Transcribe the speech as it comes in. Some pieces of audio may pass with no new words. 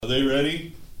they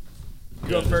ready?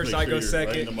 Go first, I go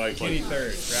second, Kenny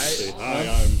third, right? Hi,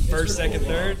 I'm first, second,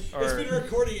 third? Or... It's been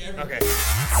recording everything.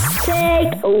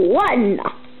 Okay. Take one.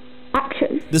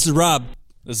 Action. This is Rob.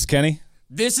 This is Kenny.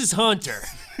 This is Hunter.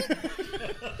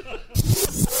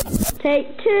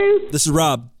 Take two. This is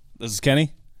Rob. This is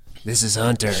Kenny. This is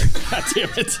Hunter. God damn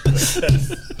it.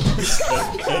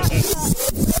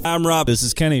 I'm Rob. This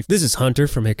is Kenny. This is Hunter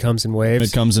from It Comes in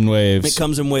Waves. It Comes in Waves. It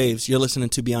Comes in Waves. You're listening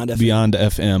to Beyond FM. Beyond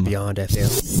FM. Beyond FM.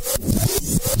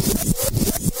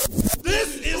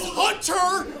 This is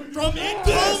Hunter from It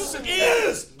Comes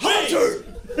in Hunter.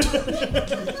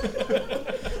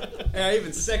 Hey, I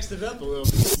even sexed it up a little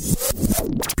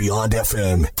bit. Beyond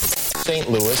FM. St.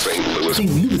 Louis. St. Louis. St.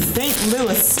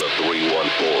 Louis. The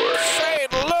 314.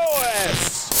 St.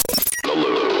 Louis.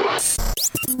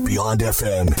 Hello. Beyond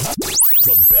FM.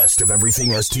 The best of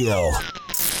everything STL.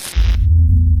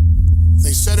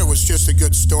 They said it was just a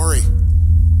good story.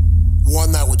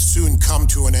 One that would soon come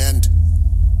to an end.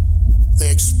 They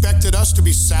expected us to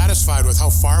be satisfied with how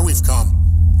far we've come.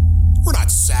 We're not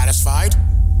satisfied.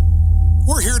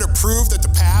 We're here to prove that the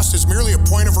past is merely a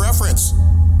point of reference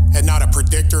and not a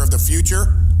predictor of the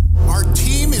future. Our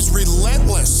team is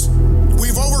relentless.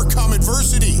 We've overcome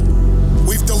adversity.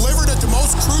 We've delivered at the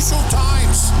most crucial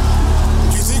times.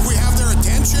 Do you think we have their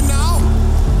attention now?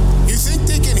 You think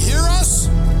they can hear us?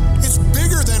 It's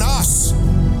bigger than us.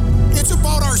 It's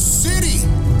about our city.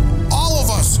 All of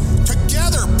us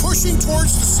together pushing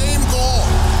towards the same goal.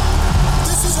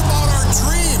 This is about our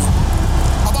dream,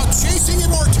 about chasing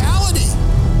immortality.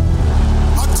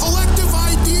 A collective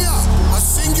idea, a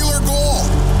singular goal.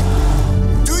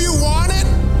 Do you want it?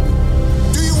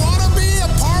 Do you want to be a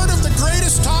part of the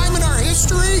greatest time in our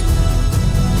history?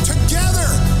 Together,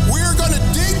 we're going to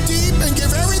dig deep and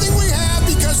give everything we have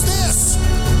because this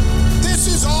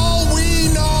is all we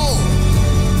know.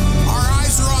 Our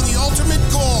eyes are on the ultimate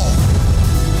goal.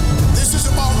 This is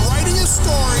about writing a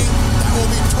story that will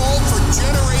be told for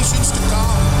generations to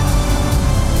come.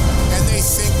 And they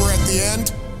think we're at the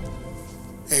end?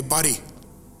 Hey, buddy,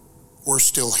 we're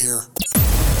still here.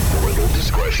 Parental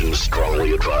discretion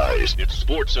strongly advised. It's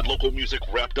sports and local music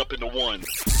wrapped up into one.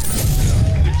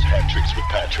 It's Hattricks with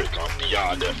Patrick on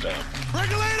Beyond FM.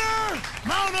 Regulator,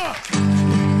 mount up.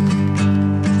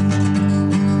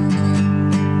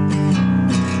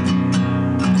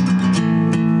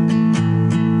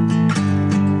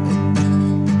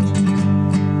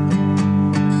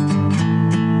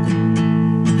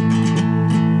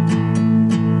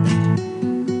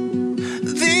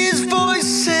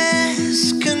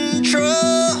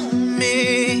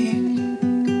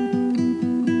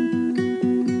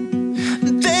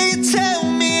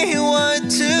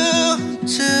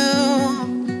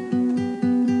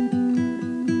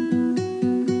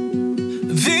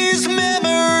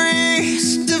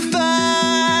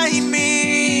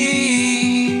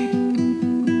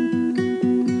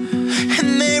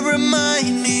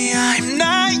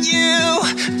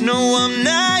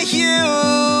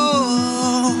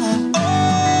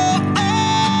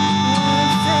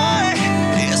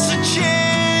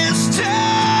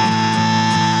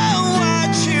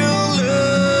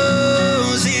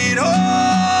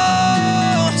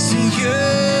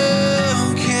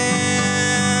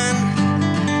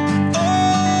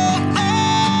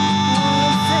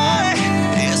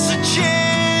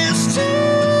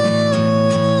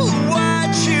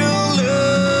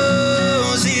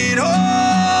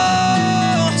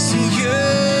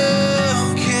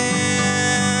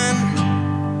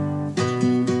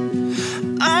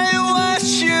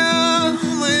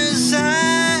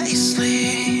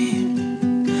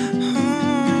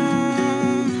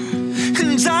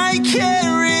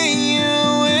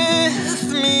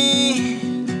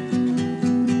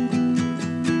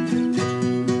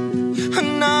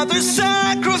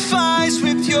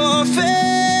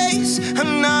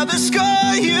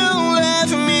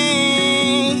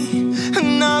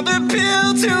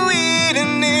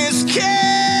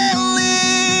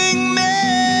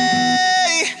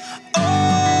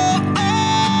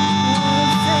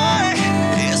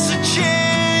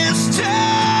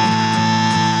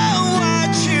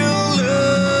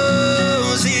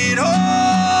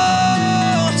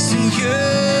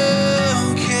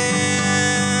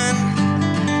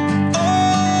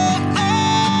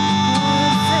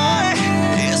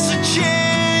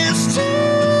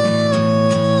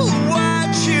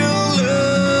 Watch you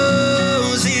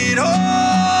lose it all.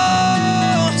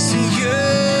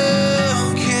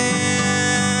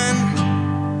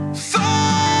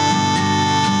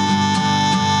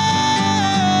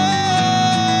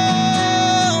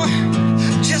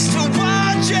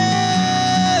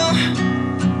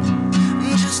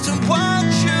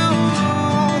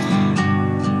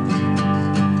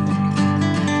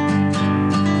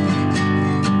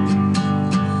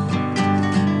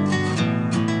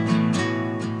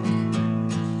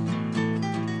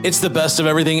 It's the best of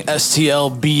everything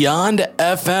STL Beyond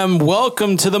FM.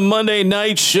 Welcome to the Monday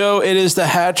night show. It is the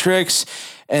Hattricks,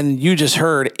 and you just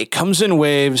heard It Comes in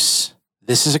Waves.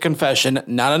 This is a confession,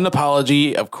 not an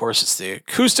apology. Of course, it's the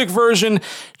acoustic version.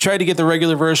 Tried to get the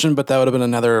regular version, but that would have been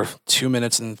another 2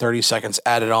 minutes and 30 seconds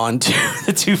added on to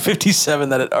the 2:57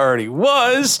 that it already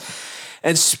was.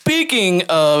 And speaking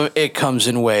of It Comes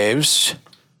in Waves...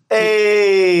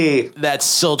 Hey! That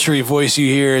sultry voice you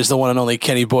hear is the one and only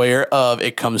Kenny Boyer of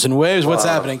It Comes in Waves. What's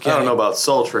happening, Kenny? I don't know about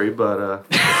sultry, but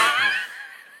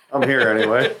I'm here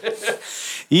anyway.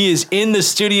 He is in the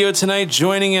studio tonight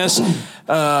joining us.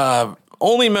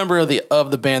 Only member of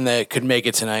the band that could make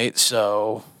it tonight,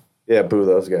 so... Yeah, boo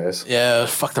those guys. Yeah,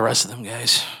 fuck the rest of them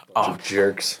guys.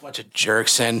 Jerks. Bunch of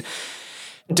jerks. And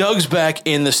Doug's back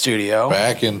in the studio.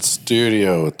 Back in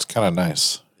studio. It's kind of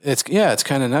nice. It's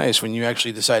kind of nice when you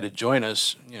actually decide to join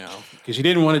us, you know, because you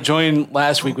didn't want to join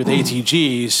last week with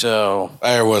ATG, so...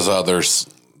 There was others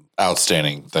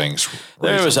outstanding things.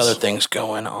 There was other things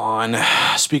going on.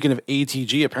 Speaking of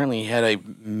ATG, apparently he had a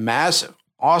massive,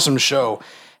 awesome show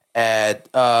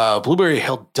at Blueberry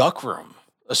Hill Duck Room,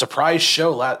 a surprise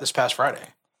show this past Friday.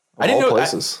 Of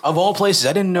all places.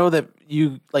 I didn't know that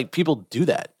people do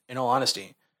that, in all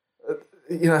honesty.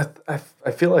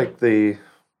 I feel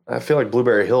like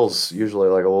Blueberry Hill's usually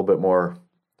like a little bit more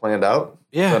planned out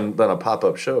than a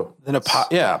pop-up show. A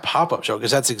pop-up show,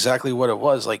 because that's exactly what it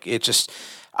was. Like, it just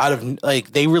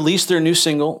they released their new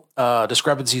single,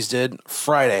 Discrepancies did,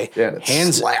 Friday. Yeah,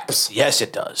 it slaps. Yes,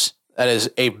 it does. That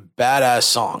is a badass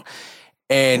song.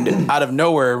 And out of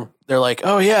nowhere, they're like,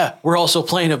 oh yeah, we're also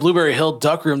playing at Blueberry Hill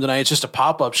Duck Room tonight. It's just a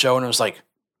pop-up show. And I was like,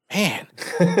 man,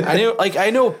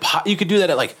 I know you could do that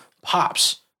at like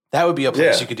Pops. That would be a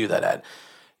place you could do that at.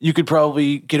 You could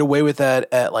probably get away with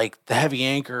that at like the Heavy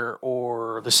Anchor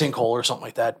or the Sinkhole or something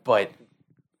like that, but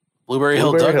Blueberry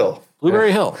Hill. That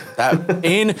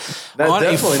on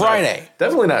a Friday.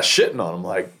 Definitely not shitting on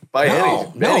them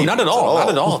No, not at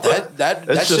all.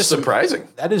 That's just surprising.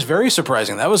 That is very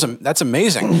surprising. That's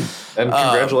amazing. And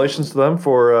congratulations to them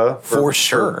for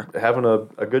sure having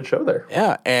a good show there.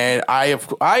 Yeah, and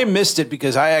I missed it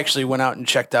because I actually went out and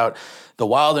checked out the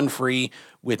Wild and Free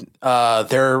with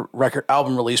their record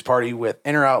album release party with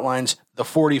Inner Outlines, the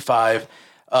 45,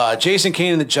 Jason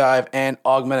Kane and the Jive, and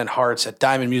Augmented Hearts at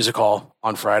Diamond Music Hall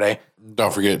on Friday.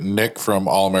 Don't forget Nick from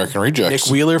All American Rejects.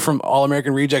 Nick Wheeler from All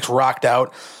American Rejects rocked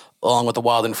out along with the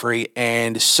Wild and Free,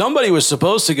 and somebody was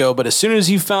supposed to go, but as soon as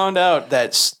he found out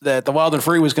that the Wild and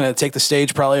Free was going to take the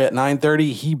stage probably at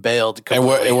 9:30, he bailed. And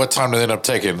what time did they end up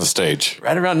taking the stage?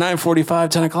 Right around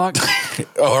 9:45, 10 o'clock.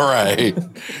 All right.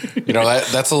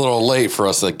 That's a little late for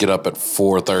us to get up at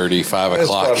 4:30, 5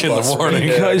 o'clock in the morning.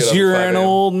 Because you're an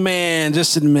old man.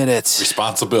 Just admit it.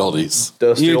 Responsibilities.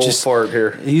 Dusty old fart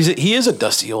here. He is a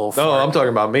dusty old fart. No, I'm talking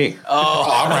about me. Oh,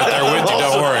 I'm right there with you.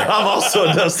 Don't worry. I'm also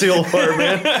a dusty old fart,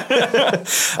 man.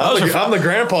 I'm the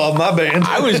grandpa of my band.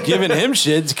 I was giving him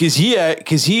shit because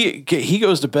he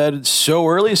goes to bed so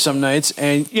early some nights,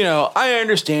 and I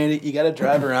understand it. You got to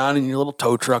drive around in your little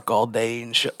tow truck all day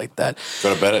and shit like that.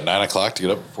 Go to bed at 9 o'clock to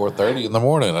get up at 4:30 in the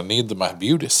morning. I need my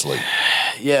beauty sleep.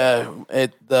 Yeah,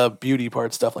 the beauty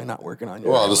part's definitely not working on you.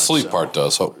 Well, the sleep part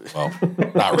does. Well,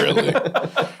 not really.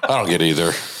 I don't get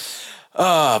either.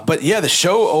 But yeah, the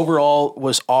show overall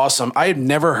was awesome. I had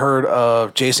never heard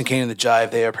of Jason Kane and the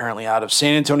Jive. They are apparently out of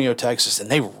San Antonio, Texas, and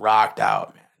they rocked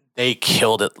out, man. They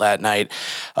killed it that night.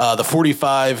 The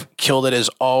 45 killed it as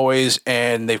always,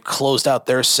 and they've closed out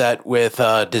their set with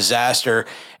Disaster,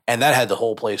 and that had the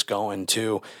whole place going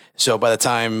too. So by the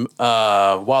time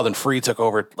Wild and Free took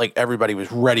over, like, everybody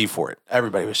was ready for it.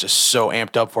 Everybody was just so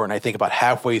amped up for it. And I think about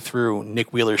halfway through,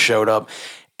 Nick Wheeler showed up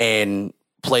and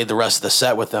played the rest of the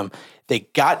set with them. They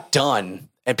got done,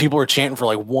 and people were chanting for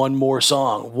like one more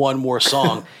song.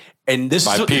 And this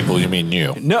by people, you mean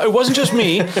you? No, it wasn't just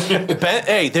me.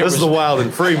 This is the Wild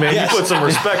and Free, man. Yes. You put some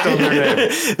respect on their name.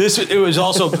 It was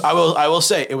also, I will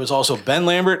say, it was also Ben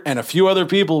Lambert and a few other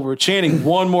people were chanting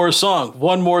one more song.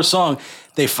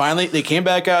 They came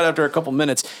back out after a couple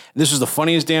minutes. And this was the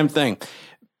funniest damn thing.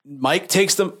 Mike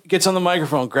gets on the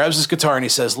microphone, grabs his guitar, and he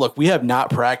says, "Look, we have not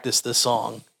practiced this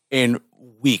song in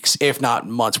weeks, if not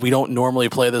months. We don't normally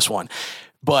play this one,"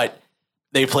 but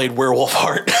they played Werewolf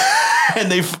Heart,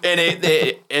 and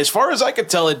they as far as I could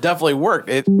tell, it definitely worked.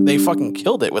 They fucking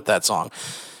killed it with that song.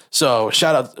 So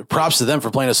props to them for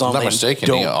playing a song. If I'm not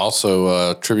mistaken, he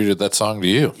also attributed that song to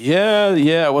you.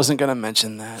 Yeah. I wasn't gonna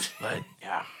mention that, but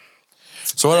yeah.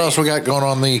 So what else we got going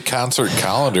on the concert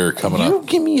calendar coming up?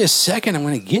 Give me a second. I'm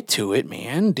going to get to it,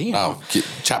 man. Damn. Oh,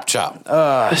 chop.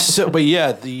 But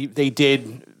yeah,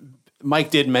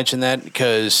 Mike did mention that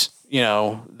because, you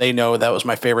know, they know that was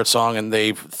my favorite song and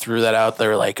they threw that out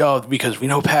there like, oh, because we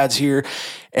know Pat's here.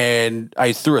 And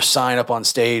I threw a sign up on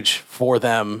stage for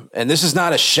them. And this is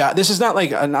not a shot. This is not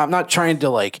like, I'm not trying to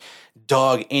like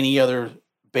dog any other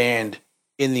band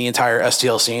in the entire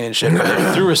STL scene and shit.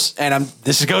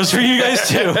 This goes for you guys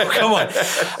too. Come on.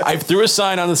 I threw a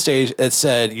sign on the stage that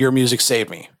said, "Your music saved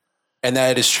me." And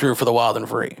that is true for the Wild and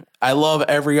Free. I love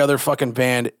every other fucking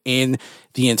band in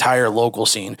the entire local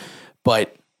scene,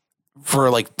 but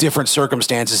for like different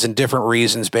circumstances and different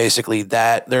reasons, basically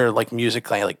that their like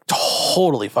music like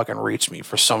totally fucking reached me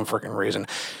for some freaking reason.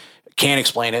 Can't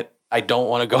explain it. I don't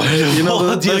want to go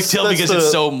into detail because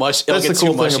it's so much. That's the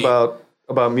cool thing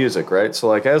about music, right? So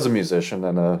like as a musician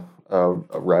and a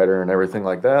writer and everything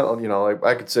like that, you know, like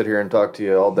I could sit here and talk to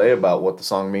you all day about what the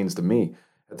song means to me.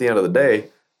 At the end of the day,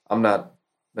 I'm not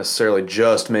necessarily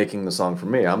just making the song for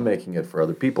me. I'm making it for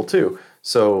other people too.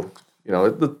 So, you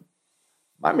know,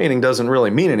 my meaning doesn't really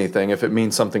mean anything if it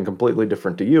means something completely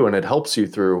different to you and it helps you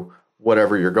through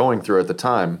whatever you're going through at the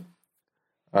time.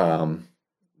 I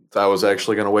was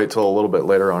actually going to wait till a little bit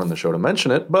later on in the show to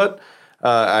mention it, but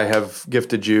I have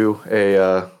gifted you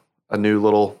a new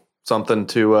little something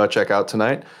to check out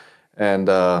tonight, and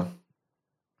I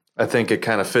think it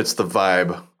kind of fits the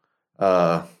vibe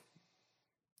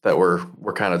that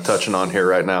we're kind of touching on here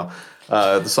right now.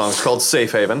 The song's called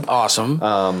 "Safe Haven." Awesome.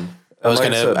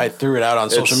 I threw it out on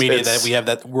social media that we have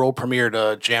that world premiere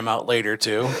to jam out later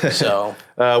too. So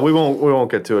we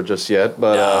won't get to it just yet,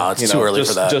 but no, it's too early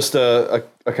for that. Just a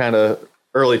kind of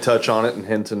early touch on it and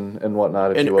hint and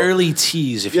whatnot. An early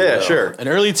tease, if you will. Yeah, sure. An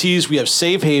early tease. We have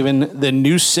Safe Haven, the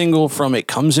new single from It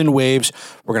Comes in Waves.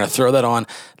 We're going to throw that on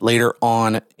later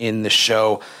on in the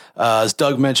show. As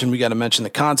Doug mentioned, we got to mention the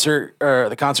concert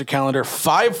calendar.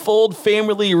 Fivefold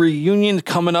Family Reunion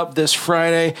coming up this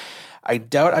Friday. I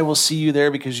doubt I will see you there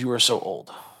because you are so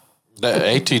old. The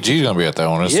ATG is going to be at that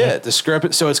one, isn't it? Yeah,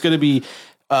 so it's going to be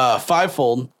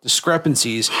Fivefold,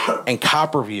 Discrepancies, and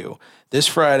Copperview this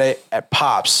Friday at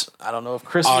Pops. I don't know if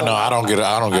Chris. Oh no, I don't get it.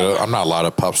 I'm not allowed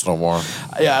at Pops no more.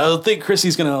 Yeah, I don't think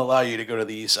Chrissy's going to allow you to go to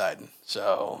the East Side,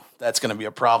 so that's going to be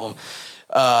a problem.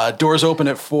 Doors open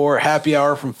at 4. Happy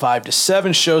hour from 5 to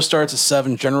 7. Show starts at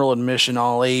 7. General admission,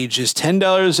 all ages.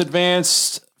 $10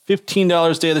 advance.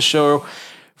 $15 day of the show.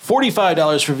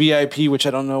 $45 for VIP, which I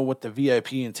don't know what the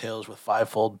VIP entails with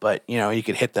Fivefold, but you know, you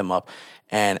could hit them up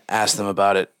and ask them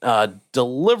about it.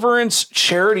 Deliverance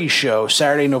charity show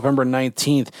Saturday, November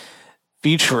 19th,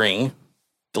 featuring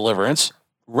Deliverance,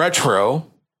 Retro,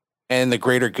 and The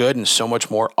Greater Good, and so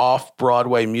much more.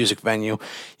 Off-Broadway music venue.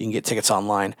 You can get tickets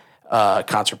online.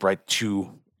 Concert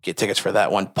to get tickets for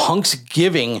that one. Punk's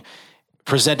Giving,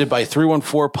 presented by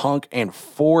 314 Punk and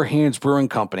Four Hands Brewing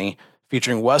Company,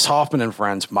 featuring Wes Hoffman and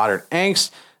Friends, Modern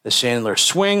Angst, The Chandler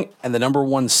Swing, and the Number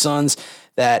One Sons.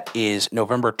 That is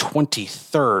November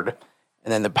 23rd.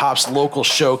 And then the Pops Local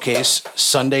Showcase,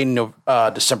 Sunday,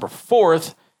 December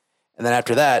 4th. And then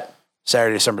after that,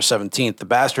 Saturday, December 17th, the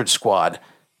Bastard Squad,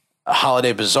 a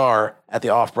Holiday Bazaar at the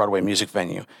Off-Broadway music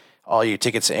venue. All your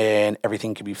tickets and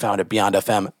everything can be found at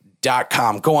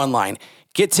beyondfm.com. Go online,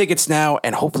 get tickets now,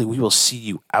 and hopefully we will see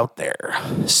you out there.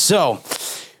 So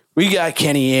we got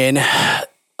Kenny in. We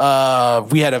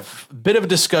had a bit of a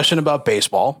discussion about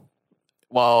baseball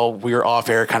while we were off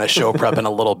air, kind of show prepping a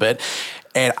little bit.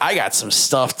 And I got some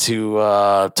stuff to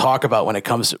talk about when it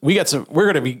comes to, we have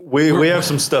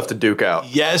some stuff to duke out.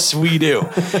 Yes, we do.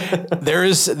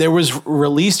 There was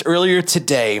released earlier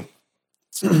today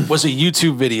was a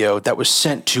YouTube video that was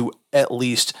sent to at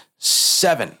least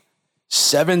seven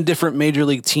different major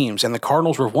league teams. And the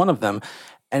Cardinals were one of them.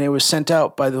 And it was sent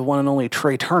out by the one and only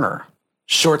Trey Turner,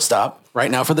 shortstop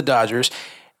right now for the Dodgers.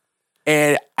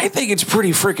 And I think it's pretty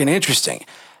freaking interesting.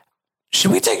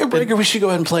 Should we take a break or we should go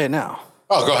ahead and play it now?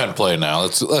 Oh, go ahead and play it now.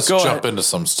 Let's jump into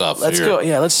some stuff. Let's go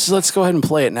ahead and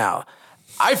play it now.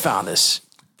 I found this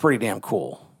pretty damn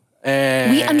cool.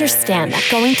 And we understand that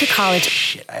going to college.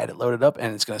 Shit, I had it loaded up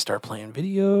and it's going to start playing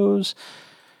videos.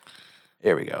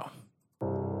 Here we go.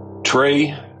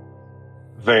 Trey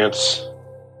Vance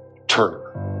Turner.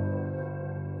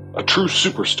 A true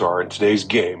superstar in today's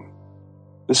game.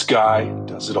 This guy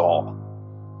does it all.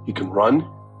 He can run.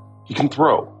 He can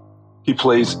throw. He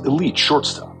plays elite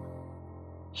shortstop.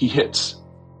 He hits.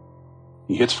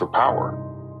 He hits for power.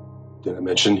 Did I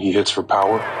mention he hits for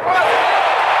power?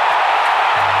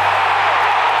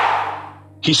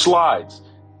 He slides.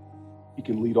 He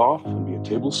can lead off and be a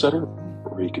table setter,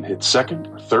 or he can hit second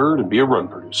or third and be a run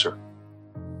producer.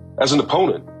 As an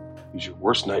opponent, he's your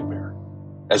worst nightmare.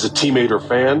 As a teammate or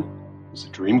fan, he's a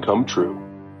dream come true.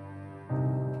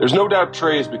 There's no doubt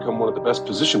Trey has become one of the best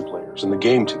position players in the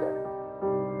game today.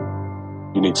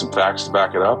 You need some facts to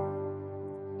back it up?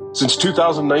 Since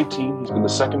 2019, he's been the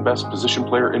second best position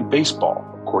player in baseball,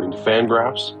 according to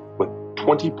Fangraphs, with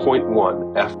 20.1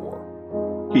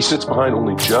 F4. He sits behind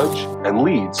only Judge and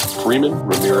leads Freeman,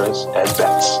 Ramirez, and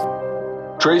Betts.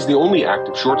 Trey's the only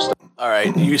active shortstop. All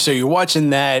right, so you're watching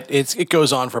that. It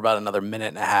goes on for about another minute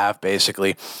and a half,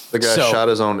 basically. The guy shot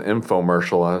his own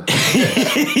infomercial.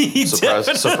 He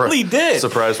definitely did.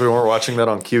 Surprised we weren't watching that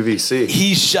on QVC.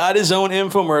 He shot his own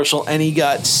infomercial, and he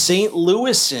got St.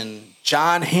 Louisan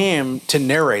John Hamm to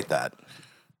narrate that.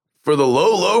 For the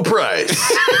low, low price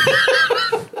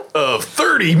of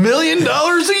 $30 million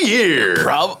a year.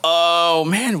 Oh,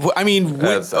 man. I mean,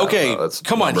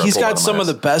 come on. He's got some of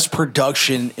the best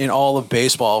production in all of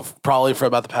baseball, probably for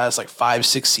about the past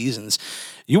 5-6 seasons.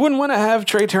 You wouldn't want to have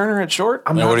Trey Turner at short?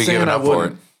 I'm not saying I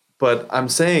wouldn't, but I'm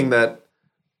saying that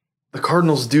the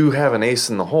Cardinals do have an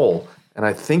ace in the hole, and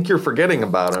I think you're forgetting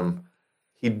about him.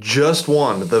 He just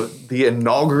won the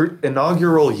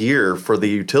inaugural year for the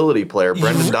utility player,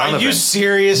 Brendan Donovan. Are you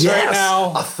serious right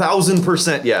now?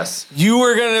 1,000% yes. You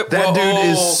were going to... That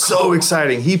dude is so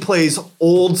exciting. He plays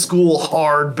old school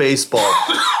hard baseball.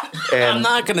 And I'm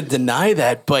not going to deny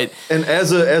that, but... And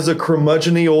as a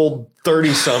curmudgeon-y old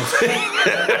 30-something,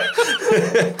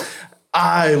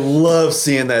 I love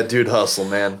seeing that dude hustle,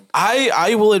 man.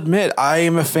 I will admit, I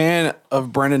am a fan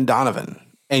of Brendan Donovan.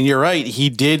 And you're right, he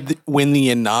did win the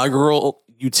inaugural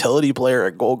utility player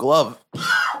at Gold Glove.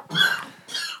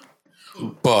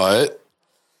 But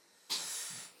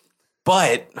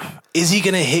is he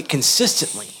going to hit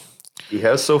consistently? He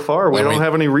has so far. We don't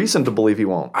have any reason to believe he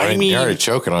won't. I mean, you're already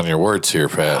choking on your words here,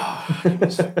 Pat.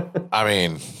 I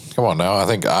mean, come on now. I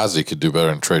think Ozzie could do better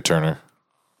than Trey Turner.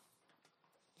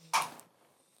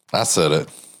 I said it.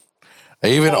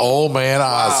 Even old man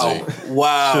Ozzie.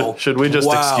 Wow. Should we just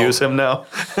excuse him now?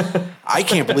 I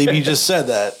can't believe you just said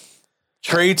that.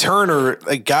 Trey Turner,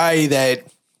 a guy that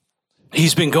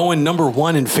he's been going number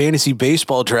 1 in fantasy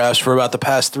baseball drafts for about the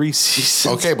past 3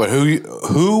 seasons. Okay, but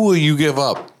who will you give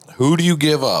up? Who do you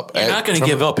give up? You're not going to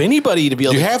give up anybody to be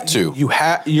able to. You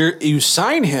have to. You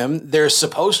sign him. There's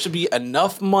supposed to be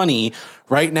enough money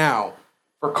right now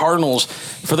for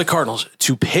the Cardinals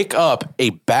to pick up a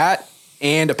bat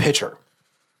and a pitcher.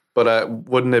 But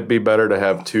wouldn't it be better to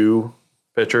have 2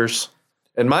 pitchers?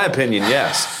 In my opinion,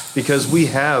 yes, because we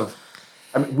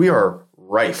are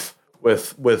rife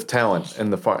with talent in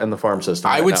the farm system.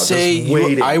 I would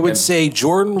say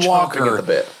Jordan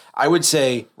Walker. I would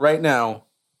say right now,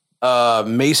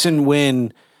 Mason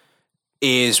Wynn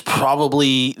is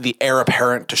probably the heir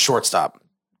apparent to shortstop.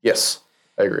 Yes,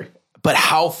 I agree. But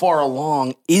how far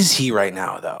along is he right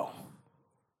now, though?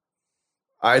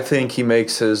 I think he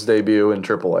makes his debut in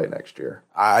AAA next year.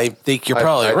 I think you're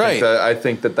probably right. I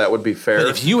think that would be fair. But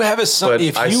if you have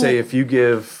if you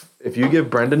give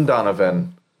Brendan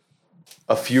Donovan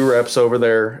a few reps over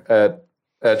there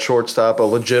at shortstop, a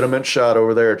legitimate shot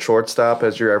over there at shortstop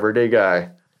as your everyday guy,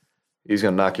 he's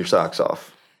going to knock your socks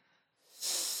off.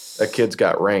 That kid's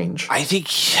got range. I think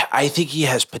he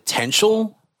has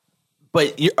potential,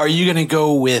 but are you going to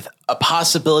go with a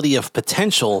possibility of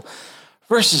potential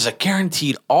versus a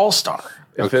guaranteed all-star?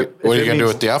 What are you going to do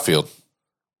with the outfield?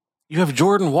 You have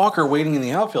Jordan Walker waiting in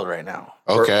the outfield right now.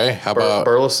 Okay, how about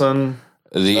Burleson?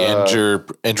 The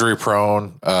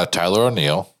injury-prone Tyler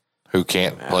O'Neill, who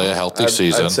can't play a healthy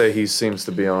season. I'd say he seems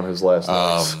to be on his last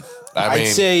legs. I'd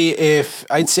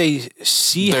say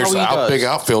see there's how he does. Big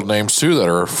outfield names too that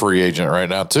are a free agent right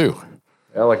now too.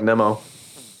 Yeah, like Nemo.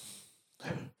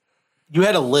 You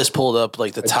had a list pulled up,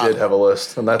 like the top. I did have a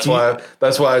list, and that's why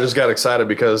I just got excited,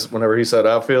 because whenever he said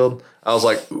outfield, I was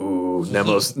like, "Ooh,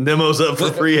 Nemo's up for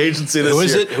free agency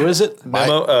this year." Who is it?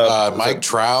 Nemo. Mike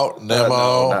Trout. Nemo.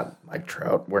 No, not Mike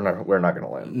Trout. We're not going to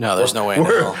land. No, there's no way.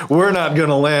 We're not going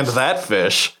to land that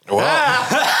fish. Well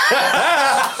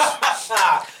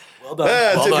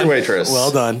done. Tip your waitress.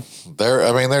 Well done.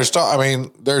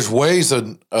 There's ways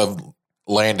of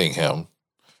landing him,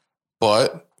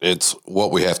 but it's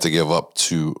what we have to give up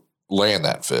to land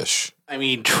that fish. I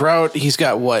mean, Trout, he's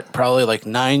got probably like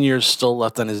 9 years still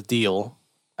left on his deal.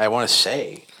 I want to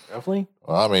say, roughly.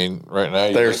 Well, I mean, right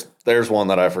now there's one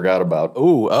that I forgot about.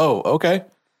 Okay.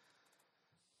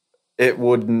 It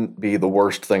wouldn't be the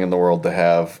worst thing in the world to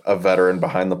have a veteran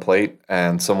behind the plate,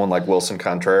 and someone like Wilson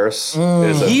Contreras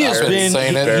He has been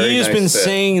saying that.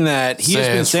 He has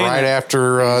been saying right that.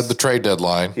 after the trade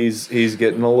deadline. He's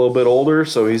getting a little bit older,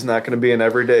 so he's not going to be an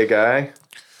everyday guy.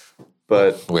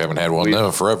 but we haven't had one of them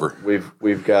in forever.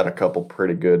 We've got a couple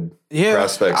pretty good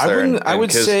prospects I there. I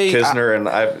would say Kisner and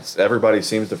everybody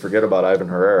seems to forget about Ivan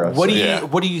Herrera. What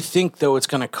do you think though it's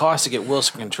going to cost to get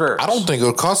Wilson Contreras? I don't think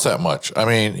it'll cost that much. I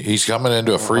mean, he's coming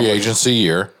into a free agency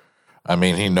year. I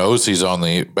mean, he knows he's on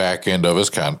the back end of his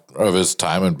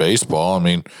time in baseball. I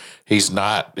mean, he doesn't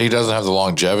have the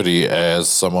longevity as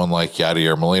someone like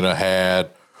Yadier Molina had,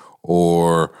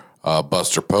 or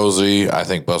Buster Posey. I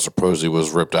think Buster Posey was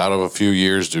ripped out of a few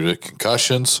years due to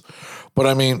concussions. But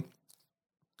I mean,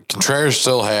 Contreras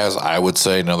still has, I would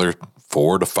say, another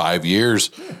 4 to 5 years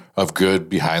of good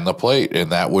behind the plate.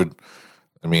 And that would,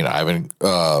 I mean, Ivan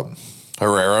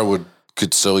Herrera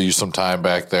could still use some time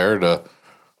back there to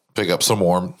pick up some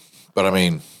more. But I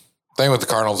mean, thing with the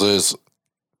Cardinals is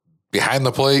behind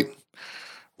the plate,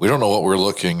 we don't know what we're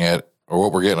looking at or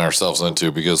what we're getting ourselves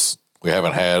into, because we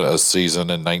haven't had a season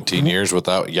in 19 years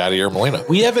without Yadier Molina.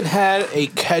 We haven't had a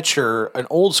catcher, an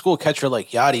old school catcher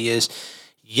like Yadi is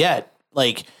yet.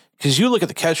 Like, because you look at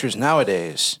the catchers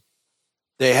nowadays,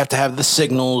 they have to have the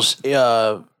signals.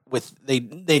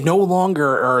 They no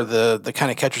longer are the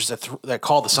kind of catchers that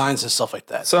call the signs and stuff like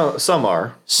that. Some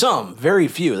are. Some, very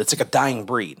few. It's like a dying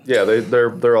breed. Yeah,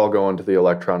 they're all going to the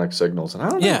electronic signals, and I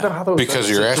don't know how those because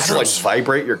your Astros like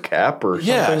vibrate your cap or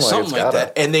something like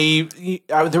that. And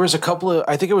there was a couple of,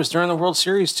 I think it was during the World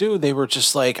Series too. They were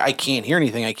just like, I can't hear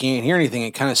anything.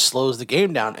 It kind of slows the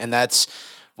game down, and that's.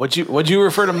 What'd you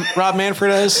refer to Rob Manfred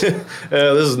as? This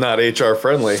is not HR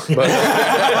friendly, but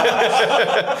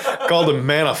called him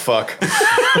mana fuck.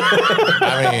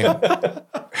 I mean,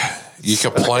 you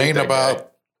complain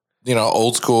about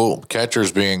old school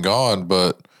catchers being gone,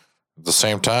 but at the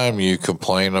same time you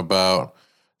complain about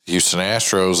Houston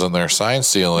Astros and their sign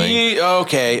stealing.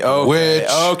 Okay.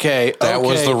 That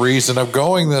was the reason of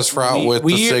going this route with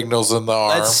the signals in the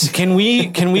arm. Can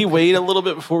we wait a little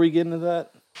bit before we get into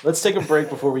that? Let's take a break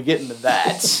before we get into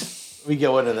that. We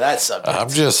go into that subject. I'm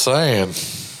just saying.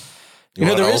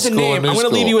 There is a name. I'm going to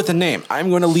leave you with a name. I'm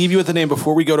going to leave you with a name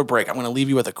before we go to break. I'm going to leave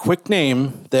you with a quick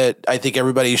name that I think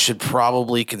everybody should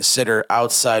probably consider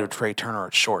outside of Trey Turner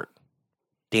at short.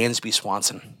 Dansby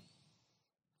Swanson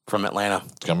from Atlanta.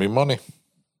 It's going to be money.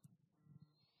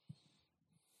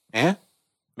 Yeah,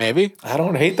 maybe. I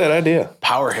don't hate that idea.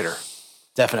 Power hitter.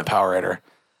 Definite power hitter.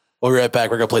 We'll be right back.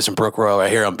 We're going to play some Brookroyal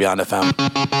right here on Beyond FM.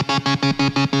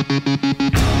 Place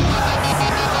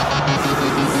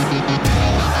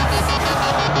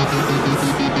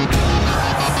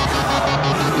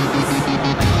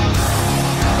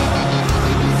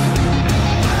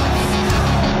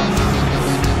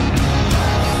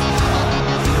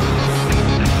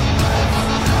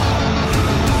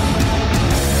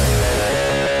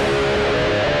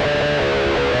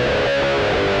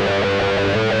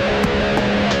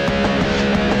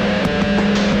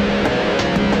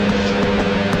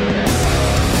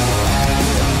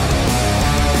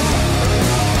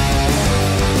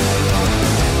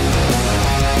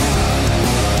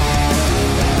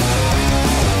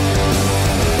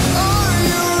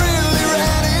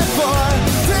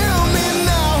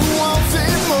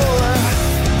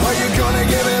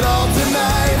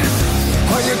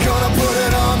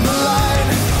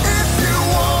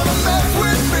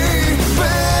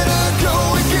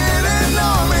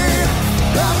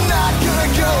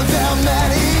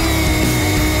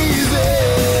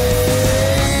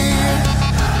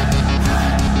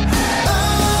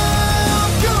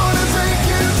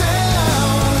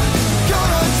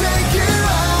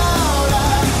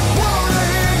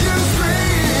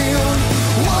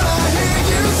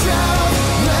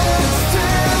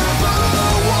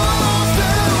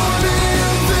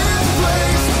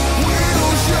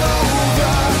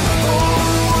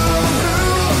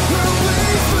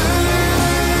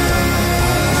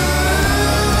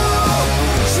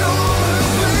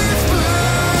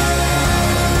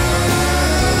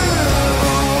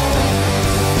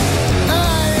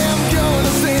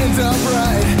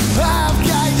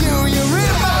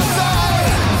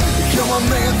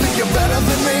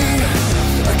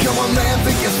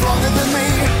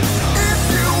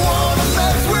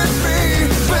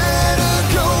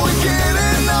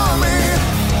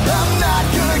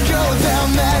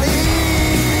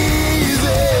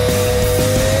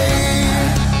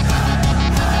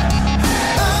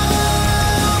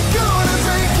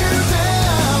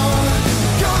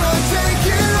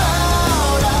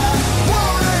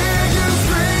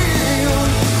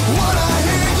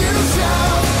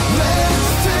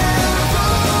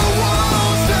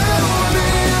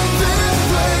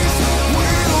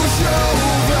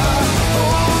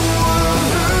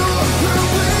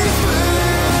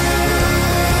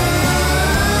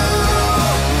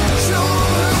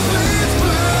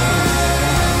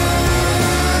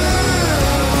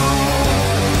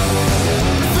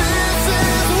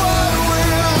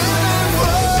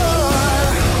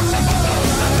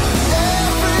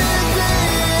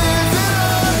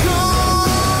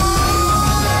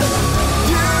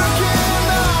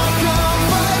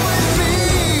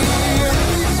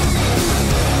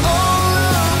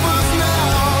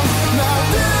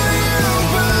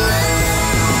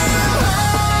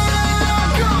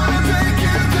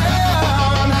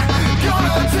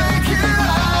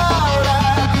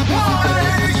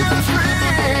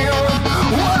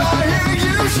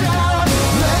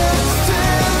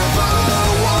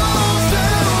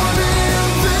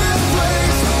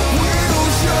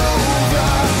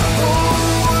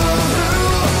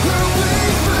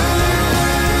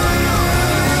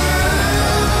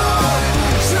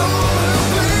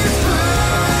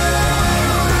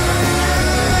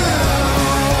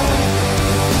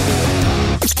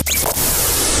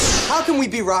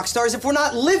rock stars if we're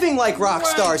not living like rock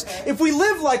stars. If we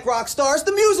live like rock stars,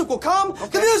 the music will come. Okay.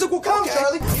 The music will come,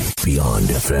 Charlie. Beyond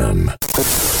FM.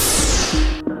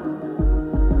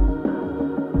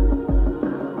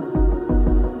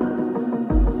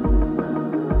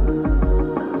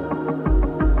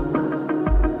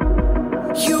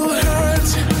 You hurt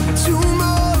too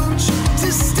much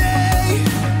to stay.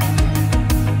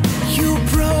 You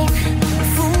broke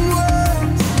from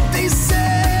what they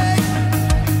say.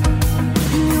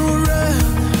 You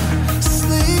ran,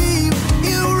 sleep,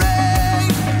 you ran.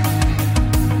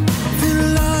 Then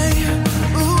lie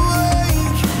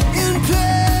awake in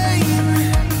pain.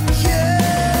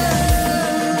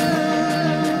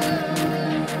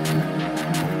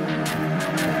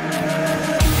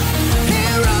 Hey,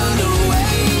 run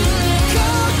away,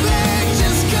 come back,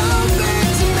 just come back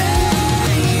to me.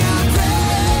 I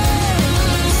pray,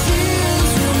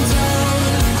 tears run down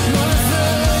my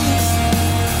face.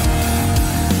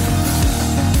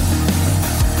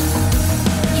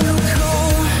 You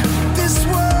call this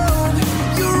world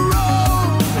your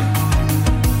own.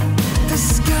 The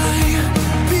sky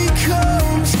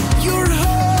becomes your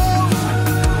home.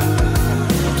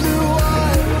 Blue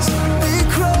eyes, they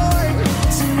cry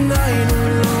tonight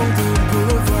along the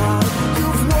boulevard.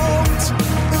 You've walked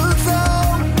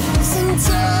 1,000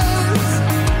 times,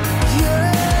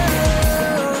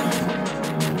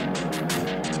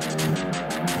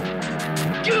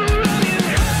 You're running,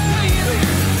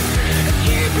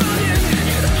 keep running,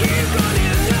 keep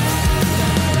running.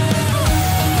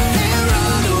 Hey,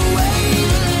 run away,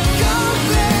 come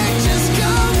back, just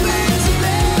come back to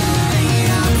me.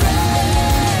 I pray,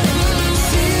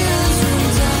 tears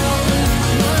run down my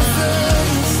face.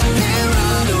 Hey,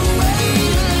 run away,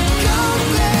 come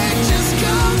back, just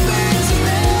come back to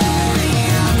me.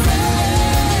 I pray,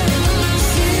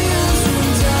 tears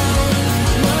run down my face.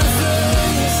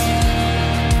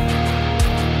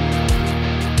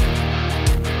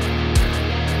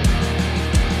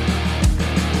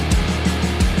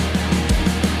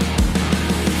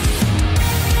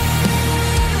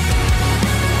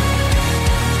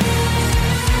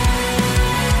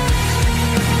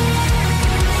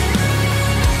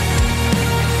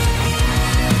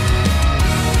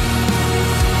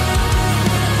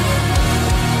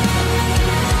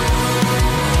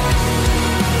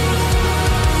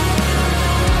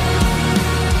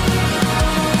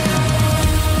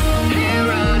 Hey,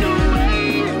 run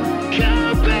away,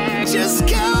 come back, just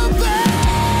come back.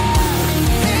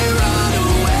 Hey, run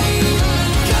away,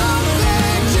 come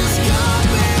back, just come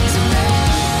back to me.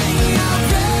 I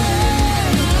pray,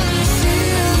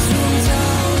 tears run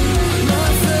down my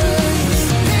face.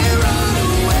 Hey, run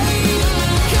away,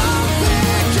 come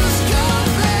back, just come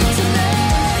back to me.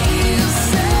 You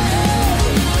said,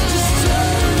 just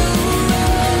turn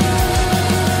around.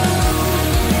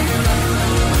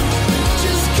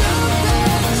 Just come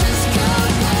back, just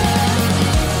come back.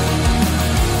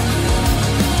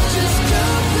 Just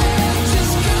come back,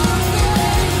 just come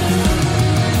back.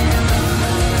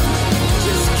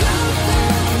 Just come back,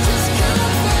 just come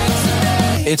back to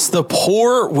me. It's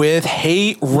ThePour with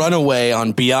Hey Runaway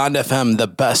on Beyond FM, the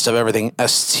best of everything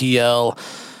STL.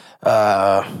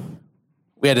 I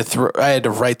had to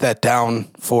write that down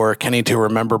for Kenny to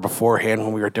remember beforehand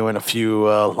when we were doing a few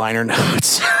liner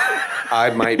notes.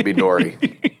 I might be Dory.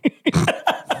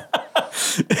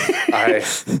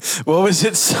 What was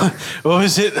it? What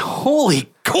was it? Holy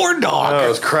corn dog! Oh, it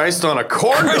was Christ on a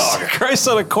corn dog. Christ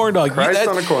on a corn dog. Christ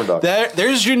on a corn dog.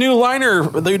 There's your new liner,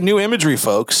 the new imagery,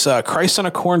 folks. Christ on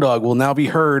a corn dog will now be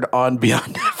heard on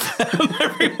Beyond FM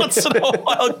every once in a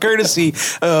while, courtesy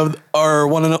of our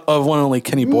one and only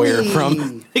Kenny Boyer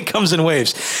from It Comes in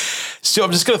Waves. So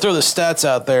I'm just going to throw the stats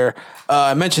out there.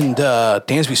 I mentioned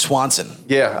Dansby Swanson.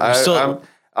 Yeah,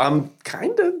 I'm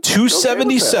kind of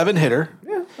 277 hitter.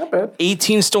 Yeah, not bad.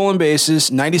 18 stolen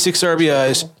bases, 96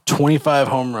 RBIs, 25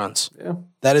 home runs. Yeah.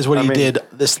 That is what he did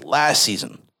this last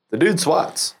season. The dude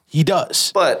swats. He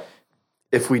does. But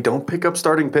if we don't pick up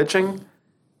starting pitching,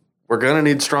 we're going to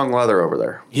need strong leather over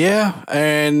there. Yeah,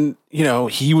 and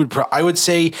he would I would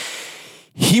say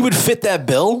he would fit that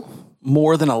bill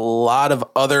more than a lot of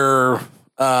other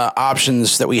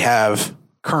options that we have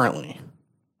currently.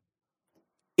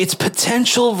 It's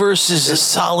potential versus a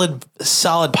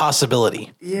solid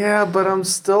possibility. Yeah, but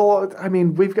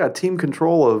we've got team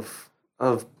control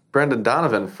of Brendan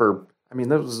Donovan for, that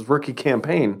was his rookie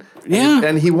campaign. Yeah.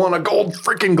 And he won a gold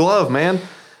freaking glove, man.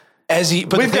 We've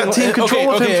got team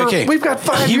control of him. We've got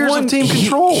 5 years of team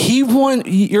control. He won.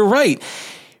 You're right.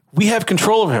 We have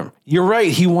control of him. You're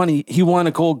right. He won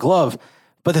a gold glove.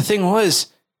 But the thing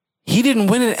was, he didn't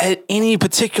win it at any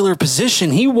particular position.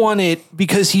 He won it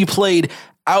because he played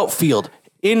outfield,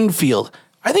 infield.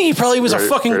 I think he probably was a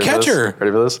fucking catcher.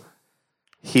 Ready for this?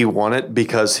 He won it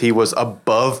because he was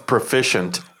above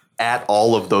proficient at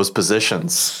all of those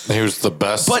positions. He was the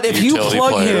best. But if you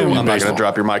plug him, I'm not going to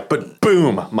drop your mic, but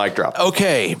boom, mic drop.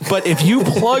 Okay, but if you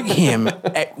plug him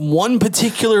at one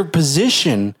particular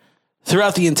position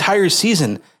throughout the entire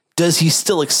season, does he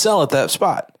still excel at that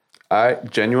spot? I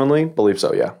genuinely believe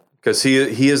so. Yeah, because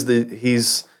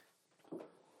he's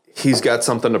got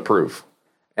something to prove,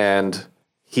 and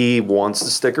he wants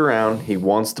to stick around. He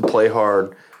wants to play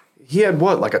hard. He had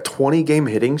like a 20-game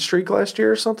hitting streak last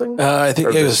year or something? I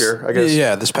think this year, I guess.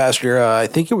 Yeah, this past year. I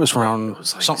think it was around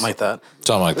something like that.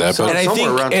 Something like that. And I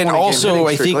think, and also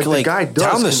I think like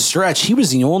down the stretch, he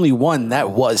was the only one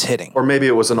that was hitting. Or maybe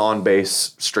it was an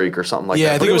on-base streak or something like that.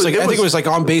 Yeah, I think it was like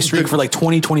on base streak for like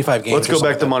 20, 25 games. Let's go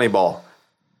back to Moneyball.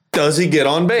 Does he get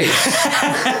on base?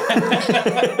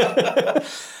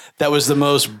 That was the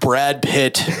most Brad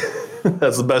Pitt.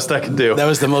 That's the best I can do. That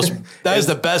is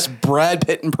the best Brad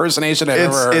Pitt impersonation I've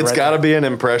ever heard. It's got to be an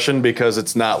impression because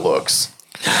it's not looks.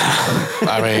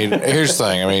 I mean, here's the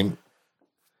thing. I mean,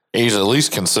 he's at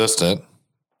least consistent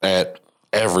at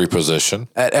every position.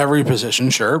 At every position,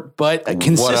 sure. But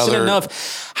consistent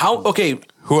enough.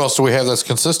 Who else do we have that's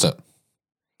consistent?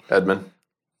 Edmund.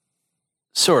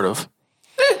 Sort of.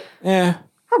 Yeah.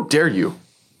 How dare you?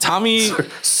 Tommy.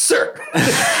 Sir.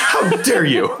 How dare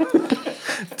you?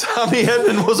 Tommy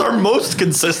Edmund was our most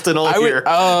consistent all year.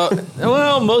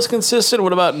 Well, most consistent.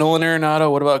 What about Nolan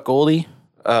Arenado? What about Goldie?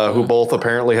 Who both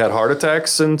apparently had heart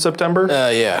attacks in September.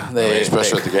 Yeah.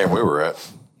 Especially at the game we were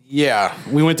at. Yeah,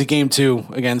 we went to game 2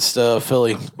 against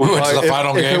Philly. We went to the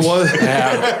final game.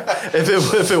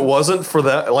 If it wasn't for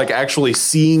that, like actually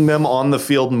seeing them on the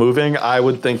field moving, I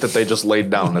would think that they just laid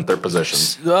down at their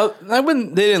positions. They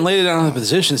didn't lay down on the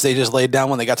positions. They just laid down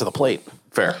when they got to the plate.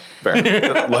 Fair.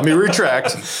 Let me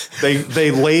retract.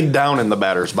 They laid down in the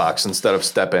batter's box instead of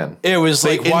step in. It was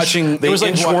like watching. They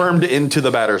inchwormed into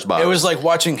the batter's box. It was like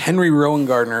watching Henry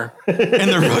Rowan-Gardner in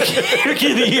the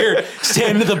rookie of the year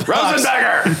stand in the box.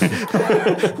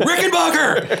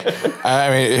 Rickenbacker. I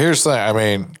mean, here's the thing. I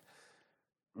mean,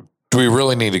 do we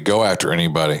really need to go after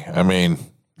anybody? I mean,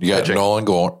 you got pitching. Nolan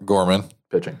Gorman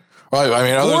pitching. Well, I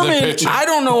mean, other Gorman, than pitching, I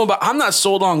don't know about. I'm not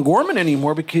sold on Gorman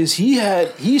anymore because he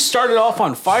started off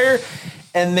on fire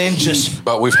and then just.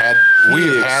 But we've had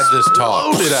this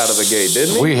talk. Loaded out of the gate,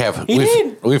 didn't he?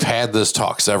 We've had this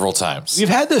talk several times. We've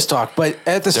had this talk, but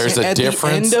there's a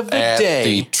difference the end of the at day,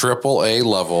 the AAA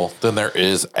level than there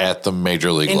is at the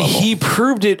major league level. And he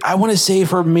proved it. I want to say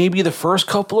for maybe the first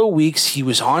couple of weeks he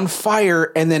was on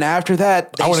fire, and then after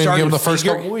that, I wouldn't even give him the first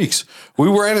couple of weeks. We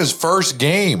were at his first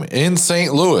game in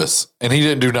St. Louis, and he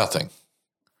didn't do nothing.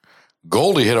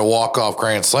 Goldie hit a walk-off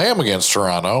grand slam against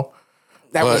Toronto.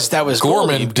 That was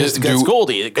Gorman Goldie, didn't do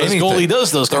Goldie. Because Goldie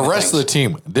does those. The rest of the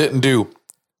team didn't do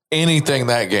anything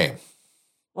that game.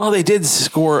 Well, they did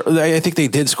score. I think they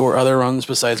did score other runs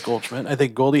besides Goldschmidt. I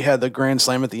think Goldie had the grand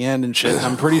slam at the end and shit.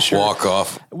 I'm pretty sure. Walk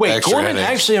off. Wait, Gorman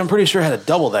actually, I'm pretty sure had a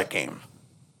double that game.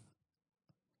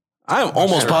 I'm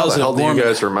almost positive. How the hell do you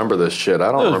guys remember this shit?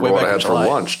 I don't remember what I had for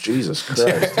lunch. Jesus Christ.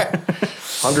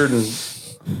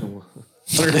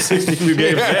 162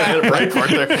 games. Yeah, right for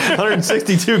it there.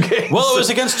 162 games. Well, it was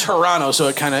against Toronto, so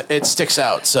it sticks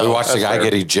out. So we watched the guy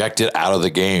get ejected out of the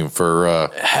game for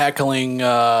heckling.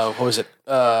 What was it?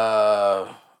 Russ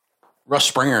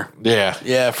Springer.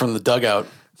 Yeah, from the dugout.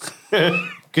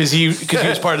 Because he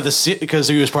was part of the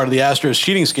Astros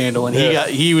cheating scandal, and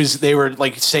they were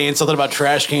like saying something about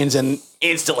trash cans, and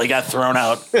instantly got thrown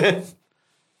out.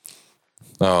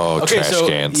 Oh, okay, trash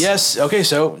cans. Yes. Okay,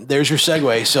 so there's your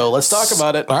segue. So let's talk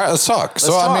about it. All right, let's talk.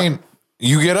 I mean,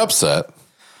 you get upset.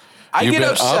 You've been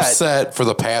upset for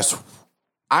the past,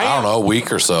 I don't know,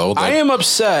 week or so. I am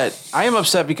upset. I am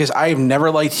upset because I've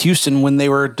never liked Houston when they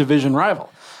were a division rival.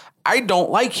 I don't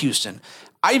like Houston.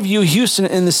 I view Houston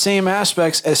in the same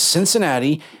aspects as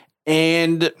Cincinnati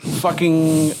and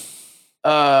fucking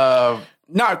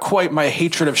not quite my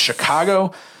hatred of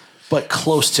Chicago, but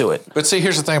close to it. But see,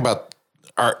 here's the thing about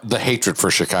the hatred for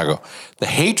Chicago. The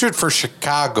hatred for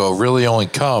Chicago really only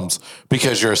comes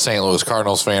because you're a St. Louis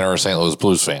Cardinals fan or a St. Louis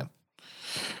Blues fan.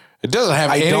 It doesn't have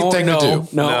anything to do.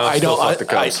 No, I don't. Fuck the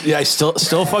Cubs. I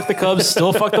still fuck the Cubs.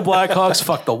 Still fuck the Blackhawks.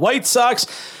 Fuck the White Sox.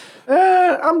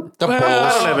 I don't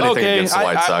have anything against the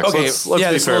White Sox.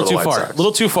 Let's be fair to the White Sox. A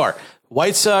little too far.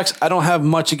 White Sox, I don't have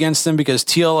much against them because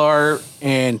TLR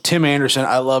and Tim Anderson,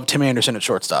 I love Tim Anderson at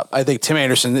shortstop. I think Tim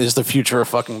Anderson is the future of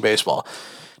fucking baseball.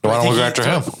 Why don't we go after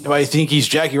him? Do I think he's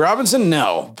Jackie Robinson?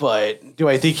 No. But do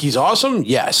I think he's awesome?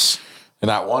 Yes. And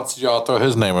not once did y'all throw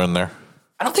his name in there.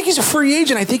 I don't think he's a free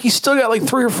agent. I think he's still got like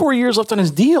 3 or 4 years left on his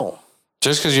deal.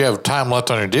 Just because you have time left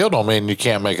on your deal don't mean you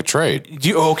can't make a trade.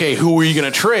 Okay, who are you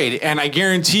going to trade? And I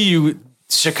guarantee you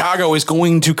Chicago is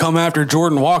going to come after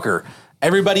Jordan Walker.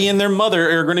 Everybody and their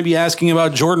mother are going to be asking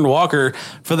about Jordan Walker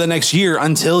for the next year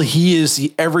until he is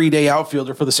the everyday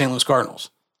outfielder for the St. Louis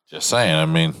Cardinals. Just saying. I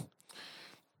mean,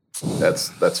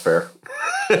 that's fair.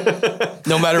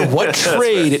 No matter what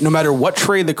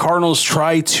trade the Cardinals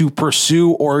try to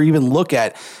pursue or even look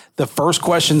at, the first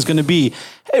question is going to be,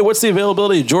 hey, what's the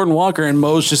availability of Jordan Walker? And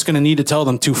Mo's just going to need to tell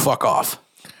them to fuck off.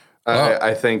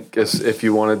 I think if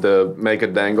you wanted to make a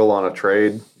dangle on a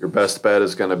trade, your best bet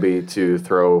is going to be to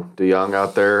throw DeYoung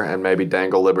out there and maybe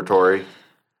dangle Liberatore.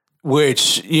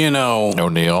 Which,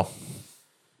 O'Neal.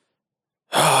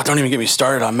 Oh, don't even get me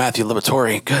started on Matthew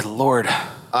Liberatore. Good Lord.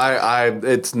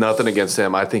 It's nothing against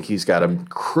him. I think he's got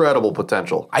incredible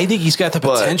potential. I think he's got the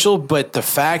potential, but the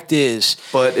fact is,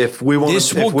 if we want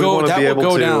to be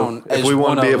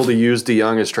able to use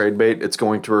DeYoung as trade bait, it's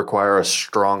going to require a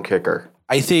strong kicker.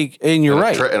 I think, and you're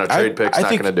right. And a trade pick's not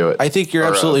going to do it. I think you're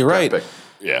absolutely right.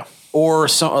 Yeah. Or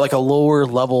some like a lower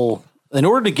level. In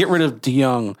order to get rid of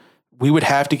DeYoung, we would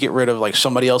have to get rid of like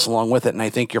somebody else along with it. And I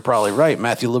think you're probably right.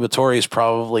 Matthew Liberatore is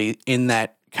probably in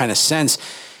that kind of sense.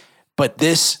 But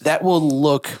that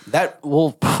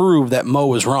will prove that Mo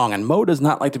was wrong, and Mo does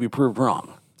not like to be proved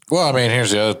wrong. Well, I mean,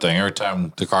 here's the other thing. Every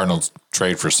time the Cardinals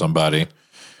trade for somebody,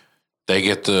 they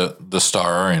get the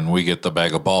star and we get the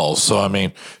bag of balls. So, I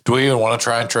mean, do we even want to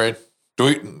try and trade? Do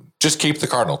we just keep the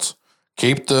Cardinals?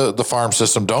 Keep the farm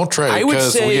system. Don't trade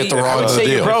because we get the wrong end of the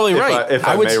deal. You're probably right. If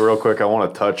I may, real quick, I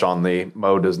want to touch on the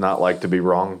Mo does not like to be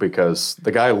wrong, because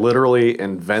the guy literally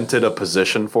invented a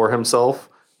position for himself.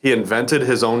 He invented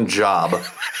his own job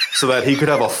so that he could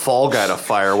have a fall guy to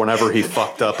fire whenever he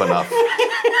fucked up enough.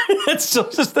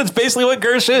 That's basically what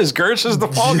Gersh is. Gersh is the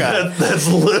fall guy. That's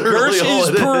literally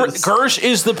Gersh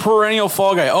is the perennial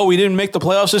fall guy. Oh, we didn't make the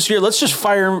playoffs this year. Let's just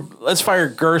fire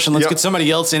Gersh and let's get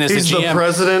somebody else in as He's the GM. He's the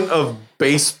president of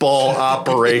baseball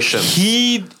operations.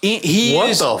 He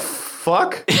what the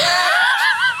fuck?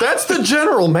 That's the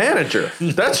general manager.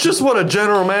 That's just what a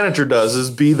general manager does, is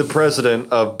be the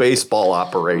president of baseball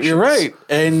operations. You're right.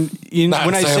 And not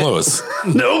when in St. Louis.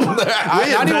 Nope.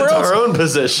 We invent our own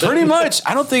position. Pretty much.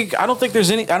 I don't think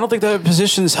that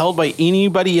position is held by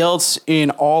anybody else in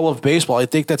all of baseball. I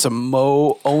think that's a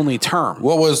Mo only term.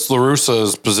 What was La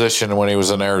Russa's position when he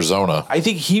was in Arizona? I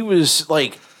think he was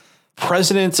like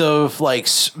president of like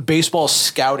baseball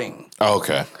scouting. Oh,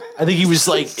 okay. I think he was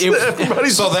like, so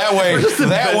that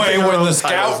way when the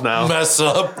scouts mess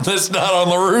up, it's not on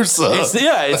La Russa.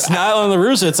 It's not on La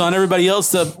Russa. It's on everybody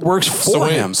else that works for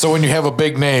him. So when you have a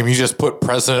big name, you just put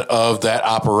president of that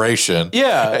operation.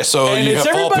 Yeah. So and you it's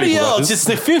have everybody else. It's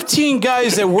the 15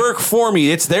 guys that work for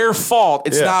me. It's their fault.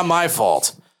 It's not my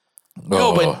fault.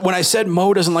 No, but when I said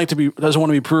Mo doesn't want to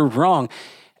be proved wrong,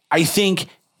 I think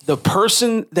the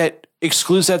person that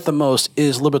excludes that the most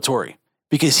is Liberatore,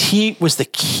 because he was the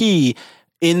key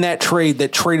in that trade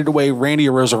that traded away Randy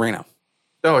Arozarena.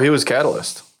 Oh, he was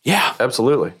catalyst. Yeah.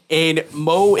 Absolutely. And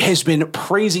Mo has been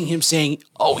praising him, saying,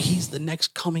 oh, he's the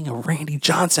next coming of Randy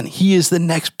Johnson. He is the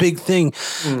next big thing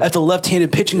at the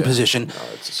left-handed pitching position. No,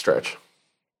 it's a stretch.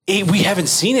 We haven't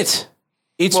seen it.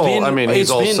 He's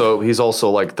also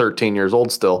like 13 years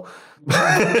old still.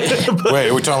 Wait,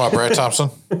 are we talking about Brad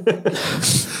Thompson?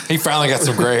 He finally got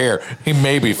some gray hair. He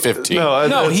may be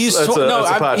 15. He's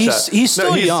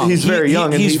still young. He's very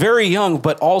young. He's very young,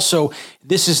 but also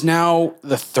this is now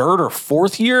the 3rd or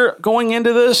 4th year going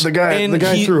into this. The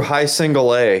guy threw high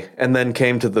single A and then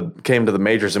came to the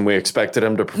majors, and we expected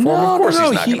him to perform. Of course,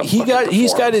 he's not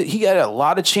going to. He got a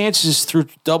lot of chances through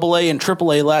Double A and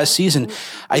Triple A last season.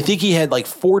 I think he had like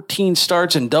 14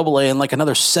 starts in Double A and like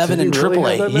another 7 in Triple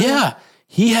A. Yeah.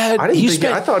 I thought he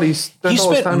spent all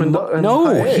his time in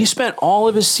high A. He spent all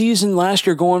of his season last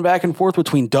year going back and forth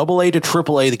between Double A to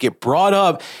Triple A that get brought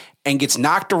up and gets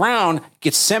knocked around,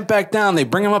 gets sent back down. They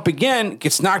bring him up again,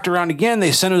 gets knocked around again.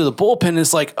 They send him to the bullpen. And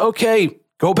it's like, okay,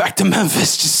 go back to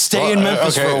Memphis. Just stay in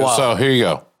Memphis for a while. So here you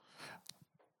go.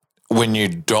 When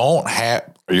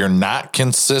you're not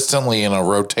consistently in a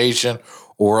rotation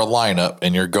or a lineup,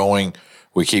 and you're going,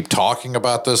 we keep talking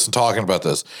about this and talking about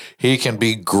this. He can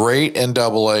be great in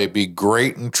Double A, be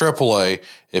great in Triple A.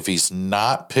 If he's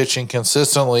not pitching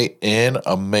consistently in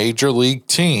a major league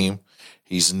team,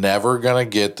 he's never going to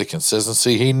get the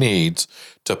consistency he needs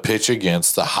to pitch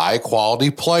against the high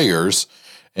quality players,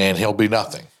 and he'll be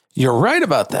nothing. You're right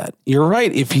about that. You're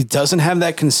right. If he doesn't have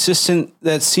the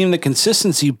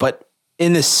consistency, but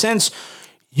in the sense,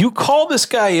 you call this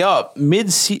guy up mid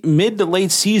to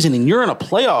late season and you're in a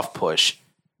playoff push,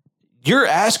 you're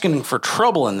asking for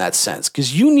trouble in that sense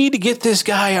because you need to get this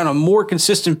guy on a more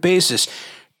consistent basis.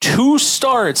 2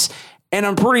 starts, and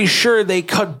I'm pretty sure they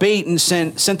cut bait and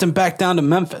sent him back down to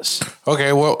Memphis.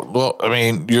 Okay, well, I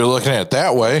mean, you're looking at it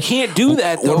that way. You can't do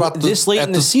that though, this late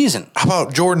in the season. How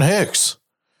about Jordan Hicks?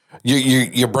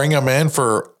 You bring him in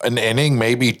for an inning,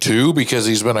 maybe 2, because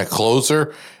he's been a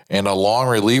closer and a long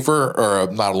reliever,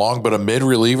 or not long, but a mid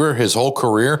reliever his whole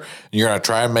career. You're going to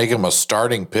try and make him a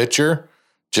starting pitcher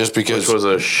just because Which was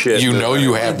a shit. you know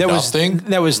you have nothing.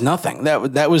 That was nothing.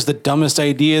 That was the dumbest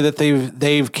idea that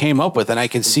they've came up with, and I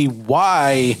can see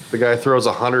why. The guy throws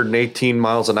 118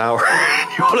 miles an hour.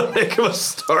 You want to make him a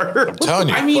starter? I'm telling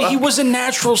you. I mean, he was a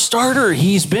natural starter.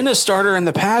 He's been a starter in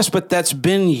the past, but that's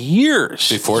been years.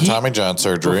 Before Tommy John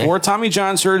surgery. Before Tommy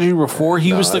John surgery, before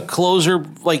he was the closer,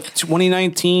 like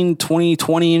 2019,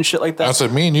 2020 and shit like that. I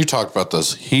said, me and you talked about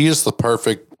this. He is the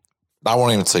perfect, I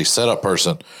won't even say setup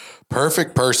person,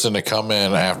 perfect person to come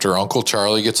in after Uncle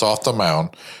Charlie gets off the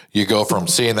mound. You go from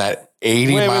seeing that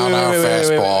 80 mile an hour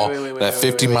fastball, that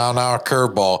 50 mile an hour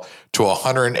curveball to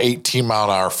 118 mile an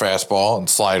hour fastball and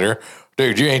slider.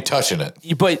 Dude, you ain't touching it.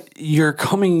 But you're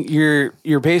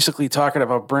basically talking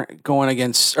about going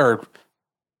against or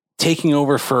taking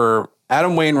over for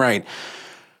Adam Wainwright,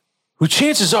 who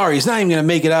chances are he's not even going to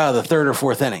make it out of the 3rd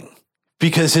or 4th inning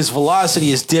because his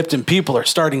velocity is dipped and people are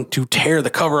starting to tear the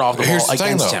cover off the ball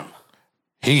against him.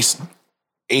 He's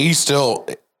still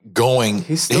going.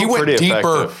 He's still pretty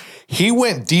effective. He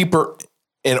went deeper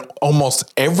in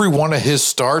almost every one of his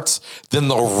starts than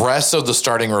the rest of the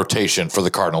starting rotation for the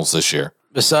Cardinals this year.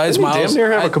 Besides Didn't he Miles, damn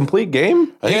near have a complete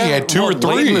game. I think he had 2 or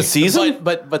 3 late in the season.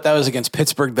 but that was against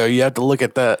Pittsburgh, though. You have to look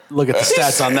at the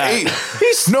stats on that.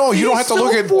 You don't have to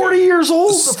look at 40 years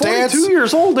old, stats. 42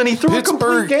 years old, and he threw a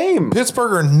complete game.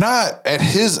 Pittsburgh are not at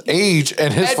his age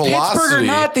and his velocity. Pittsburgh or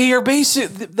not, they are basic.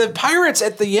 The Pirates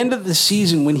at the end of the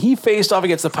season, when he faced off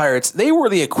against the Pirates, they were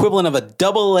the equivalent of a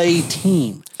AA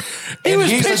team. He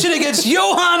was pitching against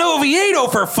Johan Oviedo,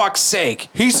 for fuck's sake.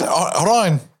 Hold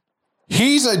on.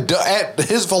 At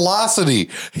his velocity,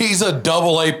 he's a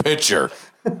AA pitcher.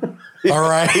 All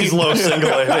right, he's low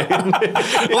single A.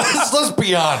 let's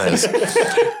be honest.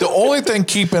 The only thing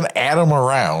keeping Adam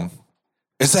around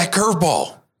is that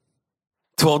curveball.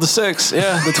 12-6,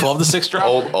 yeah, the 12-6 drop.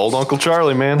 Old Uncle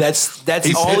Charlie, man. That's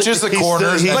He all. pitches the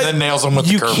corners and then nails them with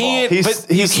the curveball.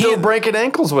 He's still breaking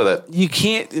ankles with it. You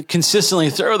can't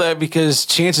consistently throw that because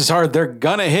chances are they're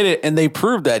gonna hit it, and they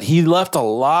proved that. He left a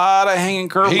lot of hanging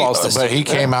curveballs. But he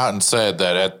came out and said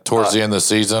that towards the end of the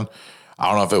season, I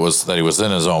don't know if it was that he was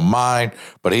in his own mind,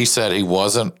 but he said he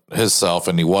wasn't himself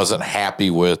and he wasn't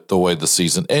happy with the way the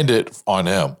season ended on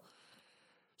him.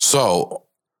 So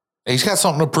he's got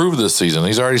something to prove this season.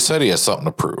 He's already said he has something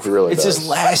to prove. It's his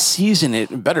last season.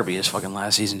 It better be his fucking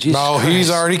last season. Jesus No, Christ. he's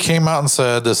already came out and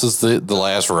said this is the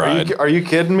last ride. Are you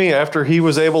kidding me? After he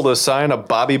was able to sign a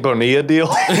Bobby Bonilla deal?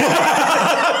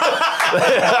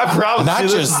 I promise Not you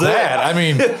this just is that. it. I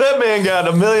mean, that man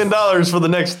got $1 million for the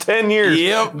next 10 years.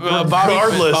 Yep,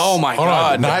 regardless. Oh my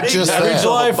God! Not just Every that.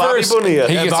 July Bobby 1st, Bonilla.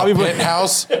 He gets Bobby a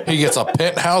penthouse. He gets a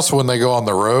penthouse when they go on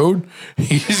the road.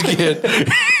 He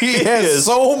has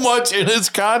so much in his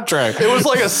contract. It was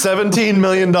like a $17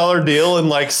 million deal, and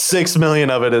like $6 million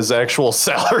of it is actual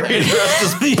salary. The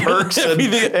rest is perks and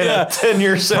a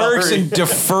 10-year salary. perks and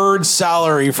deferred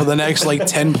salary for the next like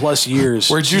 10 plus years.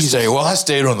 Where'd you stay? Well, I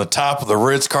stayed on the top of the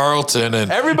Ritz-Carlton,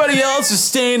 and Everybody else is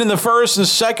staying in the first and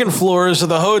second floors of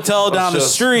the hotel down the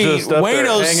street. Just up there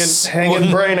Wayno's hanging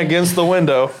brain against the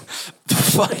window.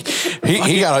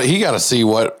 he got to see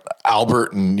what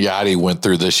Albert and Yachty went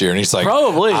through this year, and he's like,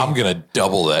 Probably. I'm gonna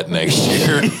double that next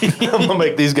year. I'm gonna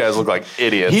make these guys look like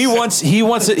idiots. He wants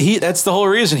it. That's the whole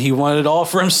reason he wanted it all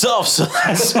for himself. So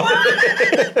that's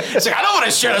it's like I don't want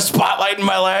to share the spotlight in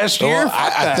my last year. Well,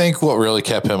 I think what really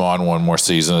kept him on one more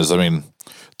season is, I mean,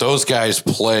 those guys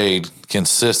played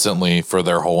consistently for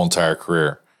their whole entire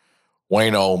career.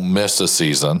 Wayno missed a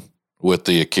season with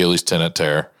the Achilles tendon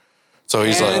tear. So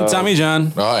he's and Tommy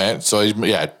John. Oh, and so he's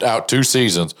out 2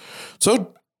 seasons.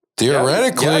 So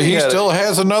theoretically, he still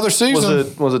has another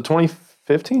season. Was it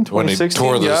 2015, 2016? When he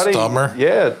tore the stummer?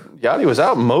 Yeah, Yachty was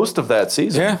out most of that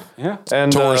season. Yeah.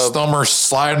 And Tore his stummer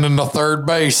sliding into third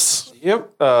base.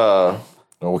 Yep. No,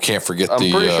 we can't forget I'm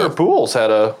pretty sure Pools had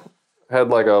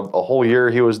like a whole year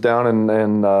he was down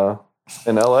in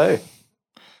LA.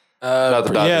 Not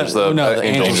the Dodgers, the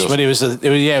Angels. But it was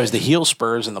the heel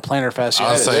spurs and the plantar fasciitis.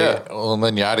 I'll say, well, and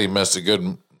then Yachty missed a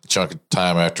good chunk of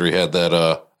time after he had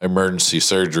that emergency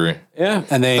surgery. Yeah,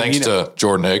 and they thanks to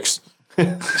Jordan Hicks. Threw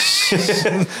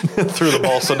the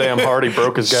ball so damn hard he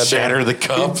broke his goddamn shattered the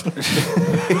cup.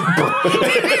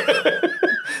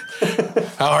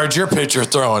 How hard's your pitcher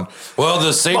throwing? Well,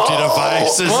 the safety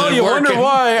device isn't Well, you working. wonder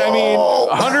why. I mean,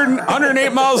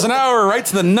 108 miles an hour right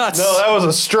to the nuts. No, that was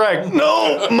a strike.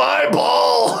 No, my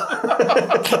ball.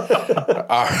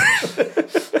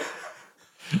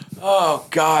 Oh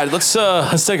God, let's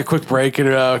take a quick break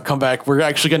and come back. We're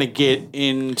actually going to get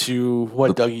into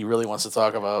what Dougie really wants to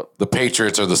talk about. The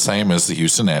Patriots are the same as the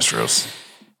Houston Astros.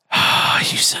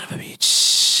 You son of a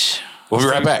bitch. We'll be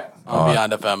right back on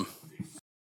Beyond FM.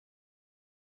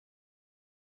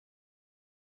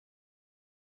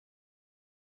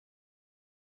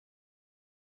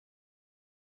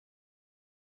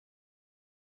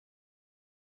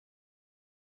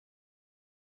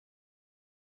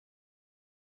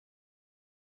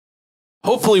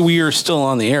 Hopefully we are still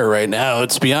on the air right now.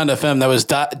 It's Beyond FM. That was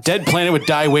Dead Planet with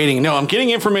Die Waiting. No, I'm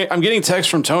getting information. I'm getting text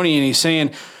from Tony, and he's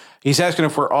saying he's asking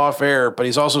if we're off air, but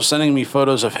he's also sending me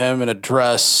photos of him in a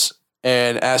dress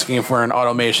and asking if we're in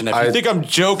automation. If you think I'm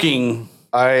joking,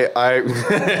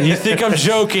 you think I'm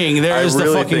joking? There is really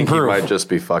the fucking think proof. He might just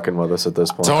be fucking with us at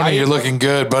this point. Tony, you're looking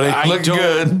good, buddy. Looking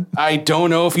good. I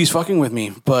don't know if he's fucking with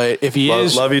me, but if he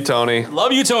is, love you, Tony.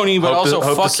 Love you, Tony. But Hope also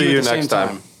to fuck see you you at the next same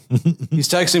time. He's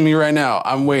texting me right now.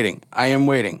 I'm waiting. I am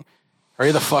waiting.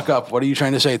 Hurry the fuck up. What are you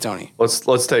trying to say, Tony?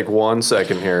 Let's take 1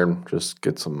 second here and just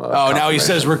get some. Now he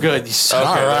says we're good.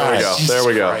 Okay, there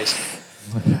we go.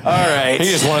 All right. He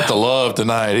just wanted the love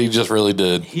tonight. He just really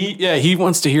did. He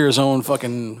wants to hear his own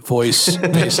fucking voice,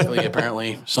 basically,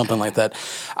 apparently, something like that.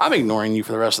 I'm ignoring you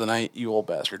for the rest of the night, you old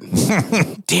bastard.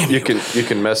 Damn you. You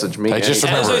can message me. I just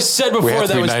remember, as I said before, we have to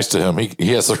that be was nice to him.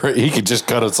 He could just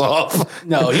cut us off.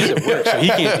 No, he's at work, so he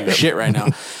can't do shit right now.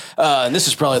 And this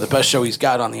is probably the best show he's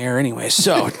got on the air anyway.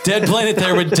 So, Dead Planet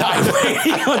there with Die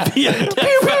Waiting on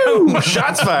BFM.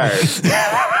 Shots fired.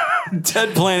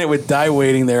 Dead Planet with Die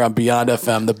Waiting there on Beyond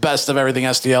FM, the best of everything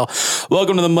STL.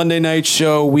 Welcome to the Monday night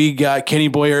show. We got Kenny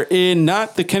Boyer in,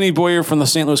 not the Kenny Boyer from the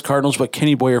St. Louis Cardinals, but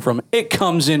Kenny Boyer from It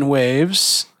Comes in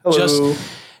Waves. Hello.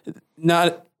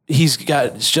 He's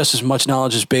got just as much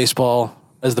knowledge as baseball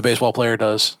as the baseball player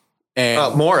does.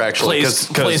 And more actually,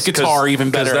 plays guitar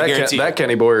even better. I guarantee that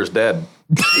Kenny Boyer's dead.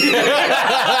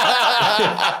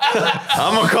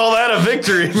 I'm gonna call that a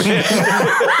victory, man.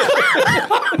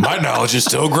 My knowledge is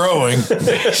still growing.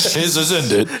 His has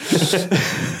ended.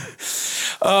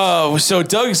 So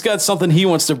Doug's got something he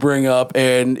wants to bring up,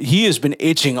 and he has been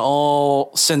itching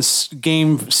all since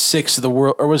Game 6 of the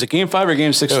World, or was it Game 5 or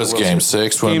Game 6? It was Game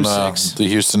 6 when the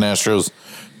Houston Astros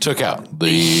took out the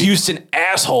Houston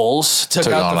assholes took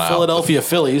out the Philadelphia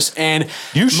Phillies, and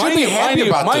you should be happy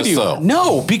about this, though.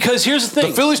 No, because here's the thing: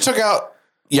 the Phillies took out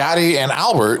Yachty and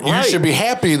Albert. Right. You should be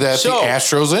happy that the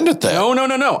Astros ended that.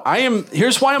 No.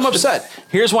 Here's why I'm upset.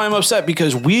 Here's why I'm upset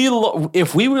because if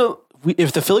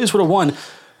the Phillies would have won,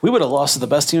 we would have lost to the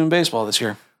best team in baseball this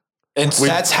year. And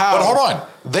that's how. But hold on,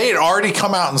 they had already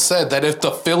come out and said that if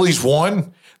the Phillies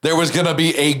won, there was going to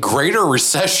be a greater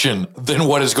recession than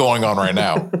what is going on right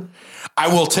now. I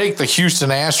will take the Houston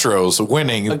Astros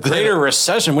winning. A greater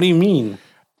recession? What do you mean?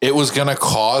 It was going to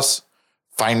cause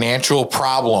financial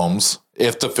problems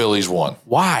if the Phillies won.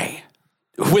 Why?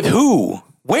 With who?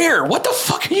 Where? What the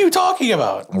fuck are you talking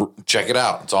about? Check it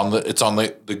out. It's on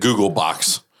the Google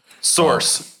box.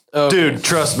 Source. Dude,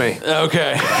 trust me.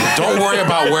 Okay. Don't worry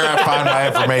about where I find my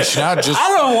information. I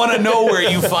don't want to know where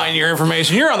you find your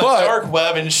information. You're on the dark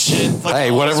web and shit.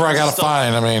 Hey, whatever I got to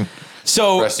find. I mean,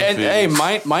 so and hey,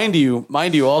 mind you.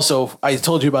 Also, I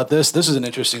told you about this. This is an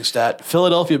interesting stat.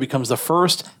 Philadelphia becomes the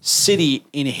first city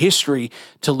in history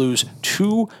to lose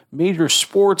 2 major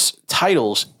sports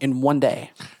titles in one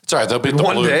day. It's all right. They'll beat the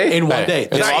one day. In one day,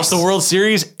 they lost the World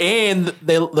Series, and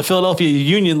the Philadelphia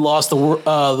Union lost the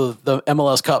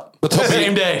MLS Cup. But the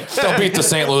same day. They'll beat the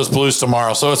St. Louis Blues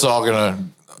tomorrow, so it's all gonna.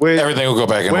 Everything will go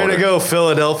back in order. Way to go,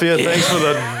 Philadelphia! Thanks for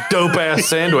the dope ass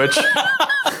sandwich.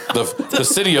 The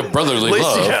city of brotherly At least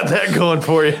love. you got that going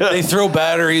for you. They throw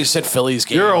batteries at Phillies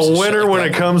games. You're a winner when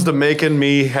it comes to making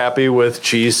me happy with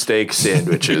cheesesteak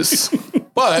sandwiches.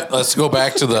 But let's go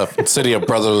back to the city of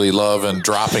brother love and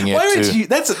dropping it to.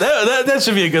 That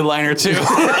should be a good liner too.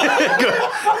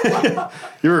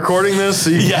 You're recording this? So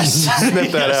you yes.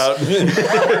 Snip that out.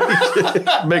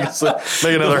 make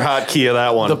another hotkey of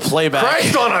that one. The playback.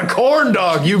 Christ on a corn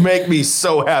dog! You make me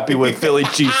so happy with Philly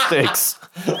cheesesteaks.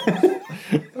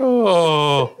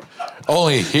 Oh,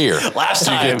 only here. Last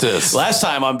time, you get this. Last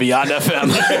time on Beyond FM.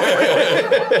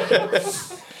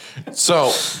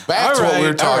 So back to what we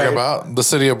were talking about: the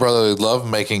city of brotherly love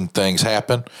making things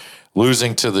happen,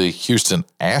 losing to the Houston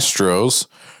Astros,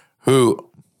 who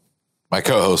my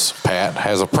co-host Pat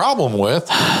has a problem with,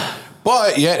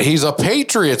 but yet he's a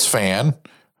Patriots fan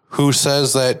who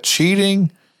says that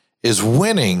cheating is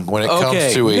winning when it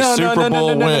comes to a Super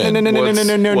Bowl win.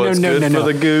 What's good for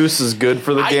the goose is good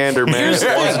for the gander, man. Here's the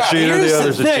One's a thing. cheater, Here's the the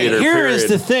other's a thing. cheater. Here is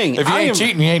the thing. If you ain't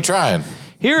cheating, you ain't trying.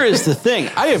 Here is the thing.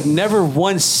 I have never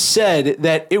once said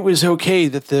that it was okay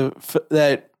that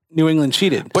that New England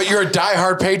cheated. But you're a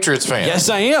diehard Patriots fan. Yes,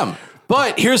 I am.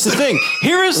 But here's the thing.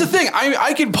 Here is the thing.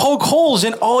 I can poke holes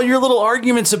in all your little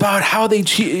arguments about how they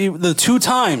cheat the 2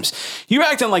 times. You're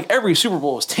acting like every Super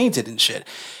Bowl was tainted and shit.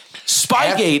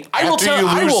 Spygate. I will go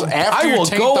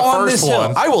on this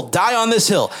hill. I will die on this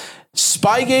hill.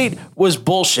 Spygate was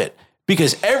bullshit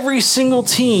because every single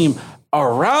team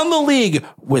around the league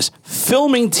was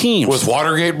filming teams. Was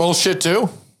Watergate bullshit too?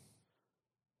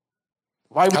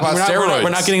 Why, How about steroids? We're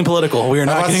not getting political. We are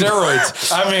How not about getting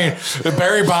steroids. I mean,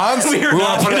 Barry Bonds. We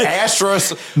want to put an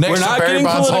asterisk next to Barry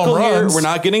Bonds' home runs. We're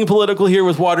not getting political here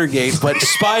with Watergate, but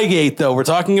Spygate, though. We're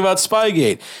talking about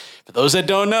Spygate. For those that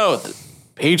don't know, the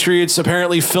Patriots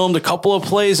apparently filmed a couple of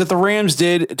plays that the Rams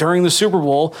did during the Super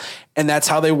Bowl, and that's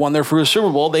how they won their first Super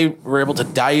Bowl. They were able to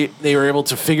They were able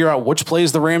to figure out which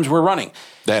plays the Rams were running.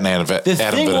 That and Adam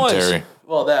Vinatieri.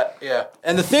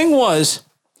 And the thing was,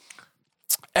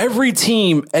 every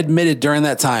team admitted during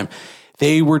that time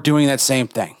they were doing that same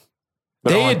thing.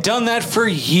 They had done that for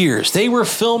years. They were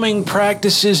filming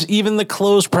practices, even the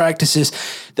closed practices.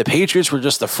 The Patriots were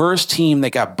just the first team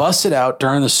that got busted out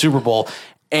during the Super Bowl.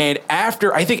 And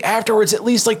I think afterwards, at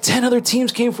least like 10 other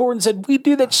teams came forward and said, we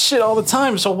do that shit all the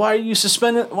time. So why are you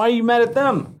suspended? Why are you mad at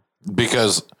them?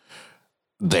 Because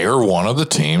they're one of the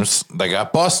teams that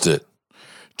got busted.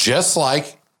 Just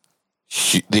like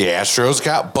the Astros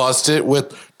got busted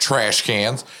with trash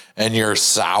cans, and you're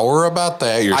sour about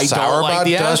that. You're sour about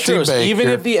the Dusty Astros. Baker. Even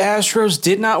if the Astros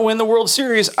did not win the World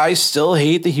Series, I still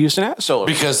hate the Houston Astros.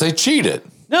 Because they cheated.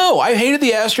 No, I hated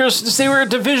the Astros since they were a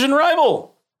division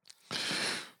rival.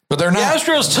 But they're not. The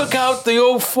Astros took out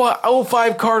the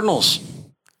 05 Cardinals.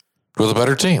 We're the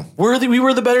better team. We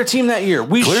were the better team that year.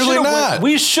 We Clearly not.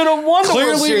 We should have won the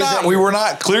World Clearly Series. not. We were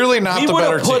not. Clearly not the better team. We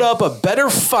would have put up a better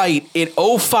fight in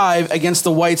 05 against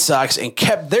the White Sox and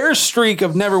kept their streak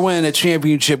of never winning a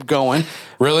championship going.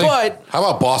 Really? But how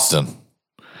about Boston?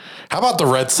 How about the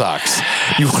Red Sox?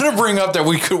 You want to bring up that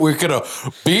we could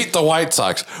have beat the White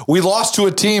Sox. We lost to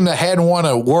a team that hadn't won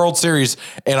a World Series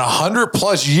in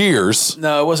 100+ years.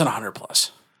 No, it wasn't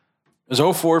 100+. It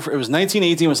was 04. It was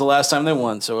 1918 was the last time they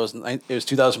won. So it was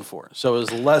 2004. So it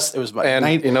was less. It was about.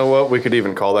 And you know what? We could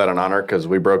even call that an honor because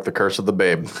we broke the curse of the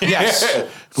babe. Yes,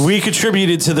 we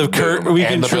contributed to the curse. We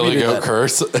and contributed the Billy Goat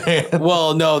curse.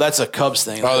 Well, no, that's a Cubs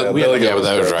thing. Oh, we but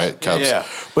that was right. Cubs. Yeah,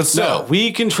 but still, no,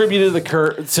 we contributed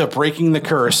to breaking the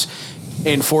curse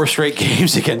in 4 straight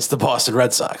games against the Boston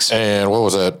Red Sox. And what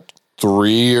was that? 3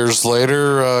 years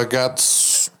later,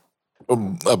 got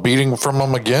a beating from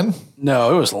them again.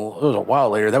 No, it was a while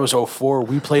later. That was 04.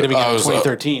 We played them again in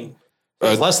 2013. It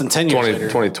was less than 10 years later.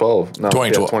 2012. No,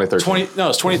 2013. No,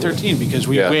 it's 2013 because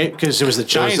it was the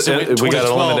Giants that went in we got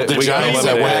 2012. eliminated. The Giants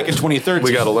that went back in 2013.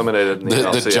 We got eliminated. In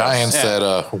the Giants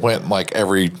that went like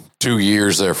every 2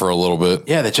 years there for a little bit.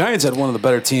 Yeah, the Giants had one of the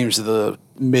better teams of the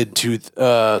mid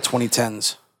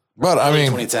 2010s. But I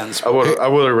mean, 2010s. I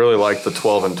would have really liked the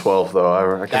 12 and 12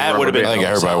 though. That would have been. I think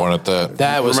everybody wanted that.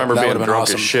 I remember being drunk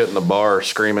awesome. as shit in the bar,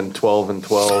 screaming 12 and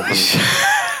 12. And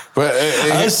but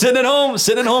I was sitting at home,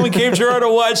 and Cave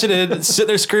Girardo watching it, sitting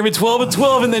there screaming 12 and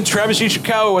 12, and then Travis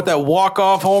Ishikawa with that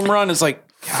walk-off home run. It's like,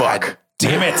 fuck,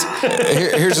 damn it.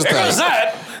 Here's the thing. There goes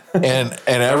that. In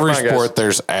every sport,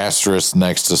 there's asterisks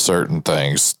next to certain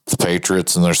things. The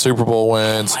Patriots and their Super Bowl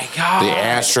wins. Oh my God. The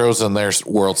Astros and their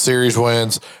World Series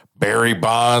wins. Barry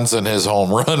Bonds and his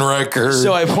home run record.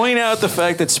 So I point out the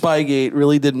fact that Spygate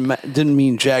really didn't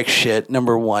mean jack shit,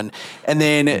 number one. And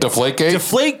then Deflategate?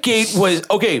 Deflategate was,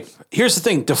 okay, here's the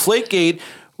thing. Deflategate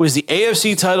was the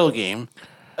AFC title game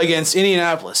against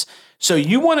Indianapolis. So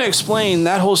you want to explain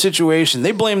that whole situation.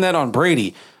 They blame that on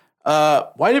Brady.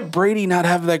 Why did Brady not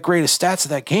have that great of stats of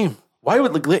that game? Why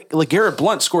would LeGarrette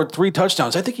Blount scored 3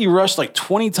 touchdowns? I think he rushed like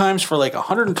 20 times for like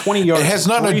 120 yards. It has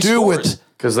nothing to do with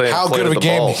how good of a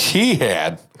game he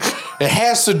had. It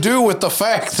has to do with the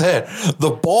fact that the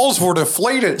balls were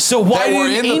deflated. So why that were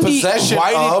did in the possession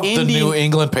of the New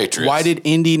England Patriots? Why did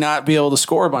Indy not be able to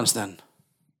score a bunch then?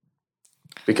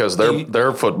 Because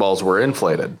their footballs were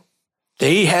inflated.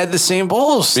 They had the same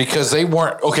balls. Because they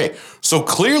weren't. Okay, so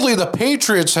clearly the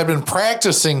Patriots have been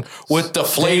practicing with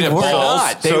deflated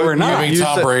balls. They were not. You mean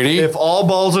Tom Brady? If all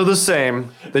balls are the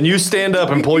same, then you stand up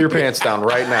and pull your pants down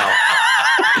right now.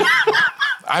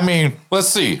 I mean, let's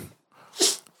see.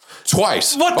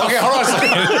 Twice. What the okay, fuck? hold on a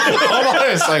second. Hold on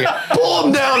a second. Pull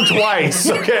him down twice,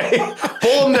 okay?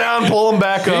 Pull him down, pull him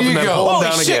back up, and then pull him Holy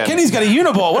down shit, again. Kenny's got a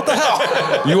uniball. What the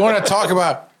hell? You want to talk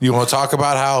about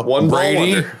how One ball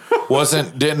Brady wonder.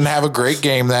 didn't have a great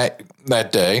game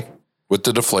that day with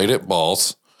the deflated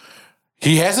balls.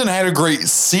 He hasn't had a great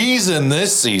season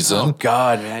this season. Oh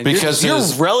God, man! Because you're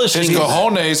his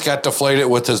cojones got deflated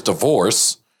with his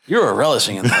divorce. You're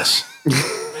relishing in this.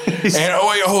 And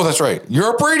that's right.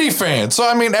 You're a Brady fan, so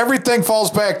I mean everything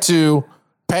falls back to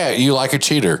Pat. You like a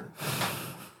cheater.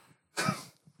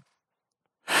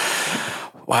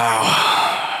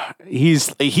 Wow.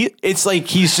 It's like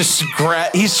he's just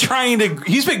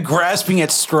he's been grasping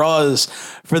at straws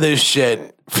for this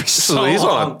shit for so He's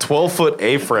long. on a 12-foot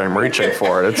A-frame reaching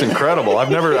for it. It's incredible. I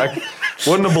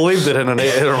wouldn't have believed it in a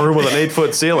room with an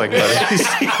 8-foot ceiling, but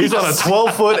he's on a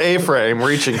 12-foot A-frame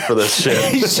reaching for this shit.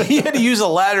 He had to use a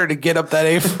ladder to get up that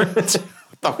apron. What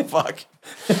the fuck?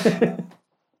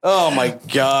 Oh my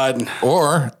God.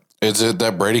 Or is it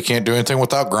that Brady can't do anything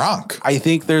without Gronk? I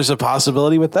think there's a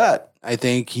possibility with that. I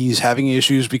think he's having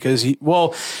issues because you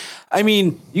got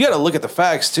to look at the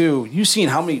facts too. You've seen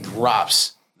how many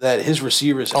drops that his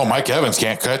receivers have. Mike Evans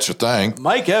can't catch a thing.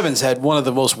 Mike Evans had one of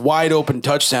the most wide open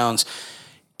touchdowns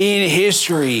in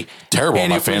history. Terrible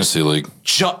in my fantasy league.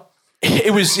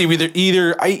 It was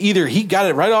either he got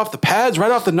it right off the pads,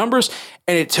 right off the numbers,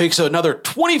 and it takes another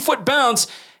 20-foot bounce,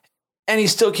 and he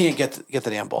still can't get the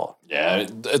damn ball. Yeah,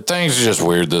 things are just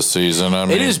weird this season. I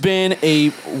mean, it has been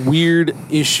a weird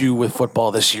issue with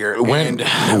football this year. When did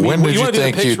you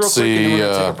think you'd see? Take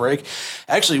a break.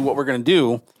 Actually, what we're going to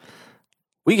do,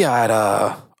 we got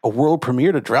a world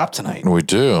premiere to drop tonight. We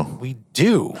do.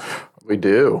 Do we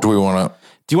want to?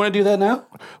 Do you want to do that now?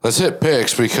 Let's hit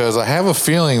picks because I have a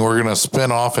feeling we're going to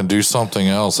spin off and do something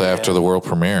else after the world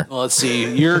premiere. Well, let's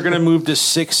see. You're going to move to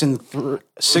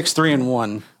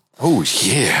 6-3-1. Oh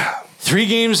yeah. 3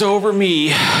 games over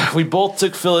me. We both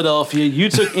took Philadelphia. You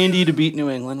took Indy to beat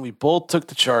New England. We both took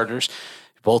the Chargers.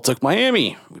 We both took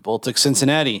Miami. We both took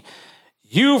Cincinnati.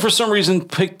 You, for some reason,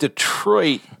 picked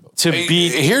Detroit to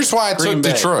beat. Here's why I Green took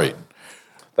Bay. Detroit.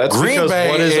 That's Green because Bay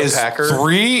what is is a Packer?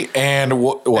 3 and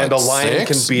what? And a Lion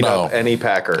 6? can beat No. up any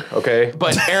Packer, okay?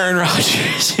 But Aaron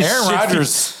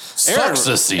Rodgers. Sucks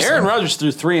this season. Aaron Rodgers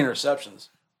threw 3 interceptions.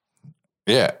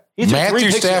 Yeah. He threw 3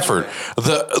 Matthew picks Stafford,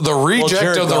 the reject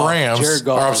Jared of the Goff. Rams. Jared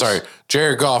Goff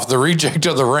Jared Goff, the reject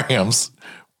of the Rams,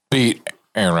 beat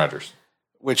Aaron Rodgers.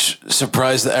 Which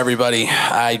surprised everybody.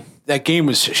 That game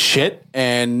was shit,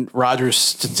 and Rodgers'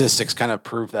 statistics kind of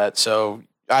proved that. So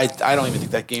I don't even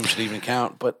think that game should even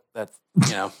count. But that's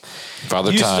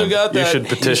Father you time. still got that. You should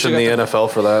petition the NFL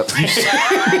for that.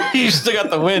 You still got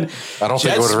the win. I don't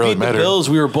think it would really matter. The Bills,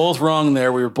 we were both wrong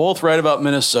there. We were both right about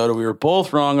Minnesota. We were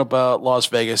both wrong about Las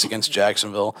Vegas against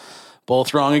Jacksonville.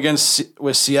 Both wrong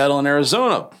with Seattle and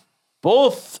Arizona.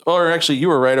 You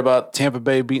were right about Tampa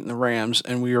Bay beating the Rams,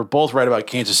 and we were both right about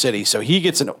Kansas City. So he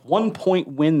gets a 1-point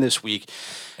win this week.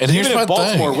 And here's my if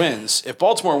Baltimore thing. wins,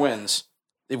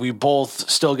 we both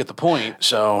still get the point.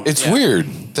 So It's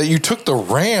weird that you took the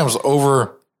Rams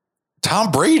over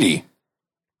Tom Brady.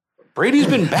 Brady's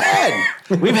been bad.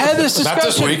 We've had this discussion. Not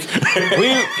this week.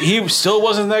 He still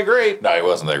wasn't that great. No, he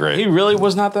wasn't that great. He really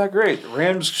was not that great. The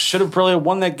Rams should have probably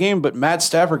won that game, but Matt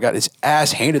Stafford got his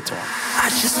ass handed to him. I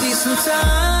just need some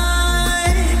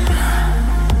time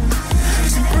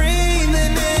to breathe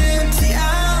and empty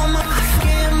out my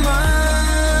fucking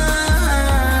mind.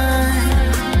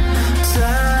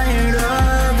 Tired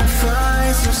of the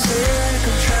fights, so sick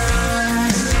of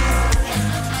trying.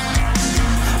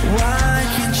 Why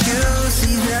can't you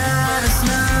see that it's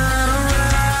not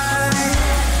alright?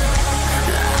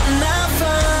 I'm not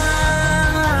fine,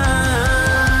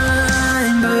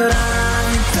 but I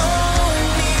don't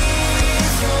need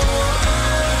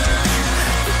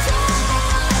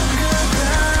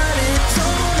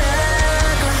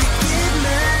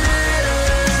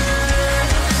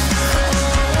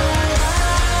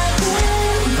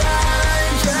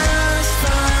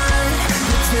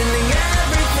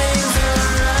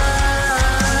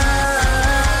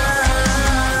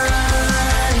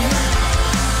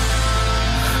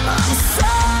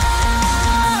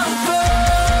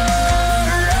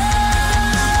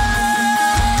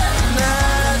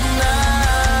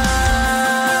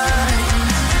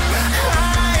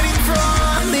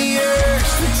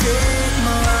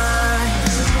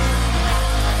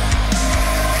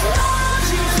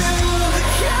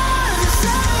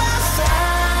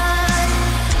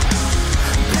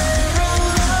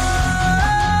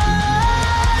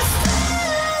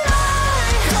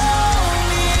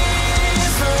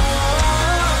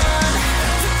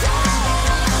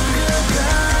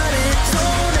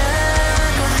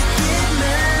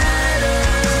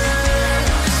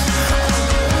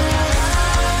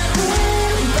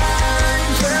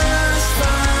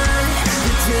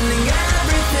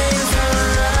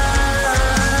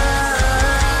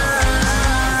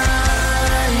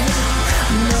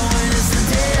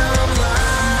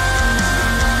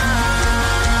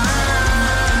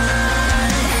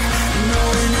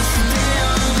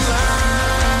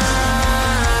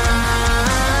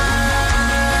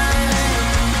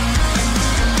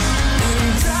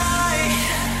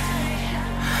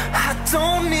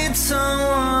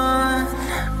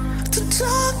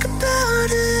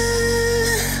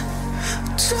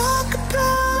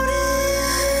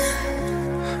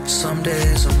Some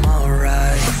days I'm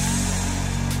alright.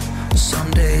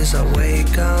 Some days I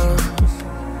wake up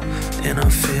and I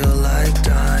feel like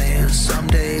dying. Some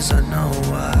days I know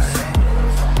why.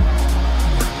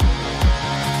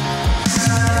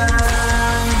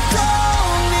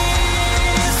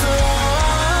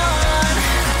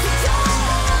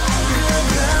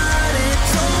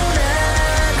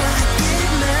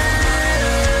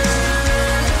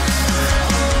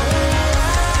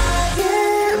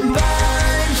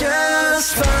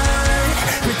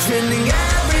 Pretending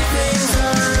everything's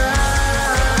alright.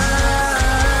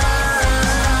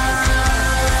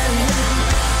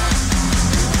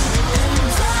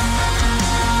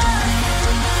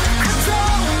 I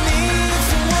don't need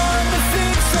someone to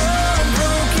fix a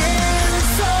broken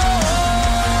soul.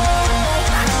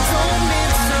 I don't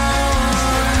need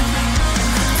someone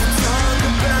to talk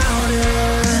about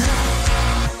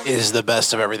it. Is the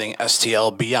best of everything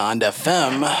STL Beyond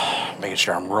FM. Making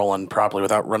sure I'm rolling properly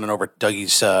without running over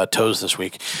Dougie's toes this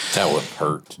week. That would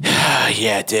hurt.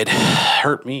 Yeah, it did.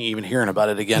 Hurt me even hearing about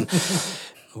it again.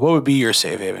 What would be your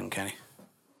safe haven, Kenny?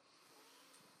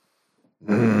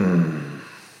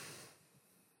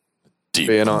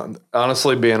 Being on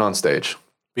stage.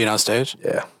 Being on stage?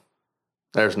 Yeah.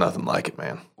 There's nothing like it,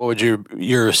 man. What would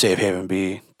your safe haven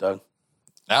be, Doug?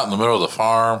 Out in the middle of the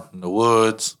farm, in the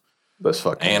woods, this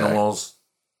fucking animals.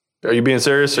 Are you being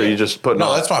serious, or are you just putting?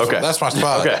 No, that's my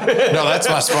spot. Okay. No, that's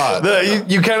my spot.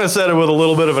 You kind of said it with a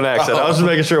little bit of an accent. I was just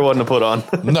making sure it wasn't to put on.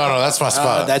 No, that's my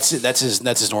spot. That's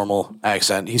his normal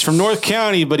accent. He's from North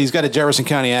County, but he's got a Jefferson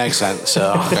County accent.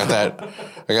 So I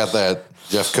got that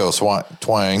Jeff Coast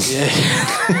twang.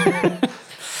 Yeah.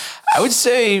 I would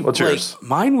say, what's yours?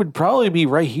 Mine would probably be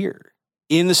right here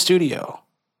in the studio,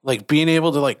 like being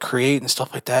able to like create and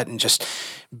stuff like that, and just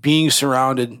being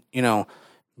surrounded,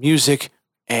 music.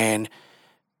 And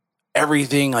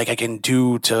everything like I can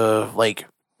do to like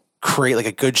create like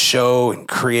a good show and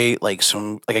create like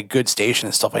some like a good station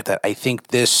and stuff like that. I think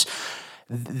this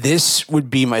would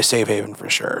be my safe haven for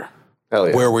sure. Hell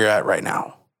yeah. Where we're at right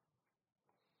now.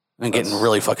 I'm getting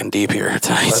really fucking deep here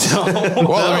tonight. So.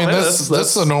 Well, I mean, this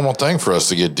is a normal thing for us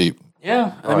to get deep.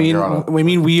 Yeah, I mean,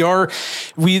 we don't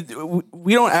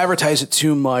advertise it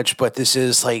too much, but this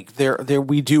is like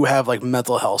we do have like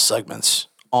mental health segments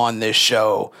on this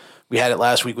show. We had it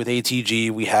last week with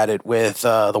ATG. We had it with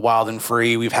the Wild and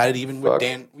Free. We've had it even with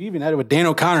Dan. We even had it with Dan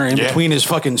O'Connor in between his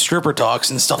fucking stripper talks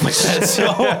and stuff like that.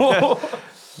 So,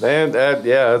 man,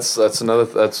 that's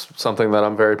something that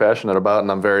I'm very passionate about,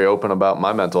 and I'm very open about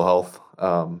my mental health.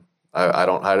 I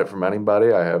don't hide it from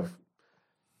anybody. I have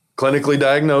clinically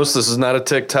diagnosed. This is not a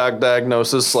TikTok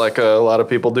diagnosis like a lot of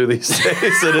people do these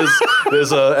days. It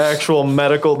is an actual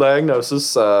medical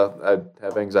diagnosis. I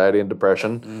have anxiety and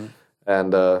depression,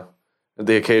 and the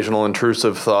occasional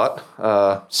intrusive thought.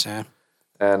 Sam.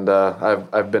 And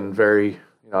I've been very,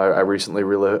 I recently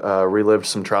relived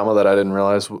some trauma that I didn't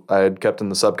realize I had kept in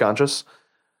the subconscious.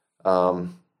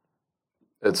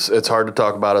 It's hard to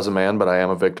talk about as a man, but I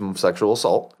am a victim of sexual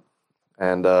assault,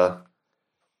 and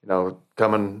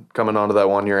coming onto that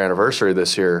 1 year anniversary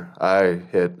this year, I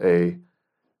hit a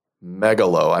mega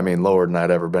low. I mean, lower than I'd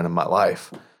ever been in my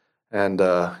life. And,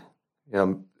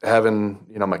 having,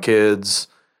 my kids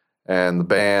and the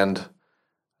band,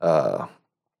 and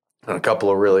a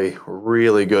couple of really,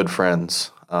 really good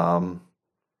friends, that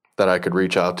I could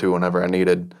reach out to whenever I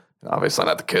needed. Obviously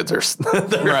not the kids. They're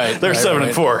 7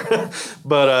 and 4,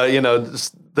 but,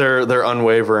 just their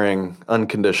unwavering,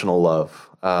 unconditional love.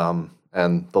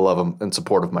 And the love and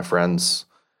support of my friends,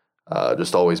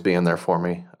 just always being there for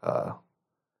me,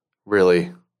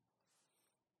 really,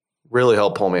 really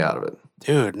helped pull me out of it.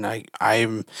 Dude, and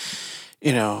I'm,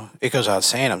 it goes without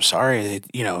saying, I'm sorry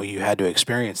that, you had to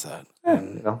experience that.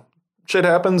 And, shit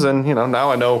happens, and,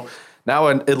 now I know,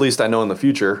 at least I know in the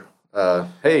future,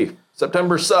 hey,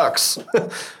 September sucks.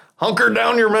 Hunker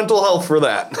down your mental health for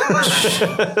that.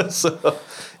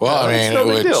 Well, I mean, it's no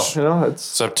big deal. It's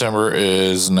September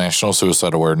is National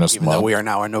Suicide Awareness even Month. though we are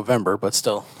now in November, but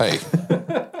still. Hey,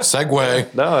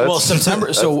 segue. No,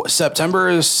 September. So September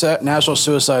is National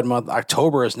Suicide Month.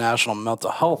 October is National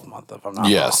Mental Health Month, if I'm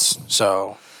not wrong.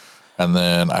 So, and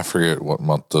then I forget what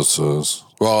month this is.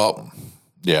 Well,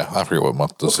 yeah, I forget what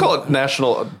month this is. Let's call it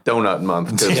National Donut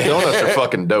Month, because donuts are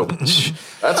fucking dope.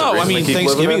 That's I mean,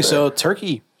 Thanksgiving, so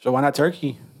turkey. So why not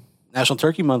turkey? National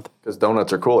Turkey Month. Because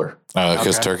donuts are cooler.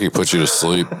 Because turkey puts you to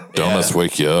sleep. Donuts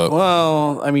wake you up.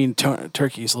 Well, I mean,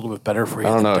 turkey is a little bit better for you.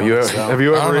 I don't know. Have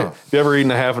you ever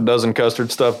eaten a half a dozen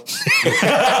custard stuff?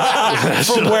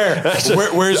 From where?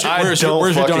 Where's your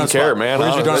donut spot? Man.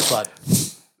 Where's your donut spot?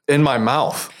 In my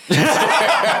mouth.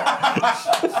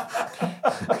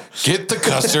 Get the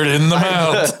custard in the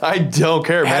mouth. I don't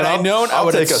care, man. Had I known, I I'll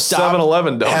would take have a stopped.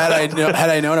 7-Eleven donut. Had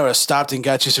I known, I would have stopped and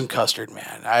got you some custard,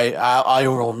 man. I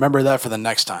will remember that for the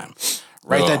next time.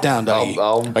 Write that down,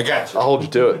 Dougie. I got you. I'll hold you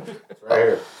to it. Right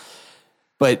here.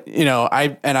 But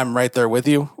I'm right there with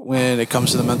you when it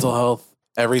comes to the mental health,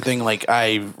 everything. Like,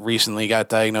 I recently got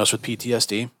diagnosed with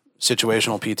PTSD,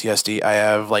 situational PTSD. I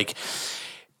have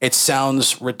it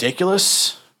sounds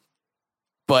ridiculous,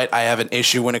 but I have an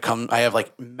issue when it comes. I have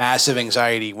massive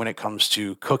anxiety when it comes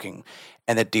to cooking,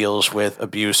 and it deals with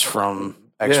abuse from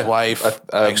ex-wife,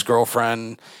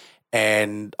 ex-girlfriend,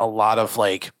 and a lot of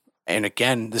and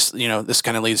again, this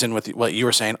kind of leads in with what you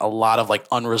were saying, a lot of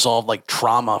unresolved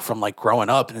trauma from growing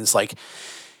up. And it's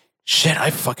shit, I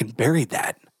fucking buried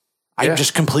that. I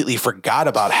just completely forgot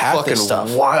about half this stuff.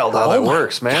 Fucking wild how that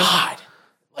works, man. God.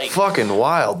 Fucking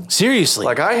wild. Seriously.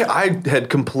 I had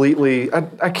completely,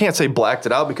 I can't say blacked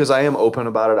it out because I am open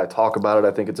about it. I talk about it.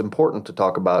 I think it's important to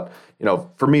talk about,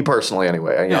 for me personally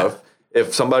anyway. You know,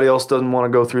 if somebody else doesn't want to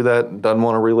go through that, doesn't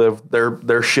want to relive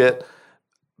their shit,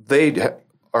 they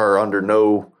are under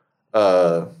no,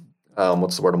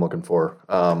 what's the word I'm looking for?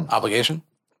 Obligation?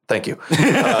 Thank you. Under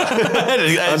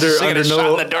shot in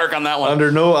the dark on that one.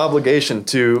 Under no obligation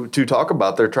to talk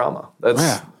about their trauma.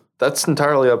 That's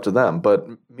entirely up to them. But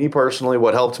me personally,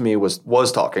 what helped me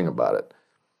was talking about it.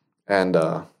 And,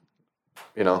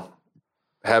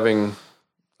 having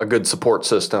a good support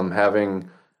system, having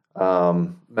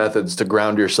methods to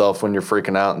ground yourself when you're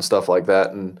freaking out and stuff like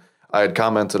that. And I had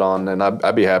commented on, and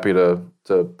I'd be happy to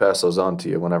pass those on to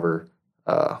you whenever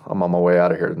I'm on my way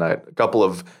out of here tonight. A couple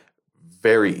of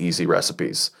very easy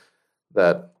recipes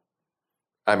that,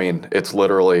 it's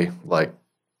literally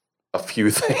a few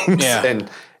things and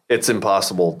it's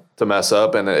impossible to mess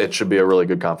up, and it should be a really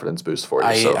good confidence boost for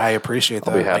you. I appreciate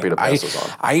that. I'll be happy to pass those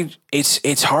on.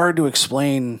 It's hard to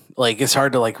explain. It's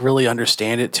hard to really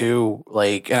understand it too.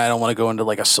 And I don't want to go into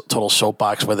a total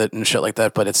soapbox with it and shit like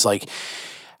that. But it's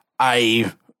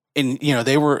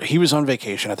he was on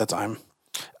vacation at the time.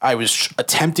 I was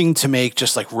attempting to make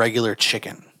just regular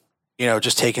chicken,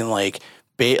 just taking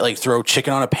throw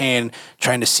chicken on a pan,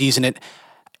 trying to season it.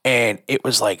 And it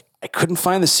was I couldn't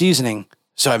find the seasoning.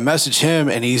 So I messaged him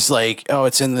and he's oh,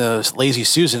 it's in the Lazy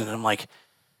Susan. And I'm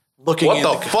looking what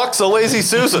the fuck's a Lazy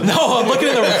Susan? No, I'm looking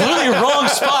in the completely wrong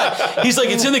spot. He's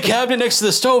it's in the cabinet next to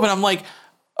the stove. And I'm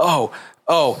oh.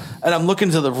 And I'm looking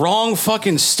to the wrong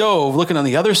fucking stove, looking on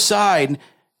the other side.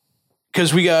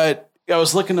 Because I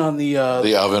was looking on the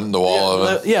oven, the wall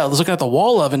oven. I was looking at the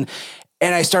wall oven,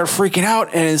 and I started freaking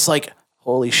out, and it's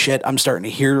holy shit, I'm starting to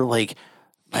hear my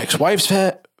ex-wife's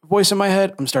voice in my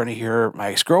head. I'm starting to hear my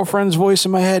ex-girlfriend's voice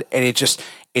in my head, and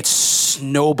it's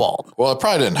snowballed. Well, it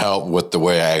probably didn't help with the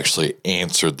way I actually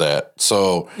answered that.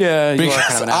 So yeah,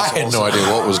 because I had no idea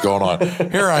what was going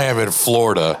on. Here I am in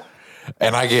Florida,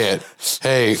 and I get,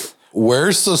 hey,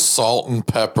 where's the salt and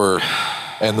pepper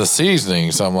and the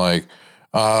seasonings? I'm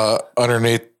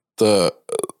underneath the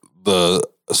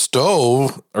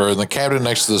stove or in the cabinet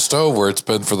next to the stove where it's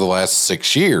been for the last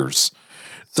 6 years.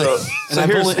 So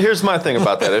here's my thing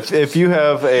about that. If you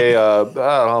have I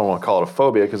don't want to call it a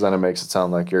phobia because then it makes it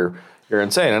sound like you're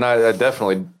insane. And I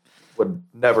definitely would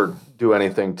never do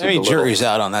anything to jury's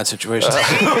out on that situation.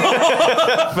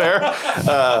 Fair.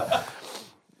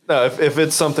 No, if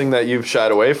it's something that you've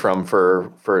shied away from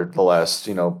for the last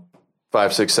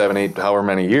 5, 6, 7, 8, however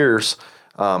many years,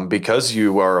 because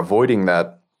you are avoiding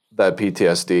that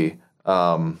PTSD,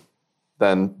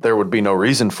 then there would be no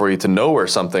reason for you to know where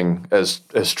something as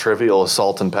trivial as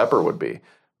salt and pepper would be,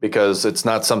 because it's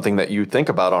not something that you think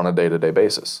about on a day-to-day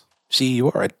basis. See,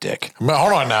 you are a dick.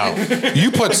 Hold on now.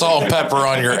 You put salt and pepper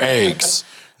on your eggs.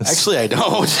 Actually, I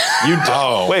don't. You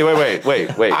don't. Wait.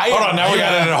 Hold on, now we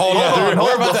got to hold on.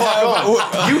 Hold the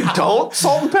fuck on. You don't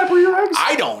salt and pepper your eggs?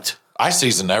 I don't. I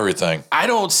season everything. I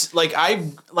don't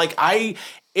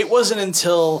it wasn't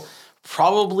until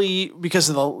probably because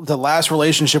of the last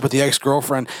relationship with the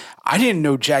ex-girlfriend, I didn't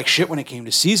know jack shit when it came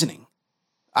to seasoning.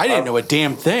 I didn't know a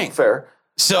damn thing. Fair.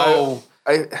 So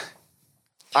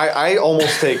I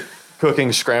almost take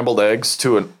cooking scrambled eggs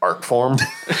to an art form.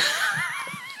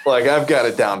 I've got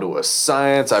it down to a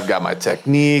science. I've got my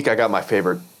technique. I got my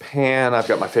favorite pan. I've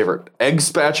got my favorite egg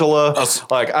spatula.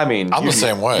 I'm the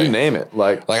same way. You name it.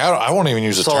 I won't even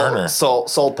use a turner.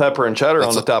 Salt, pepper, and cheddar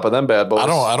on the top of them bad boys.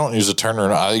 I don't use a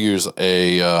turner. I use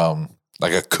a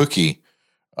a cookie.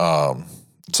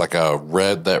 It's like a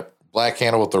red, that black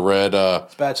handle with the red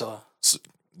spatula.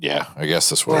 Yeah, I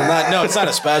guess this way. No, it's not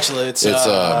a spatula. It's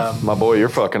my boy. You're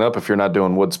fucking up if you're not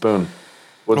doing wood spoon.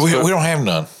 We don't have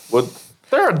none.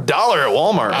 They're $1 at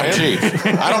Walmart. I'm man. cheap.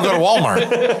 I don't go to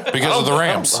Walmart because of the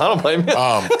Rams. I don't blame you.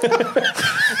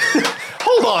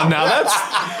 Hold on now. That's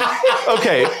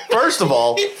okay. First of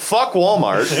all, fuck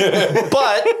Walmart.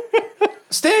 But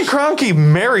Stan Kroenke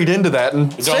married into that,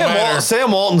 and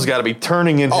Sam Walton's got to be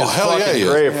turning in his fucking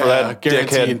grave for that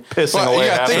dickhead pissing away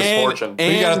half his fortune. But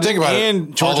you got to think about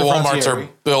it. All the Walmarts Frontier. are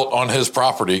built on his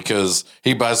property because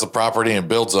he buys the property and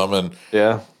builds them, and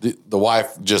the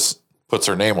wife just puts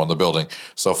her name on the building.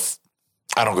 So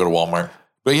I don't go to Walmart,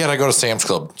 but yet I go to Sam's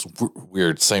Club. It's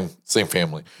weird, same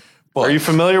family. But, are you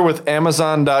familiar with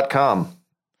Amazon.com?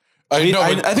 I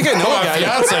think I know my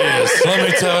fiance is. Let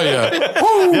me tell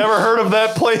you. You ever heard of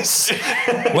that place?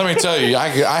 Let me tell you, I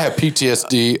have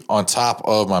PTSD on top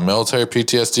of my military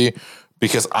PTSD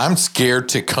because I'm scared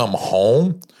to come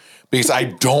home because I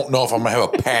don't know if I'm going to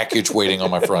have a package waiting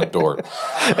on my front door.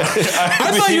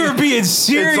 I thought you were being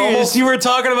serious. You were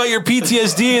talking about your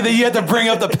PTSD and then you had to bring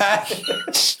up the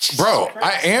package. Bro,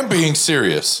 I am being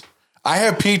serious. I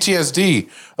have PTSD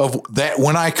of that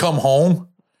when I come home,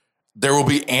 there will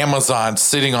be Amazon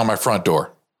sitting on my front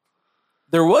door.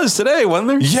 There was today, wasn't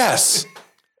there? Yes.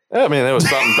 Yeah, I mean, it was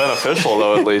something beneficial,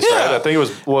 though, at least, right? I think it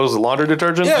was, what was it, laundry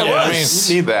detergent? Yeah, I mean,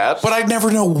 you need that. But I never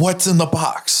know what's in the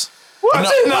box.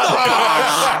 What's in the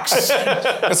box?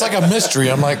 It's like a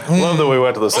mystery. I'm like, love that we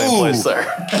went to the same place there.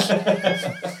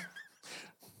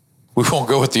 We won't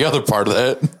go with the other part of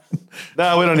that.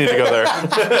 No, we don't need to go there.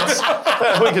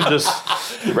 We could just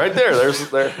right there.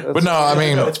 But no, I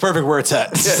mean, it's perfect where it's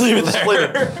at. Just leave it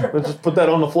there. Let's just put that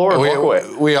on the floor and walk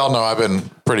away. We all know I've been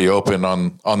pretty open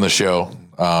on the show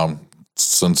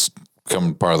since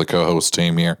becoming part of the co-host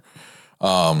team here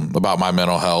about my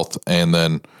mental health, and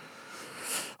then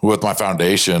with my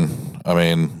foundation, I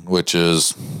mean, which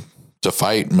is to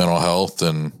fight mental health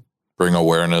and bring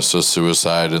awareness of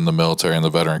suicide in the military and the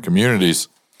veteran communities,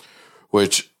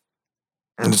 which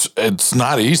it's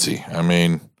not easy. I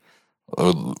mean,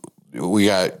 we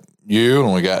got you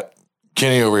and we got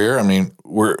Kenny over here. I mean,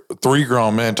 we're 3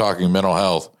 grown men talking mental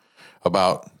health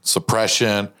about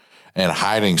suppression and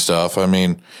hiding stuff. I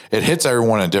mean, it hits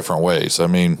everyone in different ways. I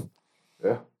mean,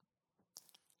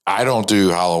 I don't do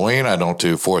Halloween. I don't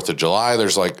do 4th of July.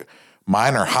 There's like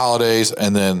minor holidays,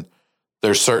 and then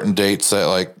there's certain dates that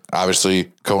like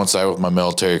obviously coincide with my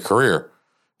military career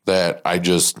that I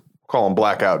just call them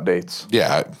blackout dates.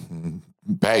 Yeah.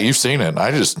 Pat, you've seen it.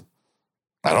 I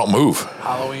don't move.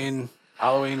 Halloween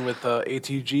with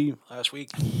ATG last week.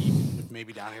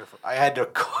 Maybe down here. I had to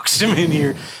coax him in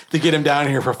here to get him down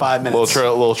here for 5 minutes.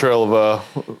 Little trail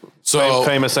of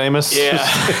famous Amos. Yeah.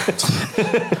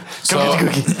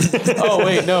 Come get the cookie. Oh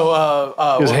wait, no.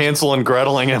 He was Hansel and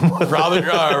Greteling him. What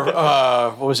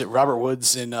was it? Robert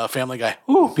Woods in Family Guy.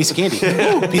 Ooh, piece of candy.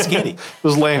 Ooh, piece of candy.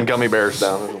 Just laying gummy bears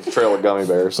down. There's a trail of gummy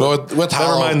bears. So with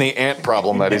never mind the ant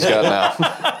problem that he's got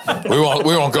now. we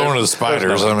won't go into the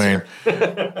spiders. I mean,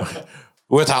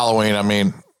 with Halloween, I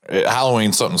mean,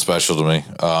 Halloween's something special to me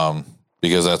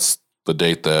because that's the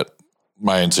date that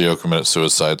my NCO committed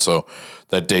suicide. So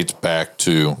that dates back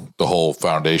to the whole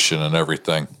foundation and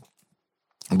everything.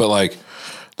 But like,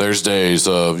 there's days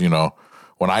of,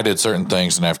 when I did certain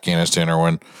things in Afghanistan, or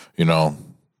when,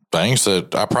 things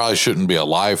that I probably shouldn't be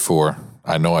alive for.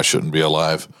 I know I shouldn't be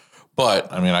alive,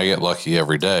 but I mean, I get lucky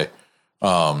every day.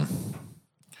 But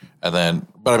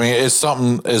I mean, it's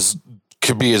something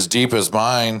could be as deep as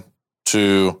mine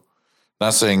to,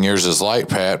 not saying yours is light,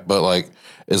 Pat, but like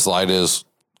as light as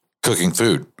cooking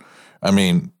food. I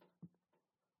mean,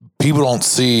 people don't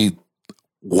see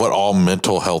what all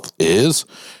mental health is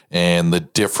and the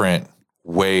different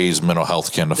ways mental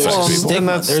health can affect people.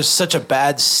 Stigma. There's such a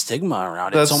bad stigma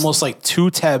around it. It's almost like too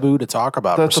taboo to talk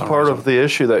about. That's a part of the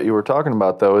issue that you were talking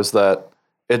about, though, is that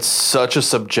it's such a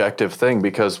subjective thing,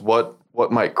 because what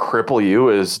might cripple you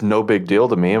is no big deal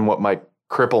to me, and what might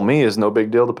cripple me is no big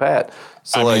deal to Pat.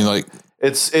 So I mean,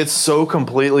 it's so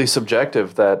completely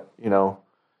subjective that,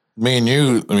 me and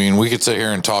you, I mean, we could sit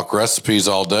here and talk recipes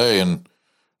all day, and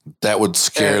that would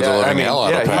scare the living hell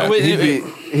out of Pat.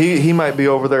 He might be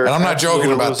over there. And I'm not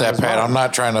joking about that, Pat. I'm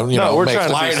not trying to, make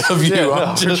light of you.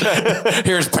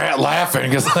 Here's Pat laughing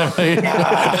because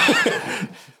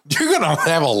you're going to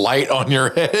have a light on your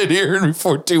head here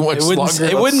before too much longer.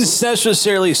 It wouldn't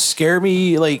necessarily scare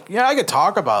me. Like, I could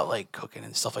talk about like cooking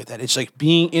and stuff like that. It's like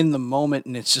being in the moment,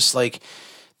 and it's just like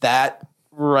that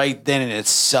right then in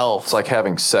itself. It's like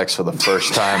having sex for the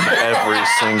first time every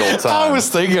single time. I was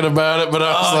thinking about it, but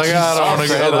I was I don't want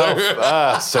to go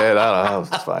there. Say it. I don't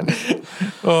know. It's fine.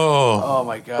 Oh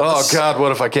my God. Oh God.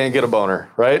 What if I can't get a boner?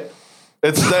 Right?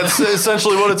 That's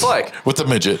essentially what it's like. With the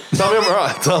midget. Tell me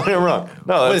I'm wrong.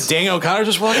 No, What, is Daniel O'Connor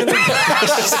just walking in?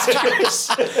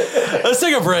 Let's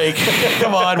take a break.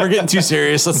 Come on, we're getting too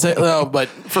serious. But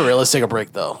for real, let's take a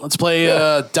break though. Let's play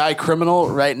Die Criminal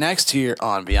right next here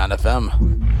on Beyond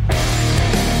FM.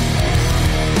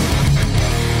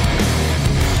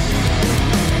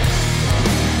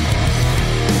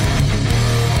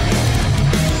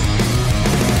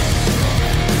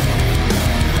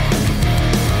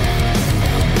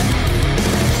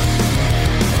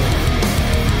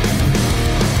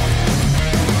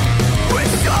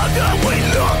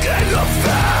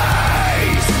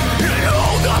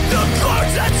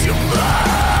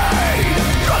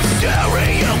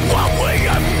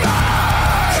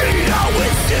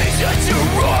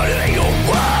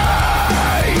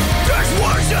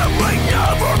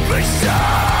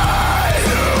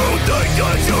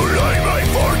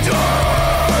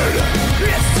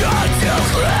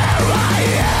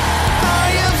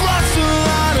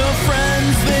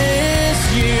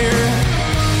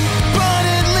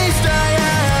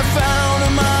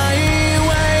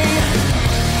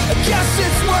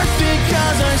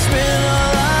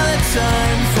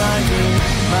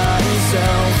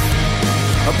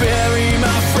 Bury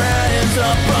my friends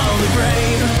up on the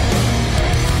grave.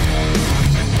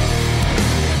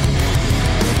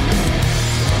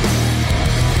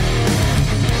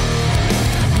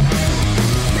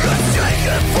 Take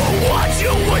it for what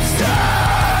you would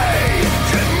say.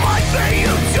 It might be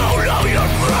you don't know your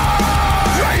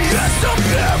pride. Just I'm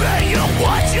giving you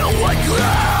what you would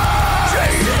claim.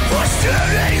 Chasing for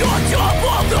standing on top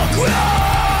of the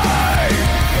grave.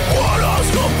 What else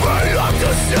could be left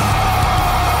to say?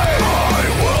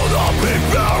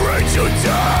 Today,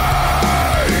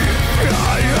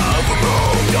 I have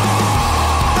moved on.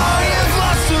 I have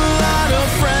lost a lot of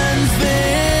friends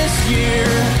this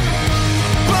year,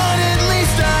 but at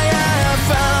least I have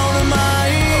found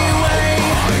my way.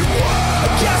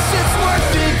 I guess it's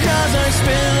worth it 'cause I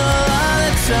spent a lot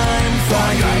of time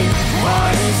finding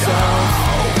myself.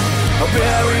 I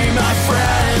bury my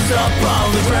friends up on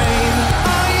the grave.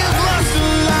 I have lost a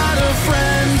lot of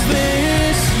friends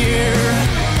this year.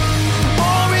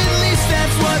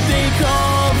 What they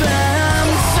call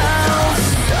themselves.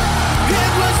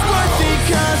 It was worth it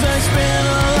 'cause I spent a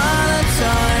lot of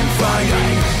time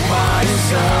finding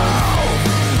myself.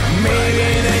 Maybe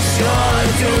they should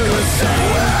do the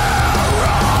same.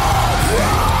 We're all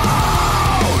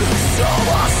proud. So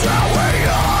much that we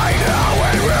hide how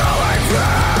we really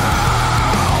feel.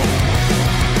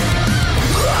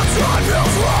 The time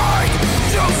feels right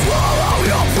to swallow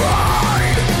your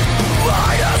pride.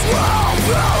 Might as well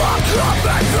fill a cup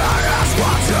and finish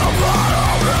what's your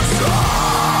bottom inside.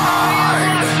 I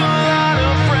lost a lot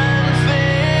of friends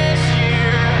this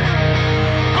year,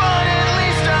 but at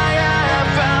least I have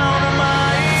found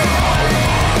my way.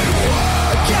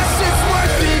 I guess it's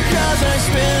worth it 'cause I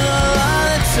spent a lot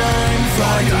of time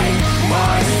finding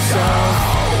myself.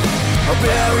 I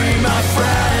bury my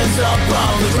friends up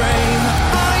on the grave.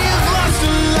 I have lost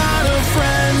a lot of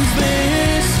friends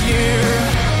this year.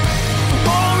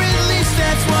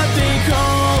 That's what they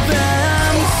call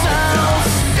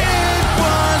themselves. It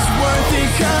was worth it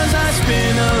 'cause I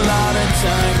spent a lot of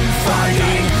time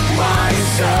finding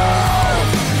myself.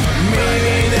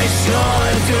 Maybe they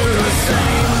should do the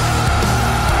same.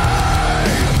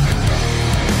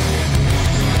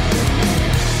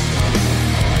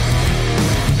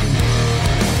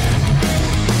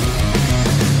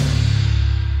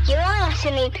 You're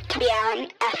listening to Beyond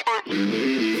FM.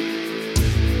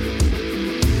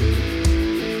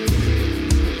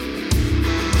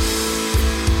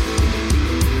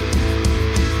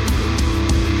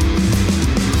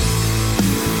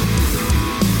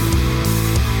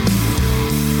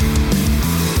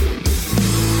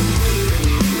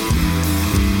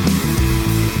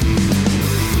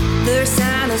 The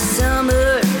sign of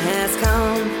summer has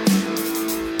come.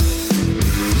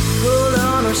 Pull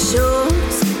on our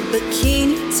shorts,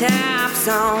 bikini tops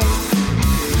on.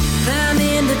 I'm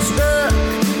in the truck,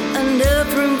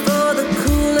 enough room for the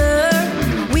cooler.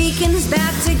 Weekend's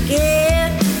about to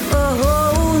get a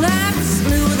whole lot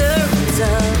smoother. It's a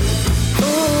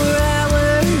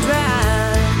 4-hour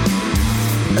drive.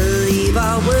 Leave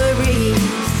our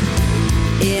worries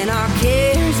and our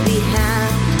cares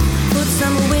behind. Put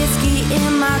some whiskey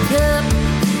in my cup,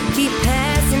 keep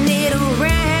passing it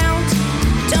around.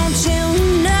 Don't you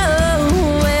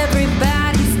know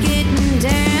everybody's getting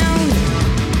down?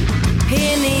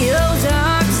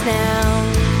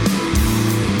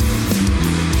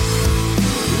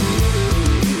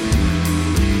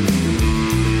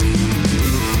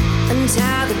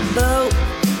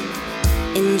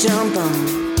 and jump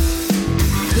on.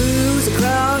 Cruise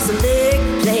across the lake,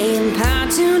 playing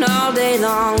pontoon all day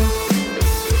long.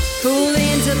 Pull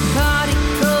into the party,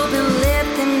 cold and let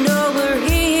them know we're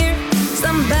here.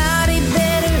 Somebody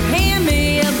better hand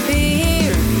me a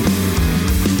beer.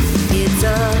 It's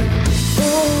a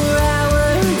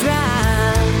 4-hour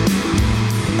drive.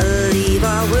 Leave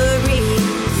our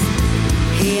worries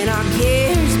and our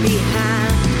cares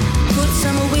behind. Put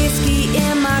some whiskey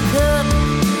in my cup,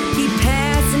 keep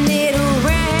passing it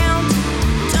around.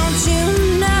 Don't you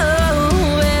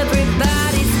know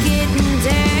everybody's getting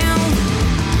down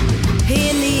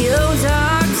in the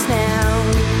Ozarks now?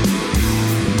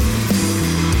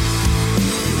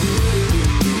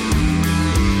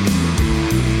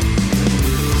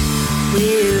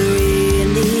 We're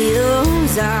in the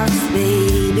Ozarks,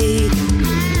 baby.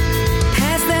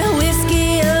 Pass that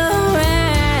whiskey around.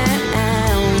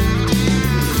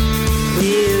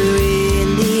 We're in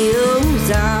the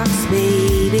Ozarks,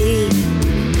 baby.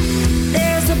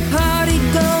 There's a party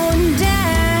going down.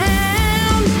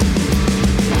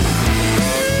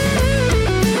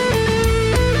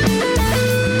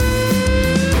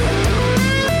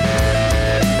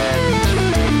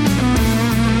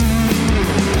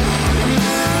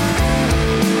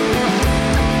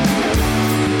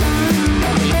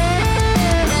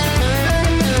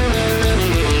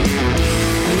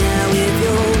 Now if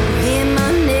you're in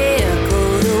my neck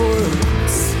of the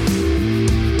woods,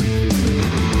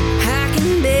 I can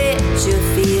bet you're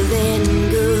feeling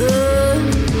good.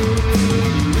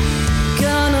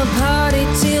 Gonna party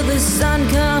till the sun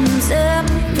comes up.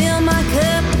 Fill my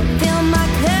cup, fill my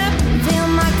cup, fill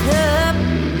my cup.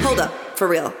 Hold up, for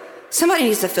real. Somebody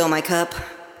needs to fill my cup.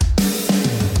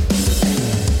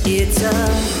 It's a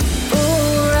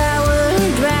 4-hour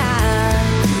drive.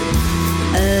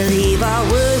 Leave our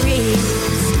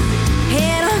worries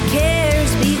and our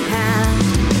cares behind.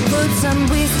 Put some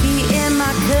whiskey in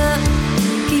my cup,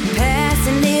 keep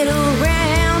passing it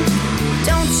around.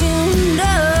 Don't you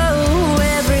know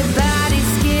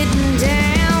everybody's getting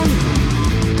down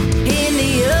in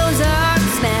the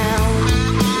Ozarks now?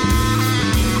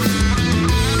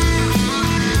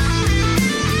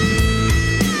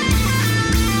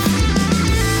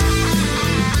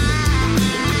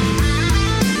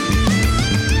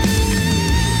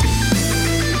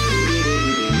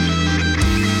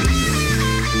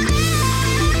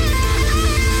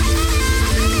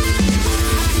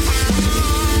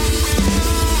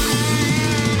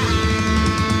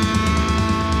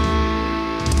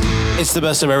 It's the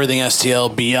best of everything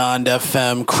STL Beyond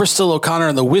FM. Crystal O'Connor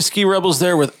and the Whiskey Rebels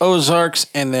there with Ozarks.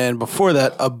 And then before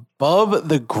that, Above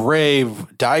the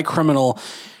Grave, Die Criminal,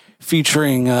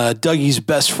 featuring Dougie's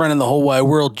best friend in the whole wide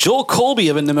world, Joel Colby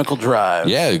of Inimical Drive.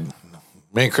 Yeah.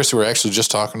 Me and Chrissy were actually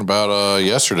just talking about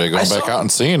yesterday, going back out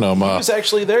and seeing him. He was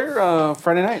actually there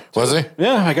Friday night. Was he?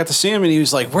 Yeah, I got to see him, and he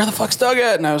was like, "Where the fuck's Doug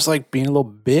at?" And I was like, being a little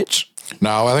bitch.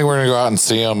 No, I think we're going to go out and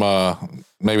see him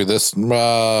maybe this...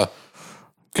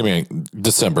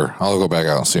 December. I'll go back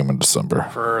out and see him in December.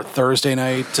 For Thursday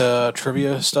night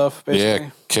trivia stuff, basically?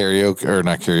 Yeah, karaoke, or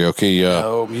not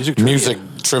karaoke. Music trivia. Music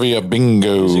trivia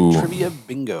bingo. Music trivia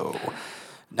bingo.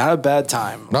 Not a bad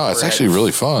time. No, it's actually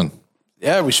really fun.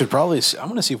 Yeah, we should probably... I'm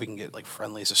going to see if we can get like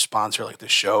Friendlies to sponsor like the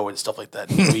show and stuff like that.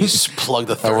 We plug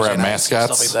the Thursday We're at nights and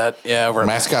Mascots. stuff like that. Yeah, we're at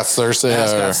Mascots Thursday.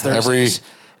 Mascots Thursdays.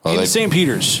 In St.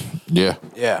 Peter's. Yeah.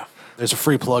 Yeah. There's a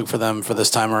free plug for them for this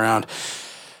time around.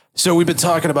 So we've been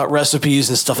talking about recipes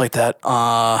and stuff like that.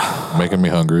 Making me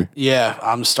hungry. Yeah,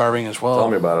 I'm starving as well. Tell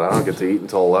me about it. I don't get to eat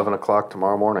until 11 o'clock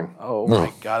tomorrow morning. Oh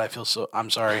my God, I feel so... I'm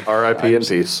sorry. R.I.P. in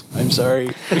peace. I'm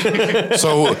sorry.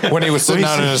 So when he was sitting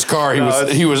down in his car,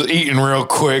 he was eating real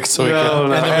quick. So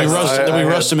and then we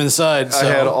rushed him inside. So. I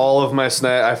had all of my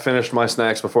snack. I finished my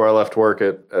snacks before I left work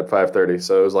at 5:30.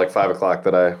 So it was like 5 o'clock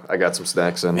that I got some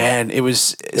snacks in. Man, it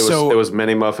was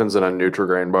mini muffins and a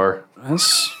Nutri-Grain bar.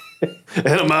 That's... and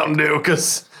a Mountain Dew,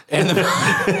 because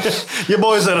your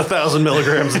boy's at 1,000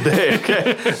 milligrams a day.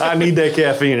 Okay, I need that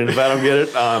caffeine, and if I don't get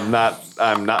it, I'm not.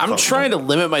 I'm trying to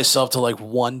limit myself to like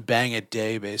one bang a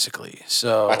day, basically.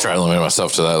 So I try to limit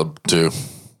myself to that too.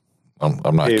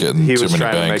 I'm not getting He too was many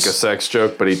trying bangs. to make a sex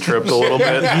joke, but he tripped a little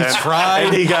bit. He tried.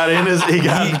 And he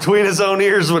got between his own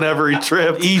ears whenever he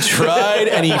tripped. He tried,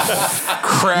 and he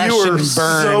crashed You were and burned.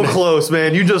 so close,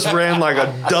 man. You just ran like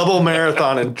a double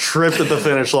marathon and tripped at the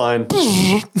finish line.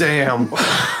 Damn.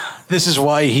 This is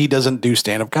why he doesn't do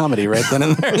stand-up comedy right then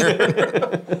and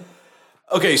there.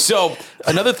 Okay, so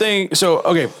another thing. So,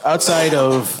 okay, outside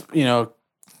of,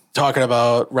 talking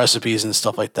about recipes and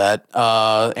stuff like that,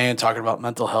 and talking about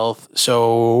mental health.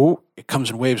 So it comes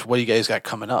in waves. What do you guys got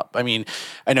coming up? I mean,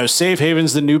 I know Safe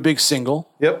Haven's the new big single.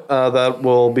 Yep, that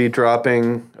will be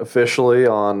dropping officially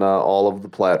on all of the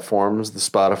platforms, the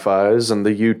Spotifys and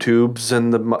the YouTubes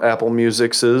and the Apple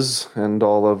Musics and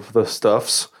all of the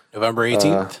stuffs. November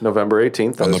 18th? November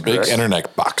 18th. On the big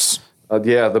internet box.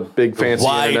 Yeah, the big fancy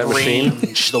internet machine.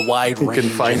 The wide range. You can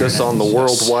find us on the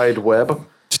World Wide Web.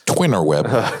 Twinner web.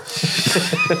 I'm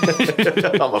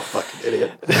a fucking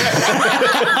idiot.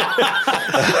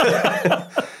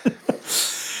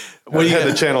 We had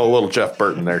to channel a little Jeff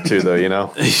Burton there too, though, you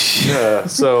know.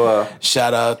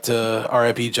 Shout out to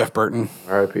R.I.P. Jeff Burton.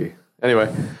 R.I.P.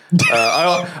 Anyway,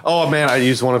 I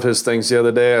used one of his things the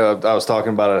other day. I was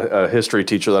talking about a history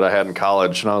teacher that I had in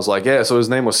college, and I was like, "Yeah, so his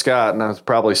name was Scott, and that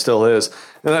probably still is."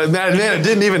 And man, it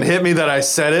didn't even hit me that I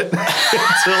said it until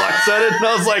I said it, and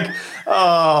I was like,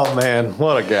 "Oh man,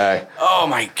 what a guy! Oh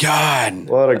my god,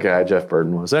 what a guy Jeff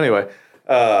Burton was." Anyway,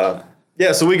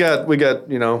 yeah, so we got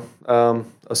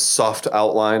a soft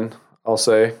outline, I'll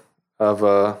say, of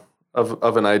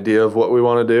an idea of what we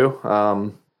want to do.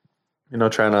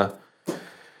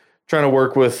 Trying to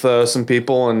work with some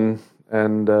people and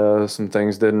some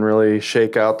things didn't really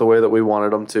shake out the way that we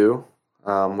wanted them to,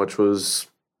 which was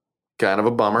kind of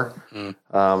a bummer.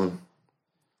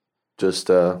 Just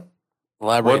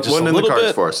elaborate just wasn't a in the little cards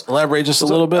bit. for us. Elaborate just a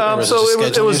little bit. So it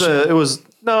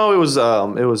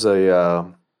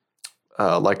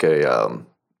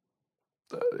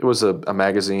was a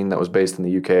magazine that was based in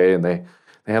the UK, and they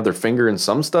have their finger in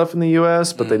some stuff in the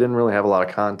US, but they didn't really have a lot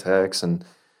of context, and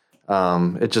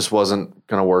it just wasn't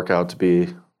going to work out to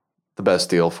be the best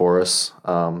deal for us.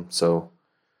 We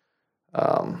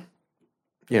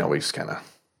just kind of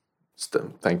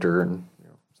thanked her and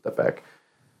stepped back.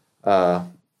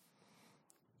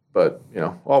 But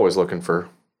always looking for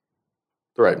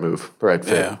the right move, the right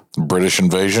fit. Yeah. British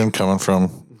invasion comes in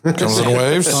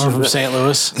waves. Coming from St.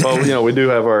 Louis. Well, we do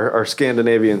have our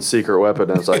Scandinavian secret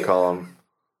weapon, as I call him.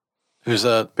 Who's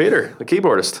that? Peter, the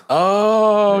keyboardist.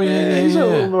 Oh, yeah. He's a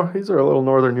little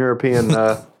Northern European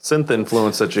synth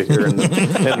influence that you hear in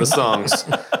the songs.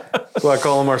 So I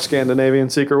call him our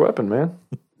Scandinavian secret weapon, man.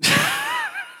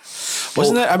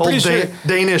 Wasn't that? I'm pretty sure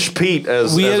Danish Pete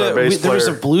as our bass player. There was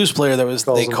a blues player that was.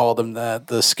 They called him that,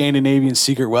 the Scandinavian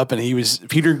secret weapon. He was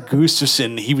Peter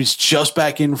Gustafsson. He was just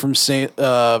back in from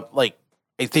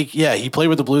I think, he played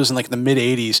with the Blues in the mid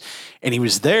 '80s, and he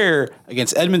was there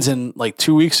against Edmonton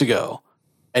 2 weeks ago,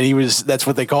 and that's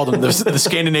what they called him, the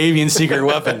Scandinavian secret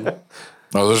weapon.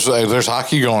 Oh, there's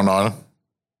hockey going on.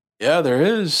 Yeah, there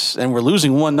is, and we're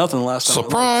losing 1-0 last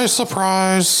time.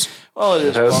 Surprise! Well,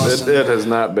 it is. It has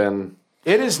not been.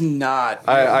 It is not.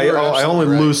 I only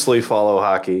loosely follow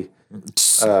hockey.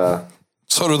 So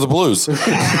do the Blues.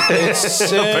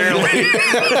 Apparently.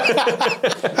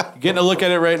 Getting a look at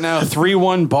it right now.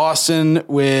 3-1 Boston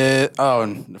with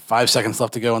 5 seconds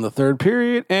left to go in the third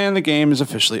period, and the game is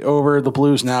officially over. The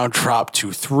Blues now drop to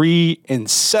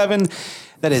 3-7.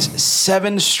 That is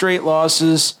 7 straight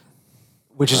losses,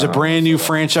 which is a brand new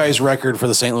franchise record for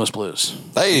the St. Louis Blues.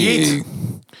 Hey,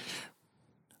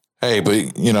 but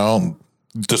who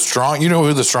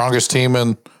the strongest team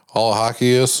in all of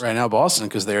hockey is right now? Boston,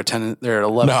 because they're 10. They're at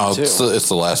 11. No, it's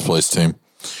the last place team.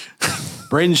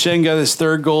 Braden Shen got his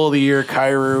 3rd goal of the year.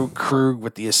 Kyrou Krug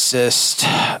with the assist.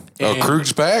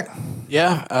 Krug's back.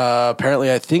 Yeah, apparently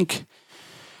I think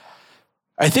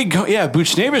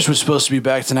Buchnevich was supposed to be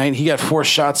back tonight. He got 4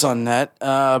 shots on net.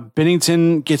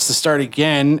 Bennington gets the start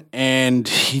again, and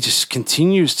he just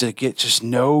continues to get just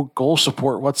no goal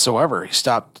support whatsoever. He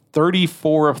stopped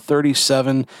 34 of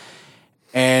 37.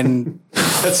 And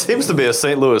that seems to be a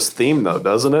St. Louis theme, though,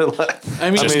 doesn't it?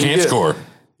 Can't score.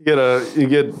 You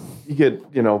get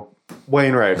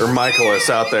Wainwright or Michaelis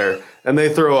out there, and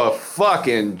they throw a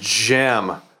fucking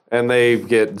gem, and they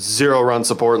get 0 run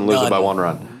support and lose it by 1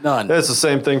 run. None. It's the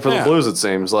same thing for the Blues. It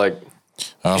seems like.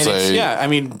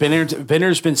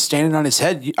 Benner's been standing on his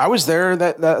head. I was there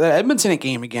that Edmonton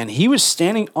game again. He was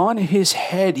standing on his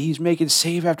head. He's making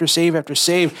save after save after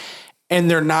save,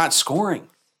 and they're not scoring.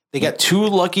 They got 2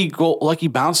 lucky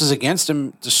bounces against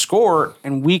him to score,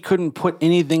 and we couldn't put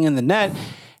anything in the net.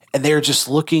 And they're just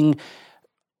looking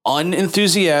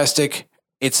unenthusiastic.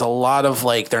 It's a lot of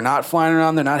they're not flying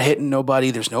around, they're not hitting nobody.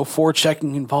 There's no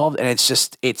forechecking involved, and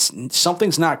it's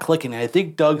something's not clicking. And I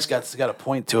think Doug's got a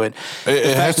point to it.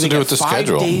 It has to do with the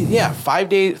schedule. 5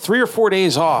 days, 3 or 4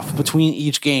 days off between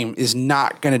each game is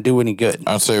not going to do any good.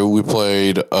 I'd say we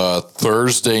played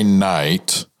Thursday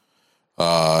night.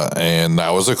 And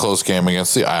that was a close game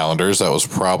against the Islanders. That was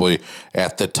probably,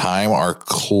 at the time, our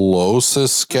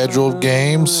closest scheduled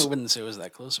games. I wouldn't say it was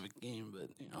that close of a game, but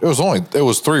It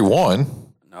was 3-1.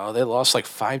 no, they lost like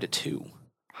 5-2.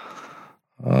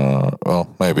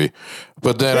 Well, maybe.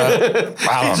 But then,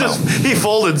 I don't know. He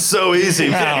folded so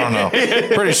easy. I don't know.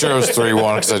 Pretty sure it was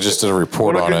 3-1 because I just did a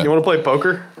report on it. You want to play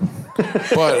poker?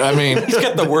 But, I mean, He's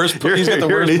got the worst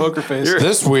poker face.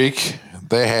 this week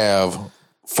they have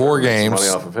 4 games. Money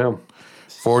off of him.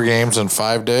 4 games in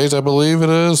 5 days, I believe it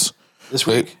is. This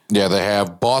week? They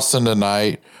have Boston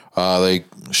tonight. They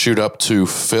shoot up to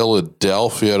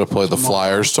Philadelphia to play the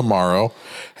Flyers tomorrow.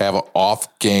 Have an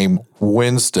off game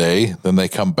Wednesday. Then they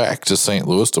come back to St.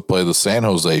 Louis to play the San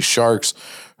Jose Sharks,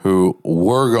 who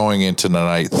were going into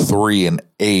tonight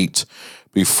 3-8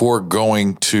 before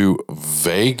going to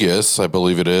Vegas, I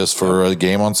believe it is, for a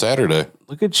game on Saturday.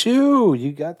 Look at you.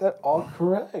 You got that all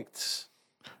correct.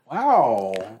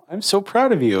 Wow. I'm so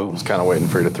proud of you. I was kind of waiting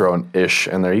for you to throw an ish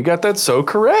in there. You got that so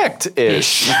correct.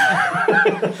 Ish.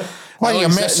 Well, you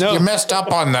messed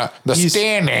up on the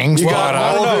standings. You got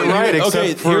all of it right,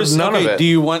 except for none of it. Do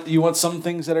you want some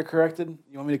things that are corrected?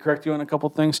 You want me to correct you on a couple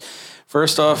things?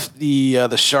 First off,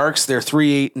 the Sharks, they're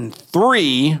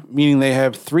 3-8-3, meaning they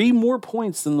have 3 more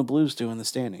points than the Blues do in the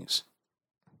standings.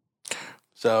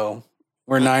 So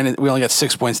we're 9. We only got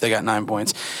 6 points. They got 9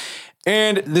 points.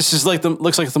 And this is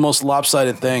looks like the most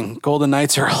lopsided thing. Golden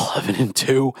Knights are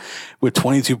 11-2 with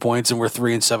 22 points, and we're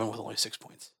 3-7 with only 6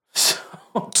 points.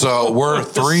 So we're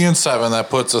 3-7.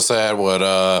 That puts us at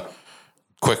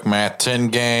quick math, 10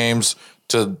 games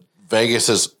to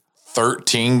Vegas's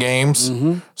 13 games.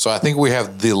 Mm-hmm. So I think we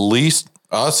have the least,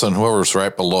 us and whoever's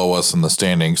right below us in the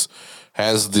standings,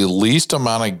 has the least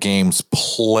amount of games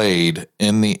played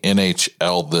in the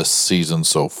NHL this season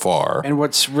so far. And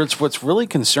what's really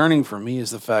concerning for me is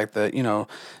the fact that,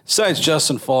 besides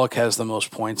Justin Falk has the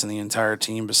most points in the entire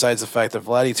team, besides the fact that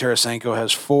Vladdy Tarasenko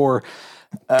has 4,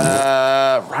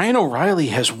 Ryan O'Reilly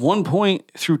has 1 point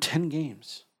through 10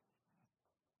 games.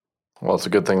 Well, it's a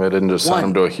good thing they didn't just sign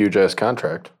him to a huge-ass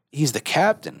contract. He's the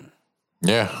captain.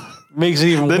 Yeah. Makes it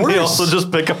even worse. Didn't he also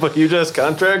just pick up a huge-ass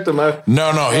contract?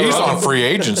 No, he's on free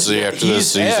agency after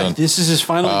this season. Yeah, this is his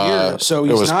final year. So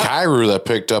it was Kyrou that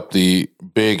picked up the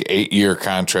big 8-year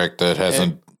contract that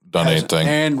hasn't done anything.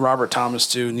 And Robert Thomas,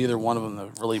 too. Neither one of them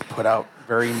have really put out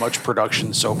very much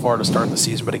production so far to start the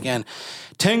season. But again,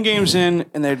 10 games in,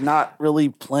 and they're not really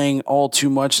playing all too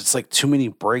much. It's like too many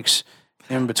breaks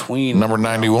in between. Number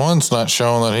 91's not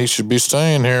showing that he should be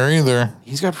staying here either.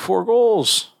 He's got 4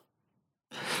 goals.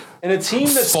 And a team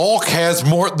that's... Falk has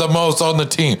the most on the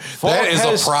team. That is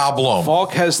a problem.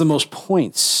 Falk has the most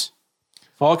points.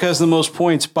 Falk has the most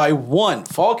points by 1.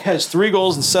 Falk has 3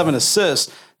 goals and 7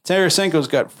 assists. Tarasenko's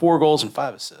got 4 goals and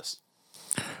 5 assists.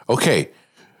 Okay.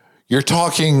 You're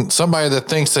talking somebody that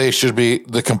thinks they should be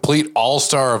the complete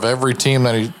all-star of every team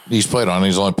that he's played on.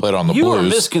 He's only played on the Blues. You are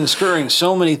misconstruing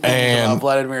so many things about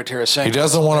Vladimir Tarasenko. He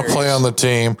doesn't want to play on the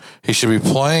team. He should be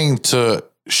playing to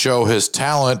show his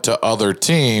talent to other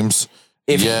teams.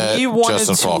 If he wanted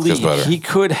Justin to Falk leave, is better. he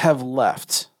could have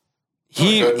left.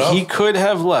 He could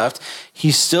have left.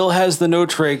 He still has the no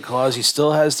trade clause. He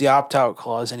still has the opt out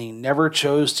clause, and he never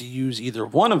chose to use either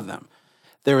one of them.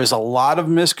 There is a lot of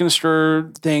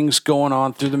misconstrued things going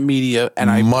on through the media,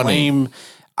 and I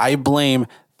blame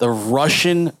the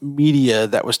Russian media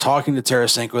that was talking to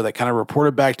Tarasenko that kind of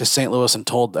reported back to St. Louis and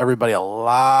told everybody a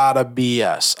lot of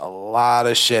BS, a lot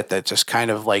of shit that just kind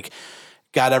of like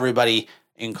got everybody,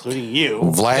 including you.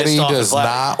 Vladdy does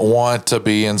not want to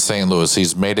be in St. Louis.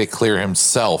 He's made it clear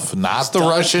himself, not the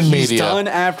Russian media. He's done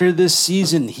after this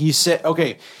season. He said,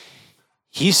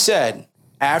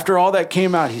 after all that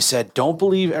came out, he said, don't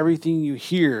believe everything you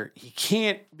hear. He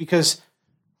can't, because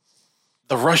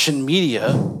the Russian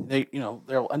media,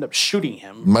 they'll end up shooting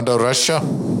him. Mother Russia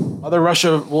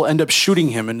will end up shooting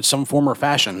him in some form or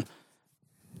fashion.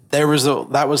 That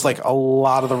was like a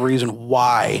lot of the reason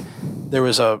why there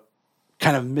was a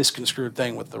kind of misconstrued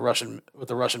thing with the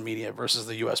Russian media versus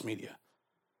the U.S. media.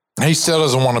 He still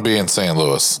doesn't want to be in St.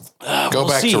 Louis. Go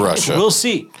back to Russia. We'll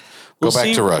see. Go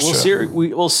back to Russia.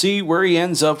 We'll see where he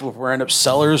ends up. If we end up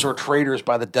sellers or traders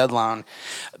by the deadline,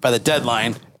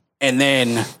 and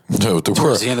then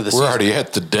towards the end of the season, we're already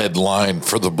at the deadline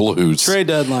for the Blues. Trade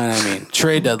deadline.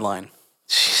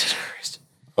 Jesus Christ.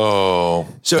 Oh,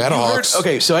 so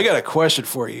so I got a question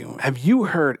for you. Have you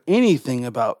heard anything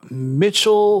about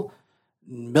Mitchell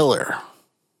Miller?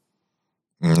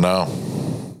 No.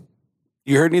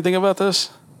 You heard anything about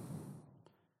this?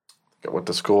 I went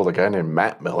to school with a guy named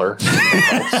Matt Miller.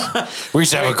 We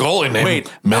used to have a goalie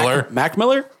named Miller. Mac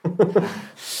Miller?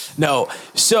 No.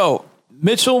 So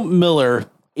Mitchell Miller,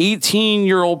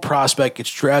 18-year-old prospect,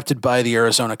 gets drafted by the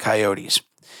Arizona Coyotes.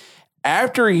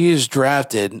 After he is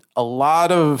drafted, a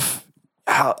lot of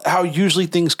how usually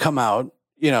things come out,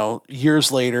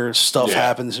 years later, stuff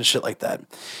happens and shit like that.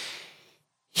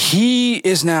 He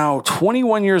is now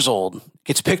 21 years old,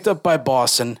 gets picked up by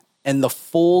Boston, and the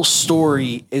full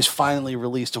story is finally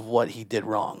released of what he did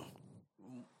wrong.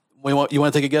 You want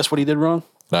to take a guess what he did wrong?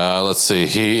 Let's see.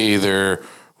 He either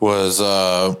was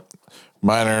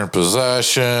minor in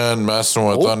possession, messing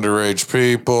with underage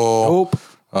people.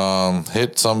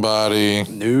 Hit somebody.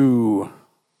 No.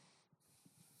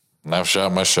 And I've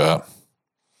shot my shot.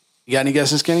 You got any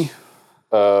guesses, Kenny?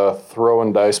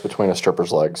 Throwing dice between a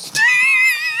stripper's legs.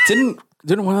 Didn't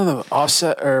one of the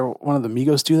Offset or one of the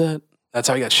Migos do that? That's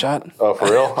how he got shot? Oh, for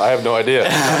real? I have no idea.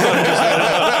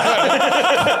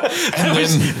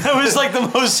 That was like the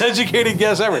most educated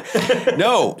guess ever.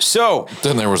 No, so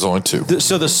then there was only two.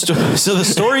 So the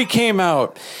story came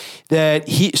out that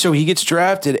he gets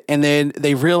drafted, and then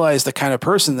they realize the kind of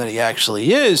person that he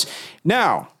actually is.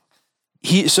 Now,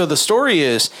 so the story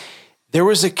is there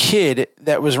was a kid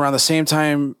that was around the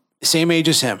same age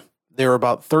as him. They were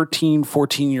about 13,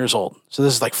 14 years old. So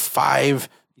this is like 5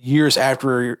 years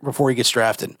before he gets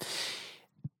drafted.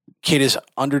 Kid is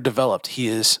underdeveloped. He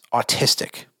is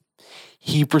autistic.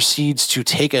 He proceeds to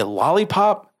take a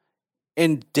lollipop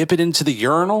and dip it into the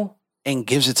urinal and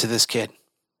gives it to this kid.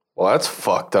 Well, that's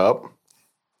fucked up.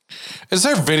 Is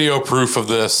there video proof of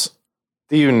this?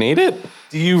 Do you need it?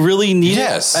 Do you really need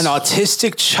Yes. an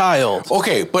autistic child?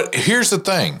 Okay, but here's the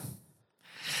thing.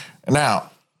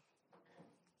 Now,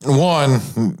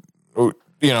 one,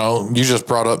 you just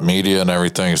brought up media and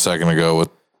everything a second ago with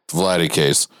Vladdy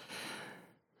case.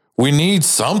 We need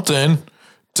something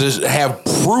to have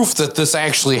proof that this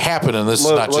actually happened, and this is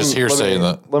not just hearsay.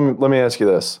 Let me ask you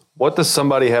this. What does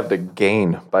somebody have to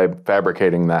gain by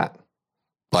fabricating that?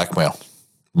 Blackmail.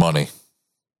 Money.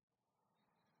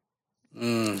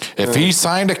 If he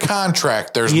signed a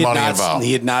contract, there's money involved.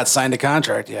 He had not signed a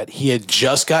contract yet. He had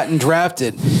just gotten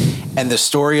drafted, and the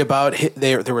story about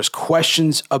there was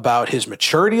questions about his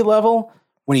maturity level.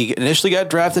 When he initially got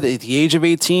drafted at the age of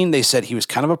 18, they said he was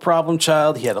kind of a problem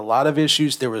child. He had a lot of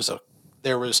issues. There was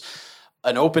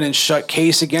an open and shut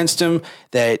case against him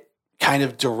that kind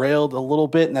of derailed a little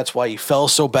bit, and that's why he fell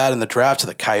so bad in the draft to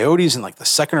the Coyotes in like the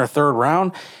second or third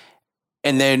round.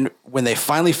 And then when they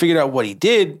finally figured out what he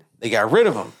did, they got rid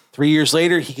of him. 3 years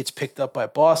later, he gets picked up by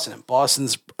Boston, and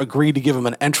Boston's agreed to give him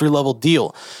an entry-level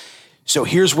deal. So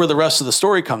here's where the rest of the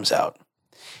story comes out.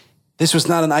 This was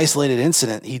not an isolated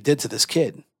incident he did to this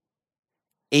kid.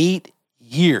 8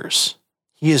 years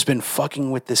he has been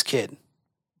fucking with this kid,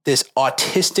 this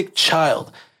autistic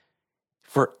child,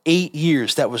 for 8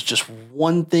 years. That was just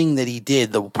one thing that he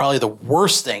did, probably the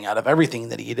worst thing out of everything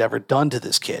that he had ever done to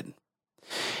this kid.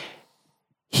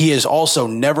 He has also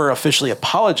never officially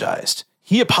apologized.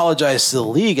 He apologized to the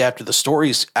league after the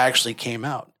stories actually came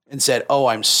out and said, "Oh,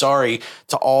 I'm sorry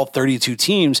to all 32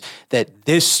 teams that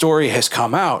this story has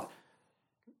come out."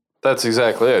 That's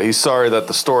exactly it. He's sorry that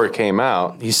the story came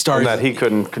out. He's sorry that he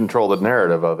couldn't control the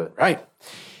narrative of it. Right.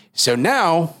 So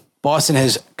now Boston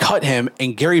has cut him,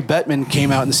 and Gary Bettman came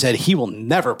out and said he will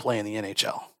never play in the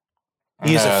NHL.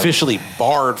 He is officially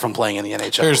barred from playing in the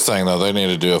NHL. Here's the thing, though. They need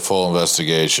to do a full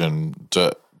investigation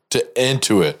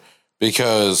into it,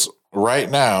 because right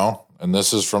now, and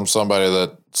this is from somebody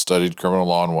that studied criminal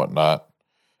law and whatnot,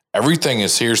 everything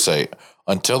is hearsay.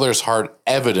 Until there's hard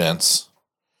evidence,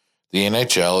 the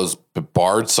NHL has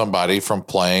barred somebody from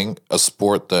playing a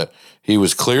sport that he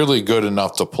was clearly good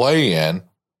enough to play in.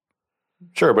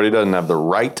 Sure, but he doesn't have the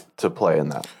right to play in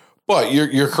that. But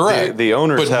you're correct. The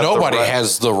owners, but nobody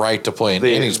has the right to play in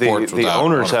any sports. The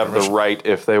owners have the right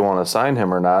if they want to sign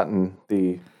him or not, and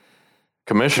the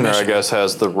commissioner, I guess,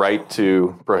 has the right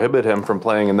to prohibit him from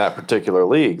playing in that particular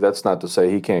league. That's not to say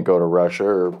he can't go to Russia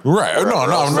or right.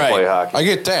 No, play hockey. I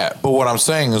get that, but what I'm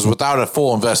saying is, without a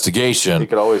full investigation, he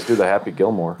could always do the Happy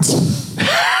Gilmore.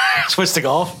 Switch to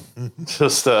golf.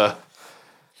 Just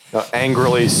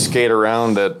angrily skate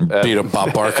around at beat up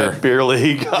Bob Barker at beer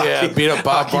league. Beat up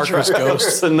Bob Barker's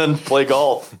ghost, and then play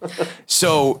golf.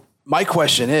 So my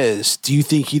question is, do you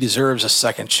think he deserves a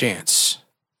second chance?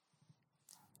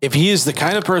 If he is the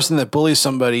kind of person that bullies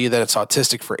somebody that's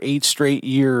autistic for 8 straight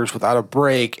years without a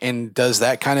break and does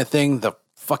that kind of thing, the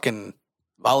fucking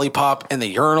lollipop in the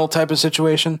urinal type of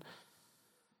situation,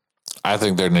 I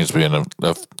think there needs to be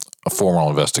a formal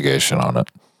investigation on it.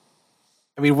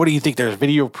 I mean, what do you think? There's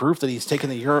video proof that he's taken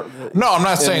the urine? No, I'm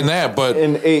not saying that, but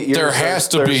in 8 years, there has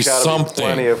to be there's gotta something.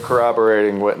 plenty of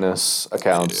corroborating witness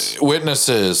accounts.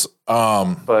 Witnesses.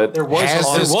 But There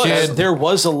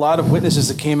was a lot of witnesses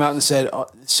that came out and said,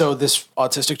 so this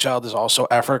autistic child is also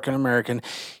African American.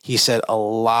 He said a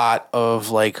lot of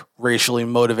like racially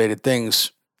motivated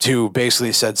things to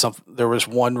basically said something. There was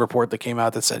one report that came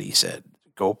out that said, he said,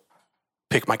 go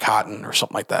pick my cotton or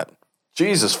something like that.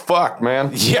 Jesus fuck,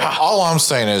 man. Yeah. All I'm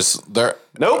saying is over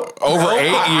 8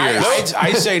 years.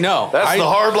 I say no. That's the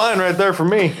hard line right there for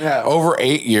me. Yeah. Over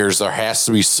 8 years, there has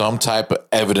to be some type of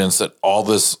evidence that all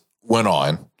this went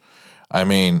on. I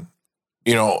mean,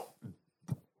 you know,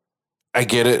 I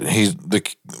get it.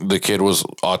 The kid was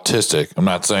autistic. I'm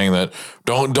not saying that.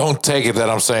 Don't take it that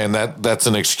I'm saying that that's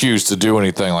an excuse to do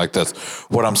anything like this.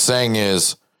 What I'm saying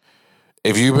is,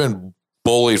 if you've been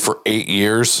bullied for 8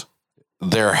 years,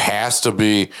 there has to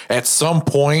be at some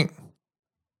point.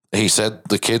 He said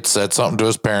the kid said something to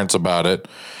his parents about it,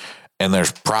 and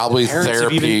there's probably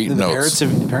therapy notes.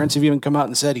 The parents have even come out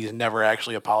and said he's never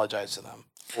actually apologized to them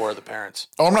or the parents.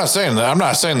 Oh, I'm not saying that. I'm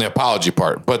not saying the apology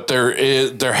part, but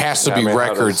there has to be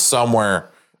records somewhere.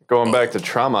 Going back to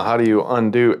trauma, how do you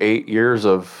undo 8 years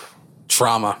of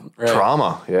trauma? Right.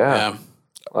 Trauma, yeah.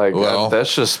 Like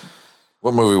that's just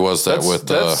what movie was that with?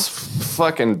 That's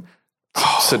fucking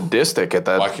sadistic at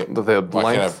that the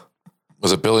length.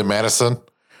 Was it Billy Madison,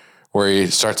 where he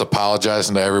starts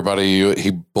apologizing to everybody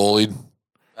he bullied?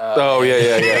 Yeah.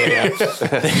 And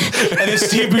then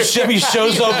Steve Buscemi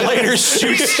shows up later,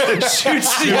 shoots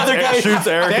the other guy. Shoots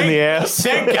Eric in the ass.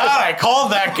 Thank God I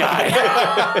called that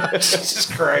guy. Jesus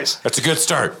Christ. That's a good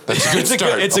start. That's a good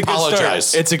start. It's a good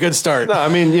start. It's a good start. No, I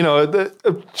mean, you know,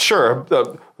 sure.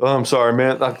 I'm sorry,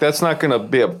 man. Like, that's not going to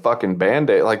be a fucking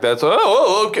Band-Aid. Like, that's,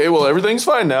 okay, well, everything's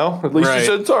fine now. At least you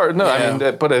said sorry. No, I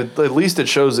mean, but at least it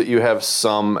shows that you have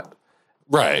some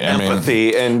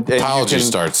empathy. And apology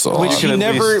starts a lot. Which he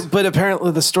never, but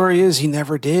apparently the story is he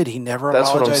never did. He never That's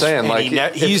apologized. what I'm saying.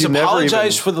 Like, he's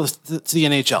apologized for the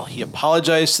NHL. He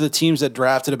apologized to the teams that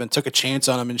drafted him and took a chance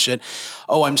on him and shit.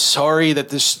 Oh, I'm sorry that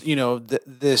this, you know,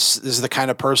 this is the kind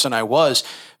of person I was.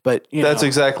 But that's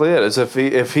exactly it. As if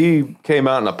he came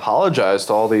out and apologized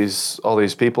to all these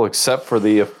people except for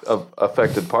the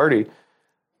affected party,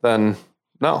 then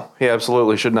no, he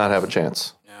absolutely should not have a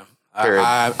chance.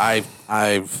 I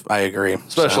agree.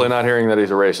 Especially not hearing that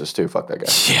he's a racist too. Fuck that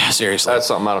guy. Yeah, seriously. That's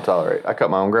something I don't tolerate. I cut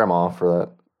my own grandma off for that.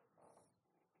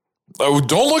 Oh,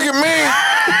 don't look at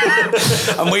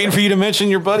me. I'm waiting for you to mention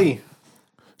your buddy.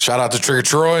 Shout out to Trigger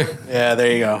Troy. Yeah,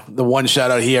 there you go. The one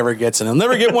shout out he ever gets. And he'll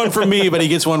never get one from me, but he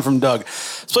gets one from Doug.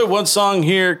 Let's play one song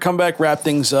here, come back, wrap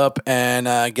things up, and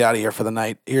get out of here for the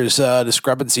night. Here's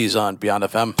Discrepancies on Beyond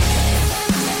FM.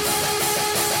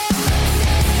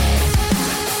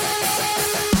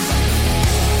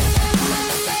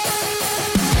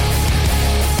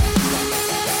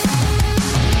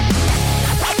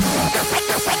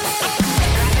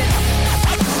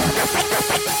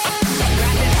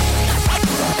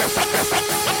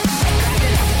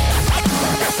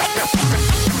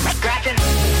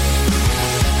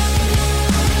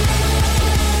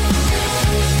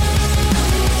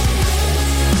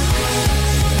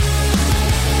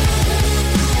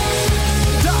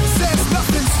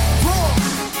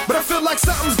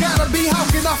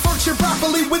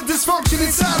 Properly with dysfunction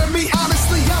inside of me.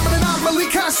 Honestly, I'm an anomaly,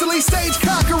 constantly stage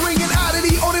conquering an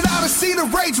oddity on an odyssey to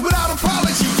rage without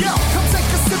apology. Yo, come take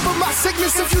a sip of my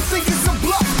sickness if you think it's a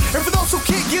bluff. And for those who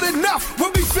can't get enough,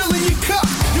 we'll be filling your cup.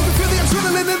 You can feel the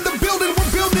adrenaline in the building,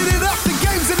 we're building it up. The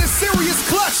game's in a serious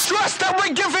clutch. Trust that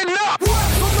we're giving up.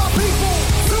 One for my people,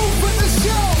 two for the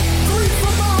show, three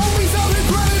for my homies out and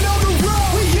grinding on the road.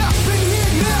 We up in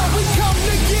here now, we come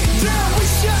to get down. We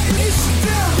shutting this shit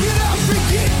down. Get up and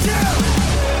get down.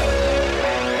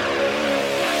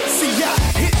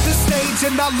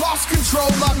 And I lost control,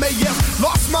 I may have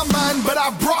lost my mind, but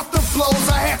I brought the flows.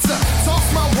 I had to toss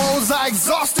my woes, I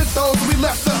exhausted those. We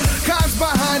left the cons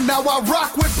behind, now I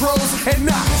rock with pros. And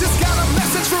I just got a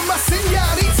message from my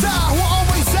señorita, who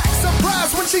always acts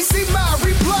surprised when she see my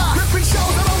reply. Ripping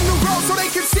shows out on the road so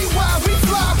they can see why we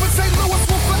fly. But St. Louis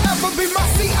will forever be my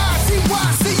C-I-T-Y.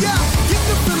 See, I get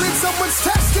the feeling someone's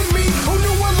testing me. Who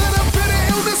knew a little bit of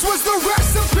illness was the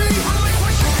recipe?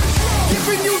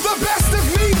 Giving you the best of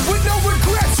me with no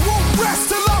regrets. Won't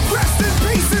rest till I rest in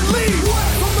peace and leave.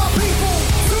 One for my people,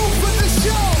 two for the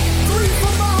show, three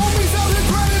for my homies out and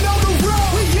grinding on the road.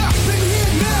 We up in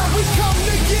here now, we come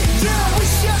to get down. We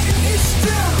shutting this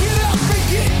down, get up and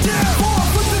get down. Four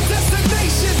for the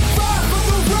destination, five for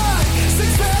the ride,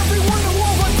 six for everyone who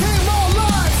overcame all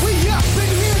lives. We up in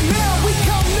here now, we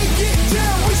come to get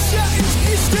down. We shutting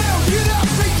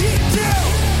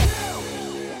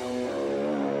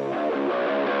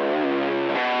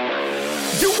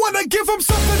Give them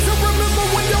something to remember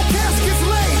when your casket's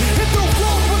laid. Hit the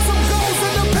road with some goals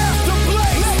and the path to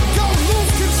blaze. Let go,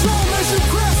 lose control as you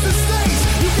crash the stage.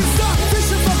 You can stop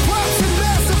fishing for props and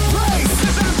massive praise.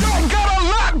 Ain't got a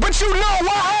lot, but you know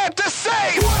I had to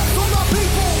say. One for my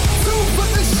people, two for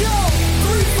the show,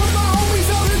 three for my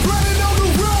homies out and grinding on the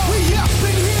road. We up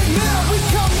in here now, we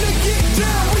come to get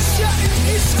down. We shutting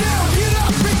it down, get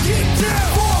up and get down.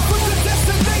 Four for the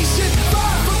destination,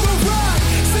 five for the ride,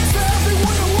 six for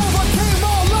everyone who overcame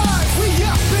all lives. We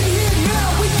up in here now,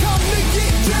 we come to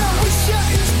get down. We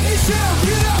shutting it down,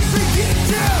 get up and get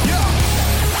down.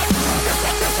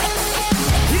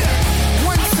 Yeah,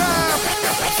 one time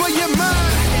for your mind.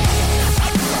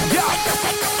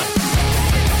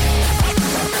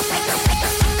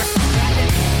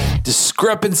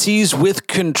 Discrepancies with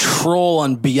Control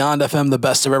on Beyond FM, the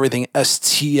best of everything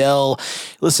STL.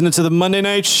 Listening to the Monday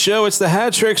night show. It's the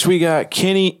Hattricks. We got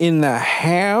Kenny in the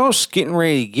house, getting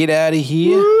ready to get out of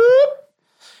here.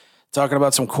 Talking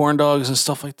about some corn dogs and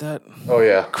stuff like that. Oh,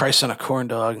 yeah. Christ on a corn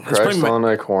dog. Christ on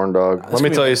a corn dog. Let me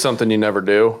tell you something you never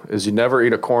do, is you never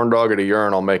eat a corn dog at a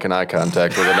urinal making eye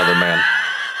contact with another man.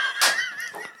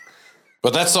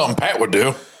 But that's something Pat would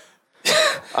do.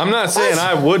 I'm not saying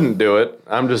I wouldn't do it.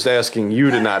 I'm just asking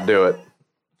you to not do it.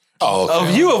 Oh, okay.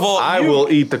 Of you of all, I will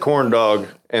eat the corn dog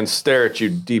and stare at you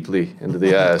deeply into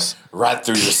the eyes. Right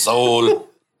through your soul.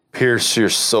 Pierce your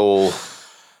soul.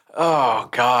 Oh,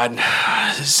 God.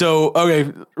 So,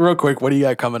 okay, real quick, what do you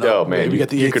got coming up? Oh, man, we got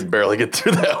the you could barely get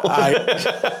through that one.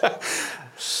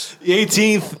 The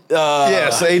 18th.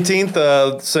 Yes,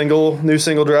 18th, new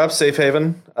single drop, Safe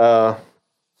Haven.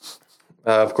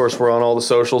 Of course, we're on all the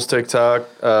socials, TikTok,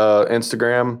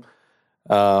 Instagram,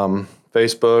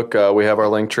 Facebook. We have our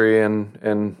link tree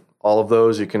and all of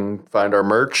those. You can find our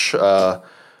merch,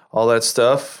 all that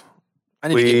stuff. I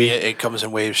need to get me a It Comes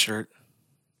in Waves shirt.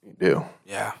 You do.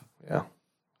 Yeah. Yeah.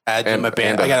 Add to my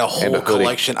band. I got a whole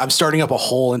collection. I'm starting up a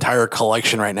whole entire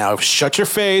collection right now. Shut your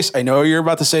face. I know you're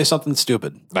about to say something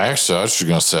stupid. Actually, I was just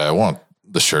going to say, I want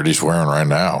the shirt he's wearing right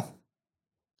now.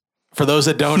 For those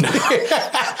that don't know,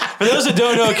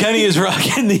 Kenny is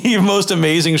rocking the most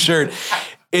amazing shirt.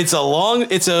 It's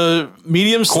a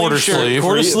medium Quarter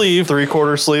sleeve,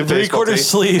 three-quarter sleeve, three-quarter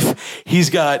sleeve.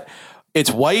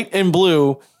 It's white and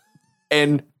blue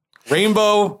and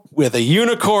rainbow with a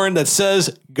unicorn that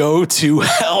says "Go to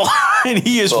hell," and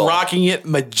he is rocking it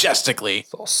majestically.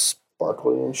 It's all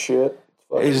sparkly and shit.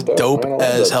 It's dope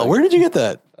as hell. Where did you get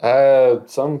that? I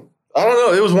don't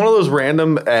know. It was one of those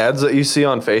random ads that you see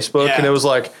on Facebook, and it was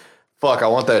like, fuck, I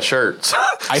want that shirt.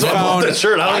 I found that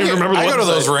shirt. I don't even remember. I go to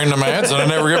those random ads and I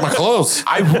never get my clothes.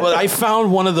 I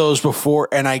found one of those before,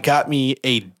 and I got me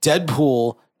a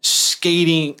Deadpool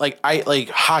skating, like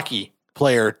hockey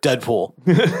player Deadpool.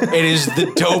 It is the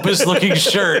dopest looking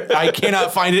shirt. I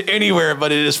cannot find it anywhere,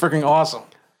 but it is freaking awesome.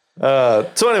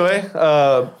 So anyway,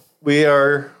 we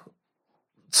are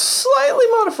slightly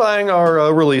modifying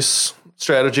our release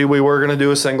strategy. We were going to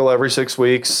do a single every 6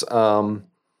 weeks.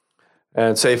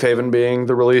 And Safe Haven being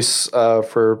the release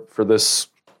for this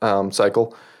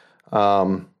cycle.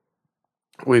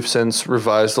 We've since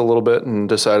revised a little bit and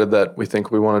decided that we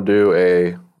think we want to do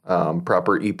a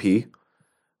proper EP.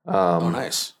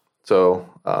 Nice. So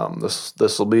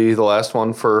this will be the last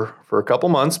one for a couple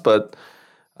months, but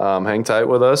hang tight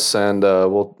with us, and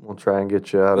we'll try and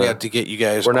get you out. We have to get you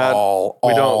guys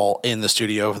all in the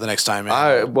studio for the next time.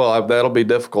 That'll be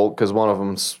difficult because one of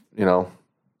them's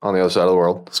on the other side of the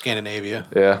world. Scandinavia.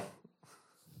 Yeah.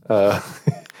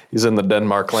 He's in the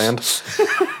Denmark land.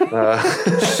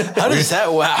 How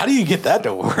do you get that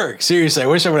to work? Seriously, I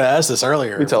wish I would have asked this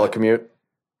earlier. We telecommute.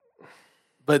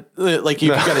 But like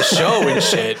you've got a show and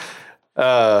shit.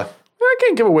 I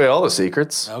can't give away all the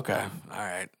secrets. Okay. All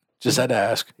right. Just had to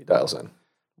ask. He dials in.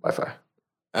 Wi-Fi.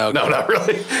 Okay. No, not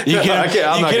really. You get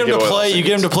him to play. You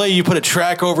get him to play. You put a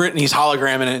track over it, and he's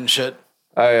hologramming it and shit.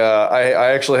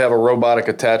 I actually have a robotic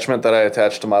attachment that I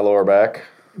attach to my lower back,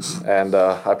 and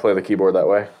I play the keyboard that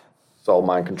way. It's all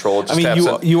mind controlled.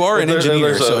 You are an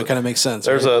engineer, so it kind of makes sense.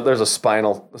 There's a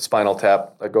spinal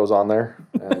tap that goes on there,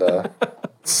 and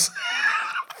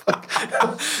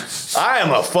I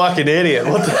am a fucking idiot.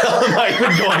 What the hell am I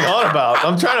even going on about?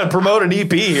 I'm trying to promote an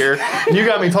EP here. You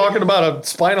got me talking about a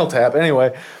spinal tap.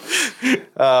 Anyway,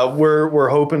 we're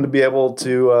hoping to be able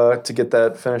to get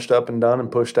that finished up and done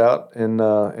and pushed out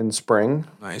in spring.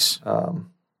 Nice.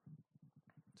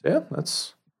 Yeah,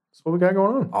 that's what we got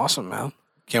going on. Awesome, man.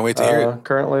 Can't wait to hear it.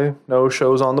 Currently, no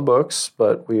shows on the books,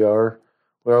 but we are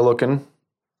looking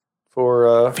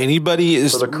for if anybody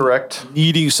is the correct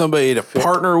needing somebody to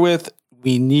partner with,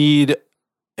 we need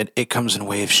an It Comes in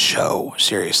Waves show.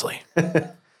 Seriously.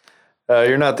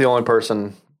 You're not the only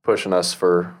person pushing us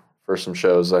for some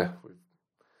shows. A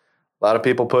lot of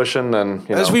people pushing, and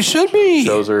as we should be.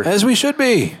 As we should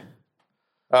be.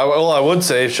 Well, I would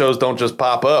say shows don't just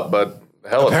pop up, but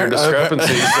hell, if you're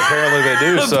Discrepancies, apparently they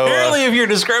do. So apparently, if you're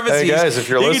Discrepancies, hey guys, if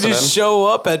you're you listening, can just show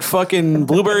up at fucking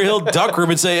Blueberry Hill Duck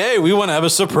Room and say, "Hey, we want to have a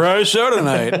surprise show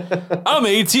tonight." I'm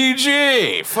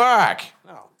ATG. Fuck.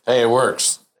 Hey, it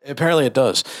works. Apparently, it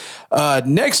does.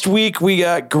 Next week, we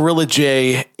got Gorilla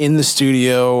J in the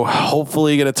studio.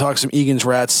 Hopefully, going to talk some Egan's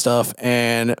Rat stuff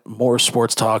and more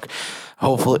sports talk.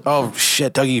 Hopefully, oh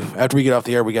shit, Dougie! After we get off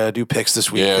the air, we got to do picks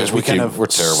this week because we're terrible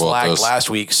slacked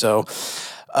last week. So,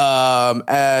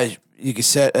 as you can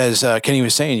set, as Kenny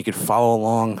was saying, you can follow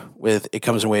along with It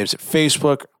Comes in Waves at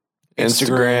Facebook,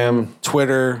 Instagram,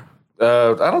 Twitter.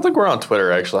 I don't think we're on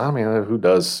Twitter actually. I mean, who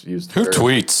does use Twitter? Who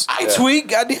tweets? I tweet.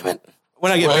 God damn it!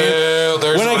 When I get banned,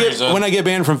 when I get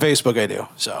banned from Facebook, I do.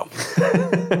 So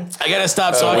I gotta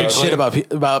stop talking shit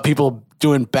about people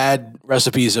doing bad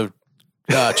recipes of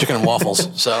chicken and waffles.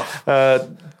 So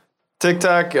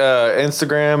TikTok,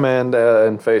 Instagram,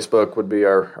 and Facebook would be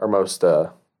our most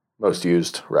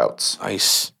used routes.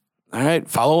 Nice. All right,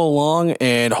 follow along,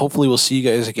 and hopefully we'll see you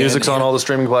guys again. Music's on all the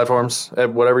streaming platforms.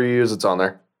 Whatever you use, it's on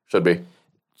there. Should be.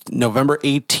 November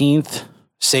 18th,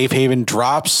 Safe Haven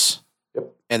drops.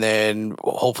 And then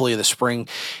hopefully in the spring,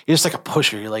 you're just like a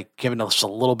pusher. You're like giving us a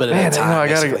little bit of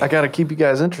time. I gotta keep you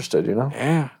guys interested, you know?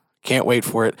 Yeah. Can't wait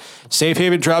for it. Safe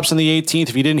Haven drops on the 18th.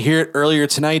 If you didn't hear it earlier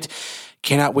tonight,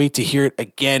 cannot wait to hear it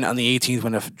again on the 18th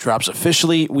when it drops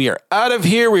officially. We are out of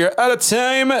here. We are out of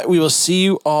time. We will see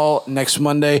you all next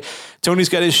Monday. Tony's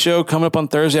got his show coming up on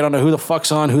Thursday. I don't know who the fuck's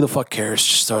on. Who the fuck cares?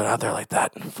 Just throw it out there like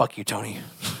that. Fuck you, Tony.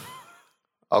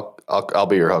 I'll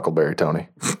be your Huckleberry, Tony.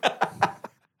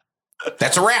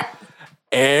 That's a wrap.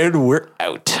 And we're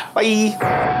out. Bye.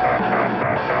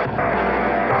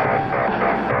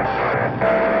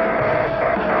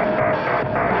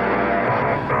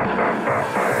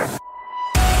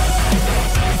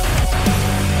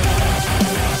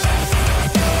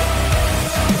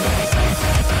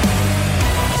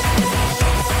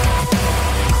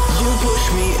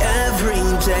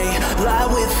 Lie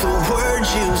with the words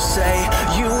you say.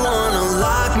 You wanna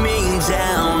lock me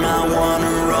down, I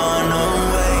wanna run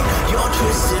away. Your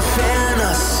twisted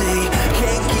fantasy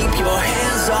can't keep your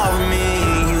hands off me.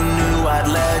 You knew I'd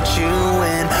let you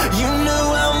in. You knew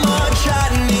how much I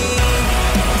need.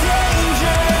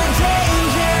 Danger,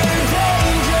 danger,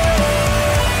 danger.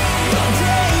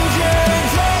 Danger,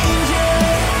 danger.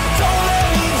 Don't let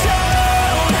me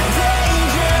down.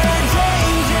 Danger,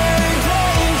 danger,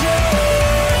 danger.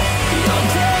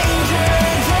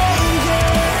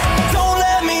 Don't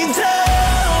let me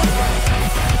down.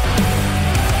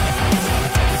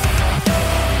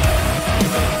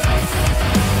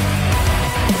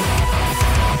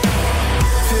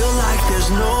 Feel like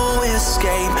there's no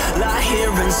escape. Lie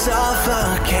here and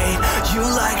suffocate. You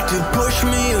like to push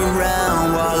me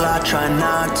around while I try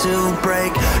not to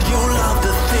break. You love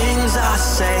the things I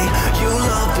say. You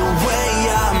love the way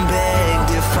I'm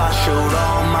begged. If I showed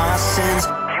all my sins,